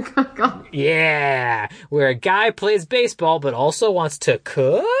Cook-Off. Yeah, where a guy plays baseball but also wants to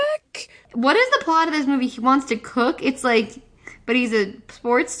cook? What is the plot of this movie? He wants to cook? It's like... But he's a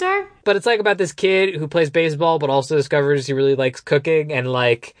sports star? But it's like about this kid who plays baseball but also discovers he really likes cooking, and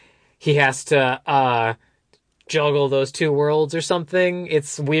like he has to juggle those two worlds or something.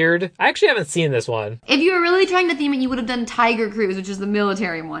 It's weird. I actually haven't seen this one. If you were really trying to theme it, you would have done Tiger Cruise, which is the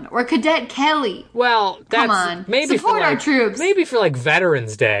military one. Or Cadet Kelly. Well, that's on. maybe Support for our like, troops. Maybe for like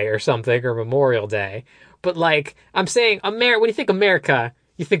Veterans Day or something, or Memorial Day. But like I'm saying, when you think America,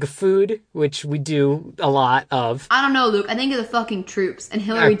 you think of food, which we do a lot of. I don't know, Luke. I think of the fucking troops and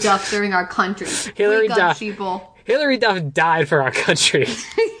Hillary Duff serving our country. Hillary Wake up, Duff. sheeple. Hillary Duff died for our country.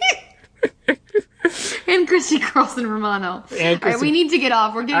 And Christy Carlson Romano. And Alright, Christy- we need to get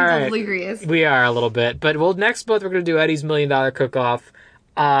off. We're getting All right. delirious. We are a little bit, but next month we're going to do Eddie's $1 Million Cook-Off.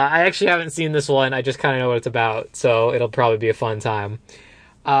 I actually haven't seen this one. I just kind of know what it's about, so it'll probably be a fun time.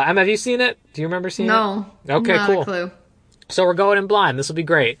 Emma, have you seen it? Do you remember seeing it? No. Okay, not cool. A clue. So we're going in blind. This will be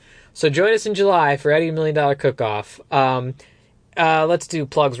great. So join us in July for Eddie $1 Million Cook-Off. Let's do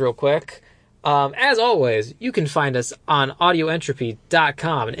plugs real quick. As always, you can find us on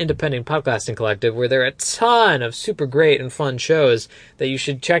audioentropy.com, an independent podcasting collective where there are a ton of super great and fun shows that you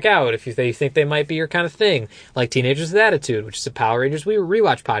should check out if you think they might be your kind of thing, like Teenagers with Attitude, which is a Power Rangers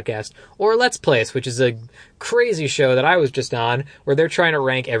Rewatch podcast, or Let's Place, which is a crazy show that I was just on, where they're trying to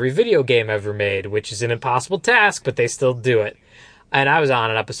rank every video game ever made, which is an impossible task, but they still do it. And I was on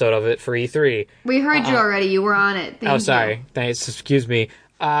an episode of it for E3. We heard you already. You were on it. Thank you. Sorry. Thanks. Excuse me.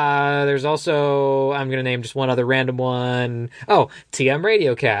 There's also, I'm going to name just one other random one. Oh, TM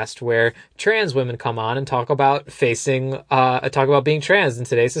Radiocast, where trans women come on and talk about being trans in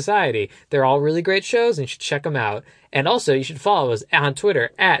today's society. They're all really great shows and you should check them out. And also, you should follow us on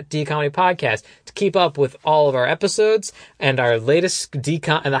Twitter at DComedy Podcast to keep up with all of our episodes and our latest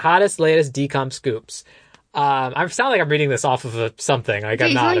and the hottest, latest DCOM scoops. I sound like I'm reading this off of something. Hey,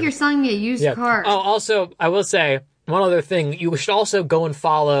 it's not like you're selling me a used car. Oh, also, I will say, one other thing, you should also go and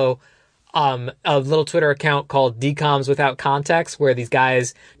follow a little Twitter account called DComs Without Context, where these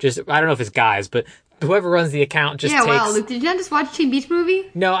guys I don't know if it's guys, but whoever runs the account just takes... Wow, Luke, did you not just watch Teen Beach Movie?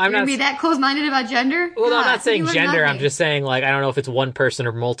 No, I'm You're not... gonna be that close-minded about gender? Well, no, I'm God, not saying you learn gender, I'm nothing. just saying, like, I don't know if it's one person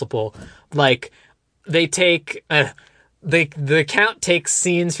or multiple. Like, they take... The account takes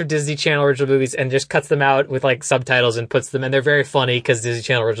scenes for Disney Channel original movies and just cuts them out with, like, subtitles and puts them... And they're very funny, because Disney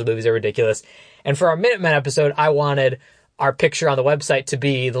Channel original movies are ridiculous. And for our Minutemen episode, I wanted our picture on the website to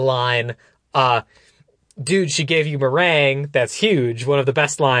be the line, dude, she gave you meringue, that's huge, one of the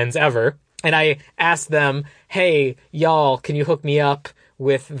best lines ever. And I asked them, hey, y'all, can you hook me up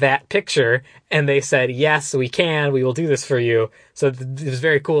with that picture? And they said, yes, we can, we will do this for you. So it was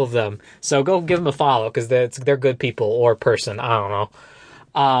very cool of them. So go give them a follow, because they're good people, or person, I don't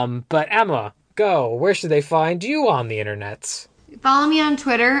know. But Emma, go, where should they find you on the internets? Follow me on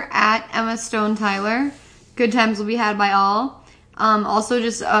Twitter at Emma Stone Tyler. Good times will be had by all. Also,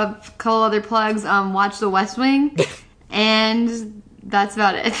 just a couple other plugs. Watch The West Wing. And that's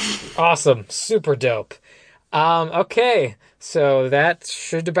about it. Awesome. Super dope. Okay. So that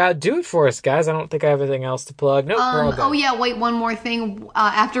should about do it for us, guys. I don't think I have anything else to plug. Nope, we're all good. Oh, yeah, wait, one more thing.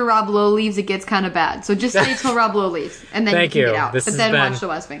 After Rob Lowe leaves, it gets kind of bad. So just stay till Rob Lowe leaves. And then Thank you you. can get out. This But has then been- watch The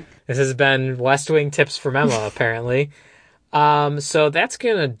West Wing. This has been West Wing Tips from Emma, apparently. So that's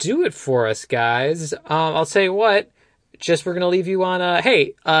going to do it for us, guys. I'll tell you what. Just we're going to leave you on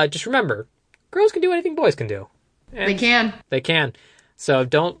just remember, girls can do anything boys can do. And They can. They can. So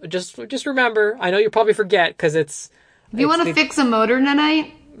don't, just remember. I know you'll probably forget, because If you want to fix a motor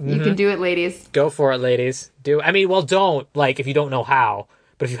tonight, you Mm-hmm. can do it, ladies. Go for it, ladies. Don't, like, if you don't know how.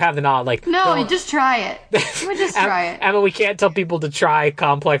 But if you have the knowledge, like... No, don't- just try it. Just try it. Emma, we can't tell people to try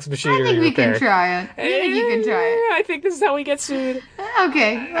complex I machinery think we can repair. try it. I think you can try it. I think this is how we get sued.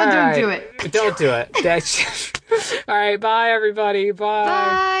 Okay, well, All don't right. do it. Don't do it. That's... All right, bye, everybody. Bye.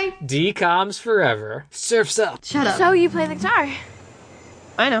 Bye. DComs forever. Surf's up. Shut up. So you play the guitar?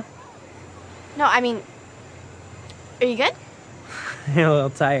 I know. No, I mean, are you good I'm a little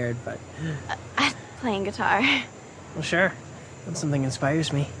tired, but at playing guitar? well, sure. When something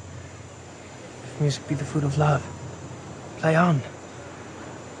inspires me, if music be the food of love, play on.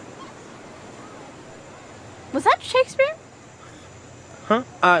 Was that Shakespeare? Huh?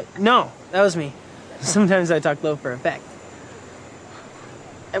 No, that was me. Sometimes I talk low for effect.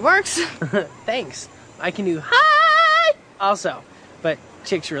 It works. Thanks. I can do hi also, but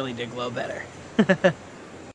chicks really dig low better.